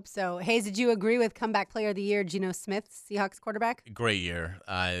certainly hope so. Hayes, did you agree with comeback player of the year, Geno Smith, Seahawks quarterback? Great year.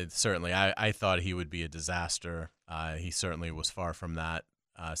 Certainly. I thought he would be a disaster. He certainly was far from that.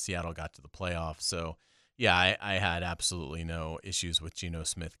 Seattle got to the playoffs. So, yeah, I had absolutely no issues with Geno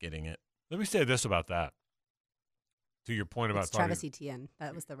Smith getting it. Let me say this about that. To your point about Travis Etienne.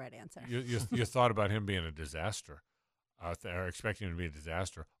 That was the right answer. You thought about him being a disaster, or expecting him to be a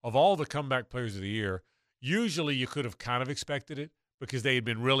disaster. Of all the comeback players of the year, usually you could have kind of expected it because they had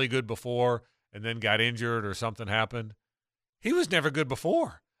been really good before and then got injured or something happened. He was never good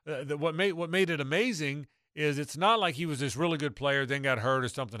before. What made it amazing is it's not like he was this really good player, then got hurt or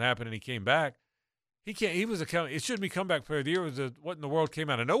something happened and he came back. It shouldn't be comeback player of the year. It was what in the world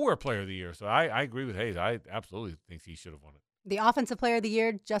came out of nowhere player of the year. So I agree with Hayes. I absolutely think he should have won it. The offensive player of the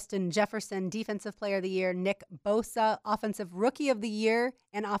year, Justin Jefferson. Defensive player of the year, Nick Bosa. Offensive rookie of the year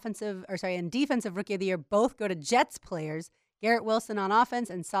and defensive rookie of the year both go to Jets players. Garrett Wilson on offense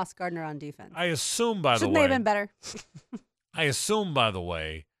and Sauce Gardner on defense. I assume, by the way. Shouldn't they have been better? I assume, by the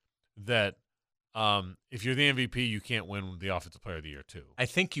way, that if you're the MVP, you can't win the offensive player of the year too. I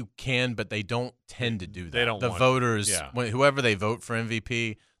think you can, but they don't tend to do that. They don't. The want voters, whoever they vote for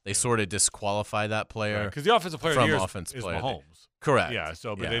MVP, they sort of disqualify that player because the offensive player of the year is Mahomes. Correct. Yeah.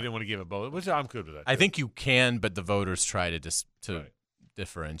 So, but they didn't want to give it both, which I'm good with that. I think you can, but the voters try to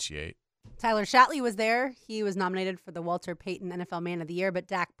differentiate. Tyler Shatley was there. He was nominated for the Walter Payton NFL Man of the Year, but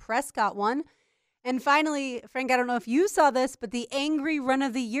Dak Prescott won. And finally, Frank, I don't know if you saw this, but the Angry Run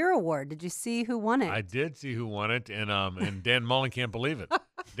of the Year award. Did you see who won it? I did see who won it, and Dan Mullen can't believe it.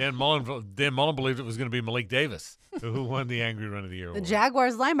 Dan Mullen believed it was going to be Malik Davis who won the Angry Run of the Year award. The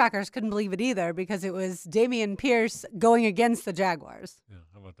Jaguars linebackers couldn't believe it either because it was Dameon Pierce going against the Jaguars. Yeah,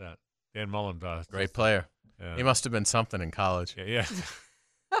 how about that? Dan Mullen, great player. Yeah. He must have been something in college. Yeah.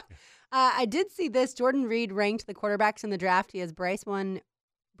 I did see this. Jordan Reed ranked the quarterbacks in the draft. He has Bryce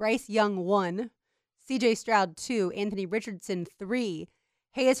Young 1, C.J. Stroud 2, Anthony Richardson 3.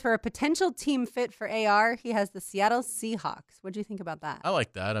 Hayes, for a potential team fit for AR, he has the Seattle Seahawks. What do you think about that? I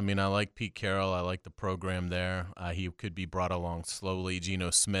like that. I mean, I like Pete Carroll. I like the program there. He could be brought along slowly. Geno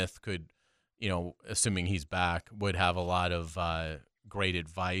Smith could, assuming he's back, would have a lot of great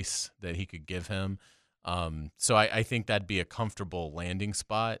advice that he could give him. So I think that'd be a comfortable landing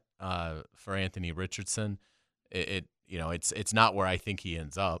spot for Anthony Richardson. It's not where I think he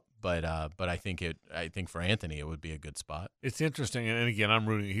ends up, but I think for Anthony it would be a good spot. It's interesting, and again, I'm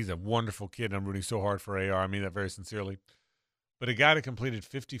rooting. He's a wonderful kid. I'm rooting so hard for AR. I mean that very sincerely. But a guy that completed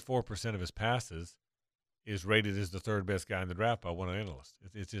 54% of his passes is rated as the third best guy in the draft by one analyst.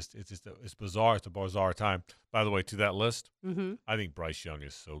 It's bizarre. It's a bizarre time. By the way, to that list, I think Bryce Young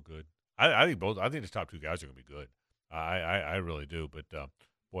is so good. I think the top two guys are going to be good. I really do. But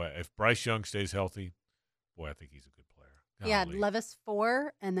boy, if Bryce Young stays healthy, boy, I think he's a good player. Yeah, Levis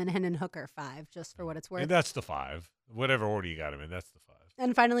 4 and then Hendon Hooker 5, just for what it's worth. And that's the 5. Whatever order you got him in, that's the 5.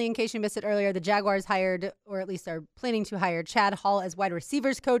 And finally, in case you missed it earlier, the Jaguars hired, or at least are planning to hire, Chad Hall as wide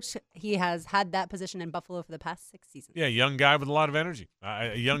receivers coach. He has had that position in Buffalo for the past 6 seasons. Yeah, young guy with a lot of energy.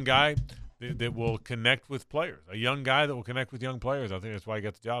 A young guy that will connect with players. A young guy that will connect with young players. I think that's why he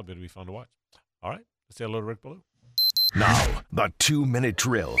got the job. It'll be fun to watch. All right, let's say hello to Rick Ballou. Now, the 2-minute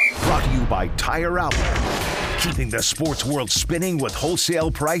drill, brought to you by Tire Outlet. Keeping the sports world spinning with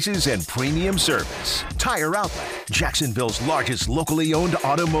wholesale prices and premium service. Tire Outlet, Jacksonville's largest locally owned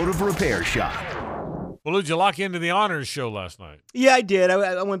automotive repair shop. Well, did you lock into the honors show last night? Yeah, I did.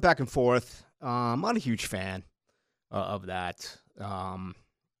 I went back and forth. I'm not a huge fan of that.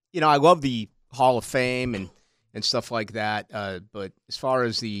 I love the Hall of Fame and stuff like that. But as far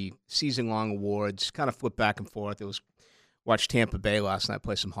as the season-long awards, kind of flipped back and forth. Watched Tampa Bay last night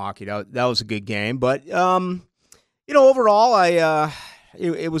play some hockey. That was a good game. But overall,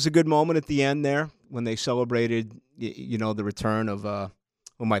 it was a good moment at the end there when they celebrated, the return of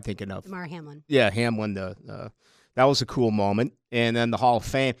Who am I thinking of? Damar Hamlin. Yeah, Hamlin. That was a cool moment. And then the Hall of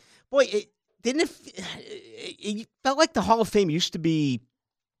Fame. Boy, it felt like the Hall of Fame used to be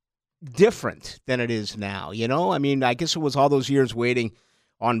different than it is now, you know? I mean, I guess it was all those years waiting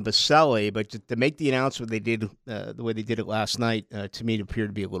on Baselli, but to make the announcement they did the way they did it last night, to me, it appeared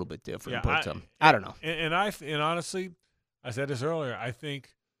to be a little bit different. Yeah, but I don't know. And honestly, I said this earlier, I think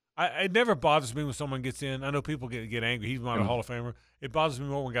it never bothers me when someone gets in. I know people get angry. He's not a Hall of Famer. It bothers me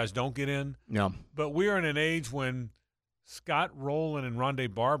more when guys don't get in. No. But we're in an age when Scott Rowland and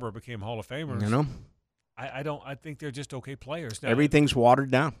Rondé Barber became Hall of Famers. You know? I think they're just okay players. Now, everything's watered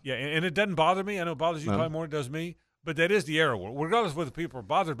down. Yeah, and it doesn't bother me. I know it bothers you probably more than it does me. But that is the era. Regardless of whether people are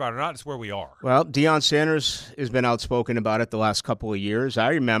bothered about it or not, it's where we are. Well, Deion Sanders has been outspoken about it the last couple of years. I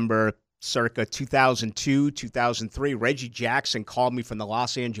remember circa 2002, 2003, Reggie Jackson called me from the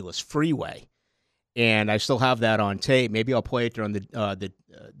Los Angeles freeway, and I still have that on tape. Maybe I'll play it during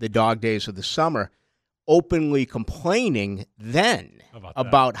the dog days of the summer, openly complaining then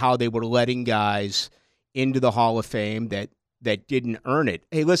about how they were letting guys into the Hall of Fame that didn't earn it.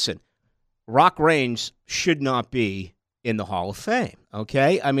 Hey, listen. Rock Raines should not be in the Hall of Fame,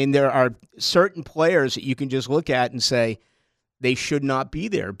 okay? I mean, there are certain players that you can just look at and say they should not be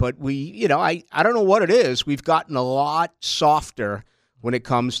there. But I don't know what it is. We've gotten a lot softer when it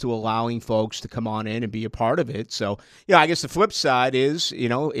comes to allowing folks to come on in and be a part of it. So, I guess the flip side is,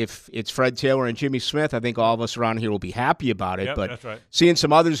 if it's Fred Taylor and Jimmy Smith, I think all of us around here will be happy about it. Yep, but that's right. Seeing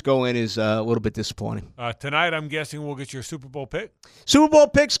some others go in is a little bit disappointing. Tonight, I'm guessing we'll get your Super Bowl pick. Super Bowl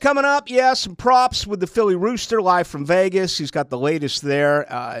picks coming up. Yeah, some props with the Philly Rooster live from Vegas. He's got the latest there.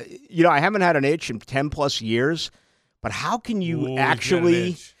 I haven't had an itch in 10-plus years, but how can you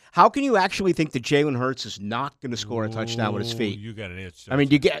How can you actually think that Jalen Hurts is not going to score a touchdown with his feet? You got an itch. I mean,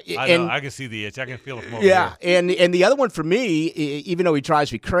 you get. I can see the itch. I can feel it from over here. Yeah, and the other one for me, even though he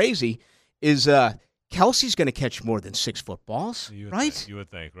drives me crazy, is Kelsey's going to catch more than 6 footballs, right? You would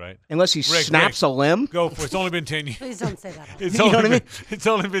think, right? Unless he snaps a limb. Go for it. It's only been 10 years. Please don't say that. It's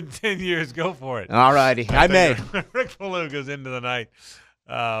only been 10 years. Go for it. All righty. I may. Rick Beluga's into the night.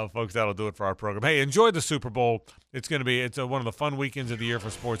 Folks, that'll do it for our program. Hey, enjoy the Super Bowl. It's one of the fun weekends of the year for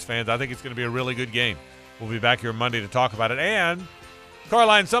sports fans. I think it's going to be a really good game. We'll be back here Monday to talk about it. And,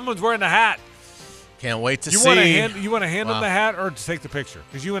 Carline, someone's wearing the hat. Can't wait to see. You want to hand them the hat or to take the picture?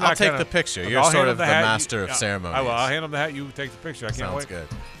 Because you and I'll take the picture. You're sort of the master of ceremonies. I'll hand them the hat. You take the picture. I can't wait. Sounds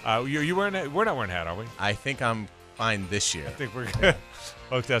good. You wearing that? We're not wearing a hat, are we? I think I'm fine this year. I think we're good.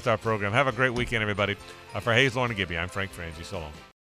 Folks, that's our program. Have a great weekend, everybody. For Hayes, Lauren, and Gibby, I'm Frank Frangie. So long.